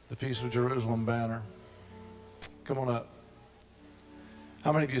 The Peace of Jerusalem banner. Come on up.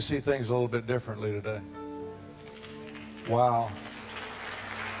 How many of you see things a little bit differently today? Wow.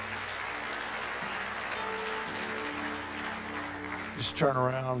 Just turn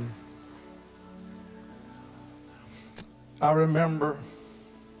around. I remember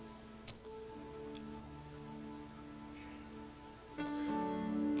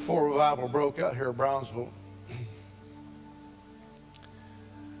before revival broke out here in Brownsville,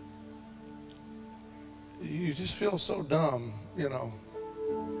 you just feel so dumb, you know.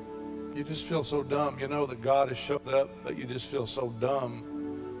 You just feel so dumb. You know that God has showed up, but you just feel so dumb.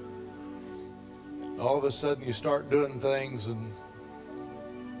 All of a sudden you start doing things and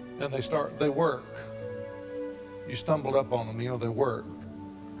they work. You stumbled up on them, you know, they work.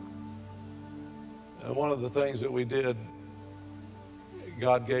 And one of the things that we did,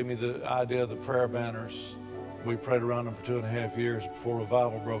 God gave me the idea of the prayer banners. We prayed around them for 2.5 years before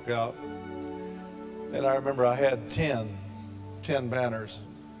revival broke out. And I remember I had 10 banners,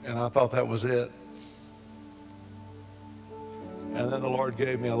 and I thought that was it. And then the Lord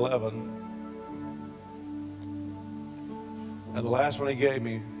gave me 11. And the last one he gave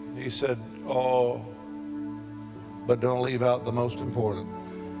me, he said, oh, but don't leave out the most important.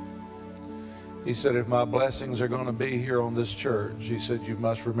 He said, if my blessings are going to be here on this church, he said, you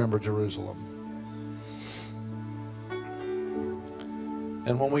must remember Jerusalem.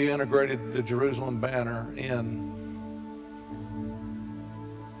 And when we integrated the Jerusalem banner in,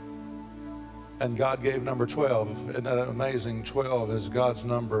 and God gave number 12, isn't that amazing? 12 is God's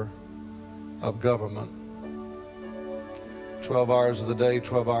number of government. 12 hours of the day,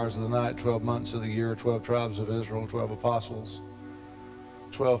 12 hours of the night, 12 months of the year, 12 tribes of Israel, 12 apostles,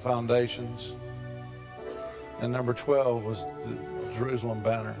 12 foundations. And number 12 was the Jerusalem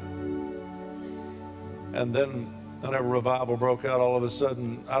banner. And then whenever revival broke out, all of a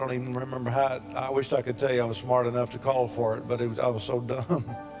sudden, I don't even remember how, I wished I could tell you I was smart enough to call for it, but I was so dumb.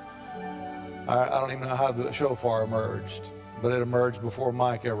 I don't even know how the shofar emerged, but it emerged before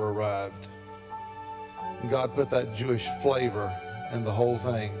Mike ever arrived. And God put that Jewish flavor in the whole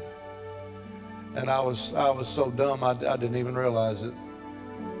thing. And I was so dumb, I didn't even realize it.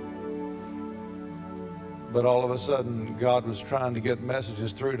 But all of a sudden, God was trying to get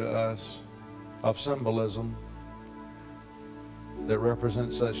messages through to us of symbolism that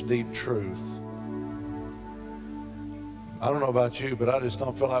represent such deep truth. I don't know about you, but I just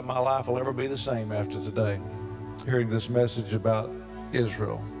don't feel like my life will ever be the same after today, hearing this message about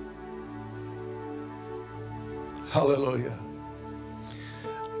Israel. Hallelujah.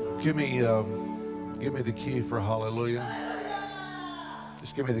 Give me the key for hallelujah.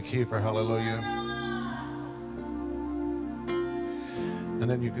 Just give me the key for hallelujah. And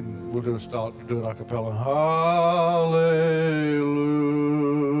then we'll do it a cappella. Hallelujah.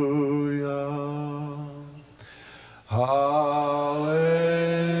 Hallelujah.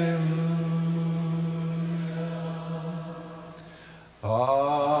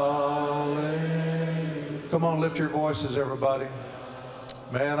 Hallelujah. Come on, lift your voices, everybody.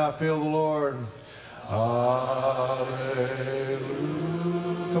 Man, I feel the Lord. Hallelujah.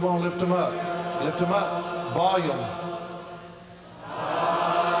 Come on, lift them up. Lift them up. Volume.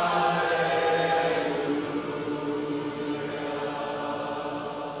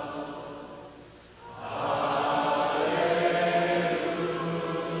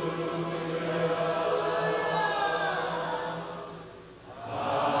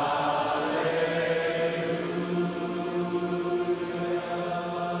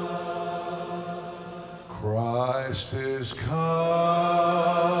 Christ is coming.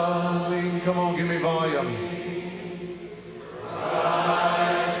 Come on, give me volume.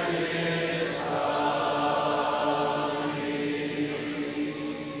 Christ is coming.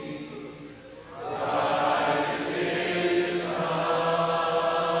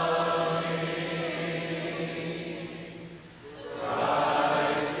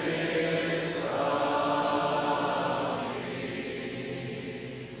 Christ is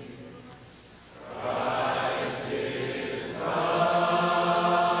coming.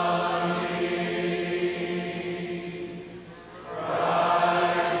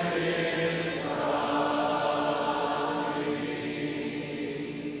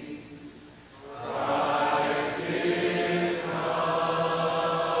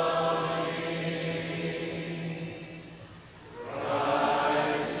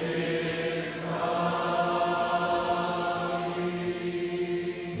 Christ is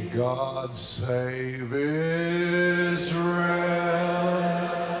God save Israel.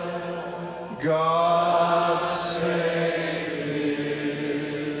 God save Israel.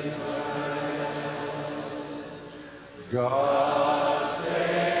 God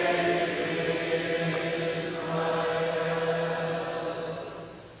save Israel.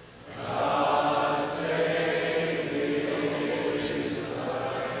 God save Jesus.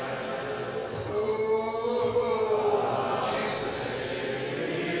 Oh, Jesus.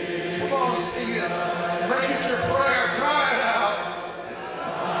 Come on, sing it. Make it your prayer. Cry it out.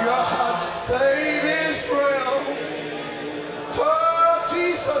 God save Israel. Oh,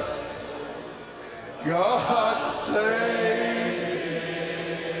 Jesus. God save.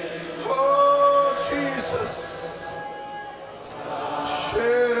 Oh, Jesus.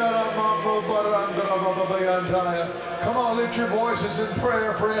 Come on, lift your voices in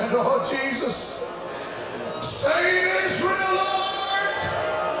prayer, friend. Oh, Jesus. Save Israel, Lord.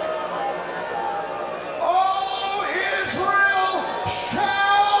 All Israel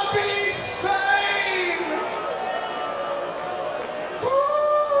shall be saved.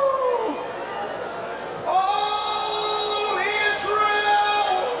 Woo. All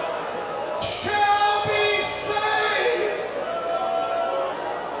Israel shall be saved.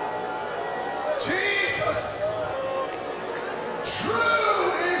 Jesus,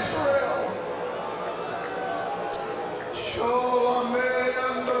 true Israel.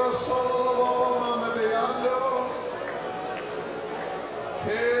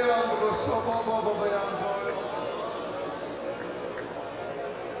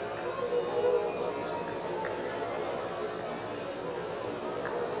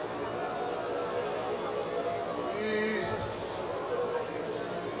 Jesus,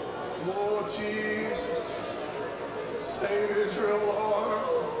 Lord Jesus, save Israel, Lord.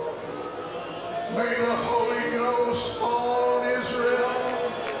 May the Holy Ghost fall on Israel.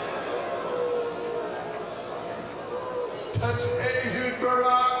 Touch Ehud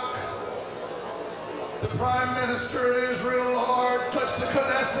Barak, the Prime Minister of Israel, Lord. Touch the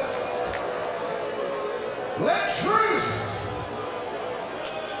Knesset. Let truth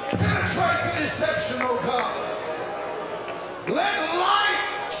penetrate the deception, oh God. Let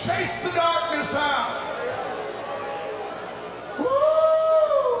light chase the darkness out. Woo!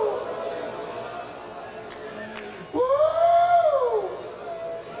 Woo!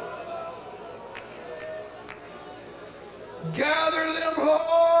 Gather them,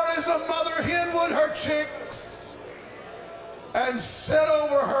 Lord, as a mother hen would her chicks, and set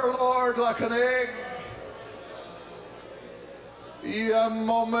over her, Lord, like an egg.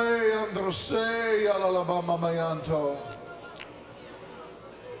 Yamome androse yalalabamayanto.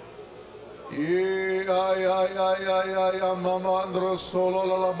 Mama androsolo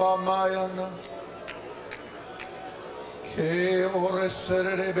lalabamayana. Ke ore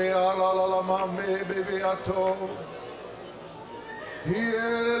serere be alalamame bebeato.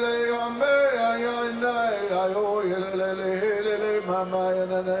 Yelele ame ayana ayo yelele mama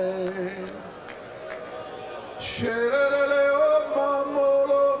yanane. Shelele o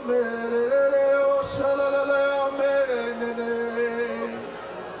mamolo merele o salale ame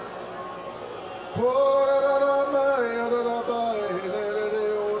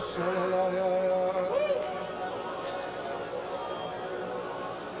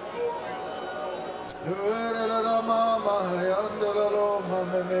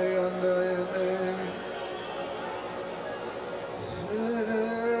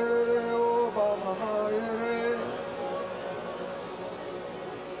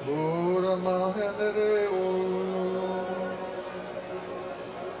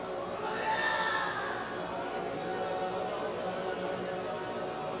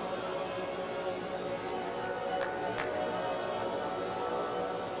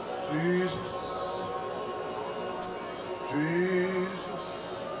Jesus, Jesus,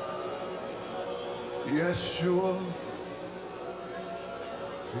 Yeshua,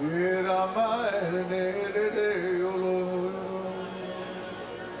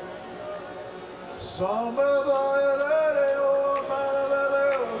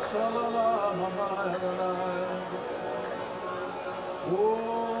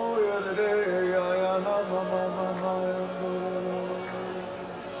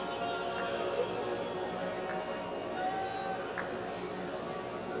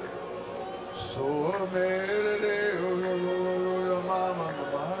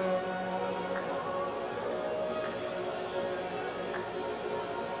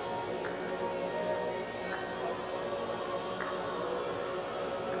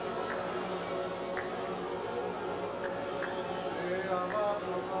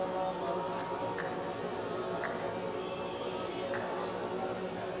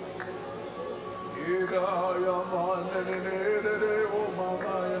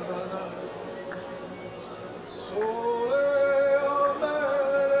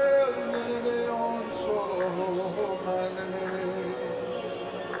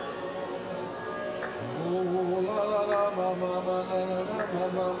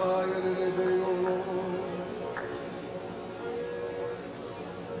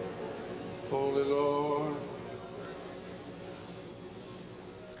 Holy Lord,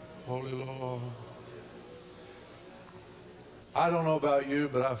 Holy Lord. I don't know about you,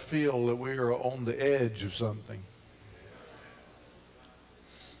 but I feel that we are on the edge of something.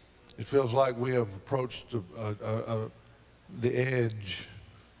 It feels like we have approached the edge.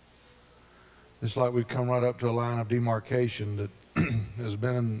 It's like we've come right up to a line of demarcation that has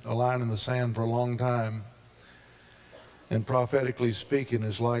been a line in the sand for a long time. And prophetically speaking,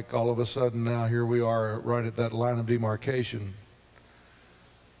 it's like all of a sudden now here we are right at that line of demarcation.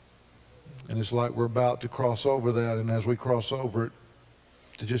 And it's like we're about to cross over that, and as we cross over it,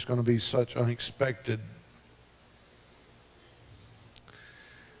 it's just going to be such unexpected.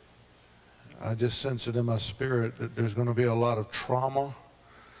 I just sense it in my spirit that there's going to be a lot of trauma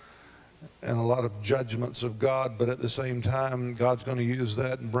and a lot of judgments of God, but at the same time, God's going to use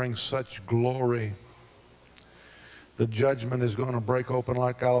that and bring such glory. The judgment is going to break open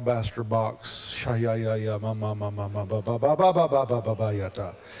like alabaster box.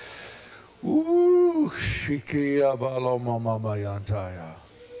 Ooh, shikia balo mama mayantaya.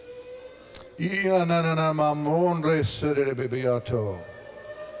 Ina na na na mamondre sere bibiato.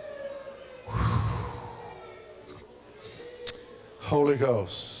 Holy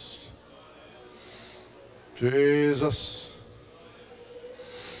Ghost, Jesus,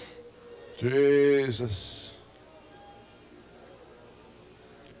 Jesus.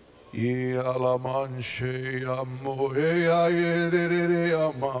 Yalamanche amoya yedere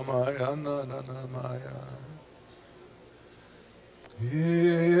amama yana na na maya.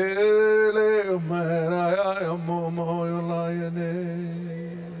 Yele mera amomo yolayane.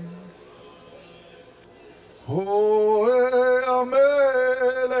 Oh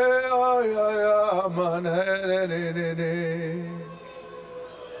amele ayaya manere ne ne.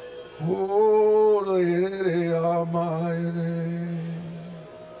 Oh yedere amayane.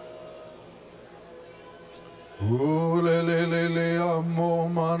 Le le le le amo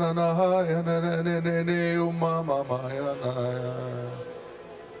manana ya ne ne ne ne umama maya na.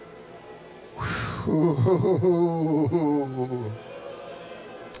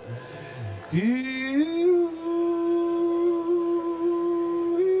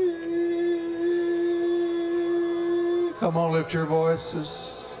 Come on, lift your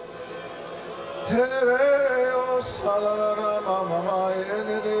voices.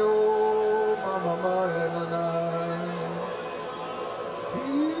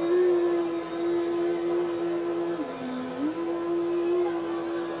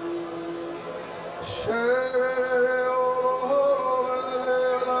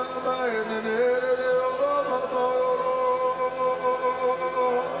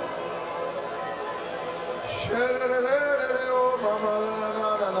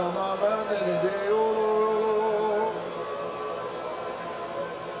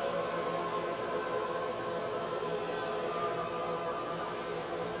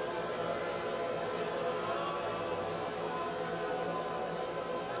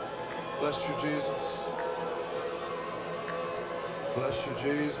 Bless you, Jesus. Bless you,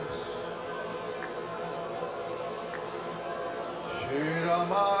 Jesus.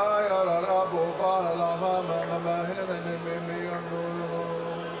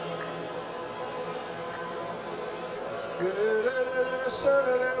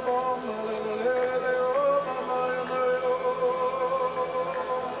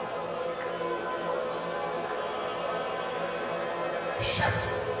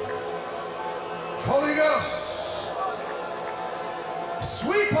 Holy Ghost,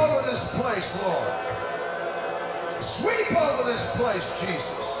 sweep over this place, Lord. Sweep over this place,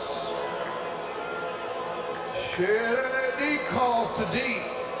 Jesus. Deep calls to deep.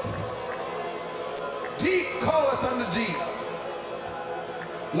 Deep calleth unto deep.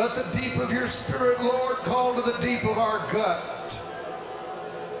 Let the deep of your spirit, Lord, call to the deep of our gut.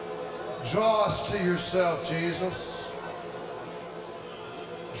 Draw us to yourself, Jesus.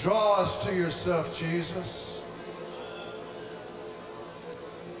 Draw us to yourself, Jesus.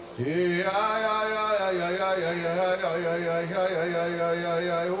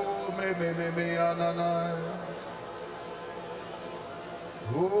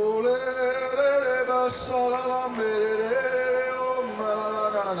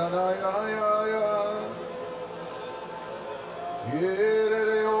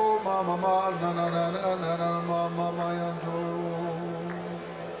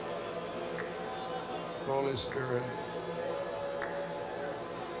 Holy Spirit,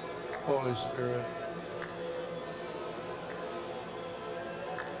 Holy Spirit,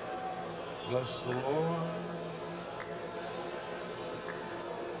 bless the Lord,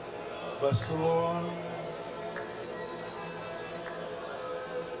 bless the Lord,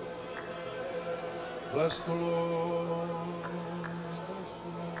 bless the Lord, bless the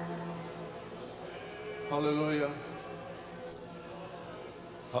Lord. Hallelujah,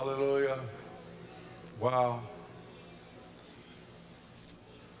 hallelujah. Wow.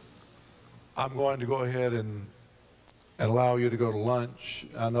 I'm going to go ahead and allow you to go to lunch.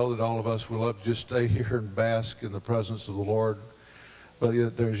 I know that all of us would love to just stay here and bask in the presence of the Lord, but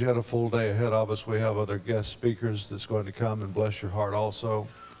yet there's yet a full day ahead of us. We have other guest speakers that's going to come and bless your heart also.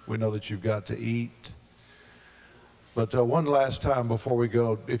 We know that you've got to eat. But one last time before we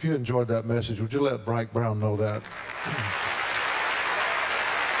go, if you enjoyed that message, would you let Mike Brown know that?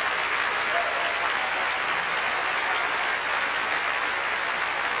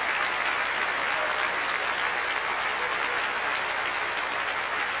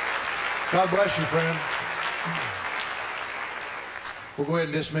 God bless you, friend. We'll go ahead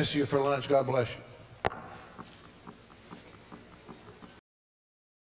and dismiss you for lunch. God bless you.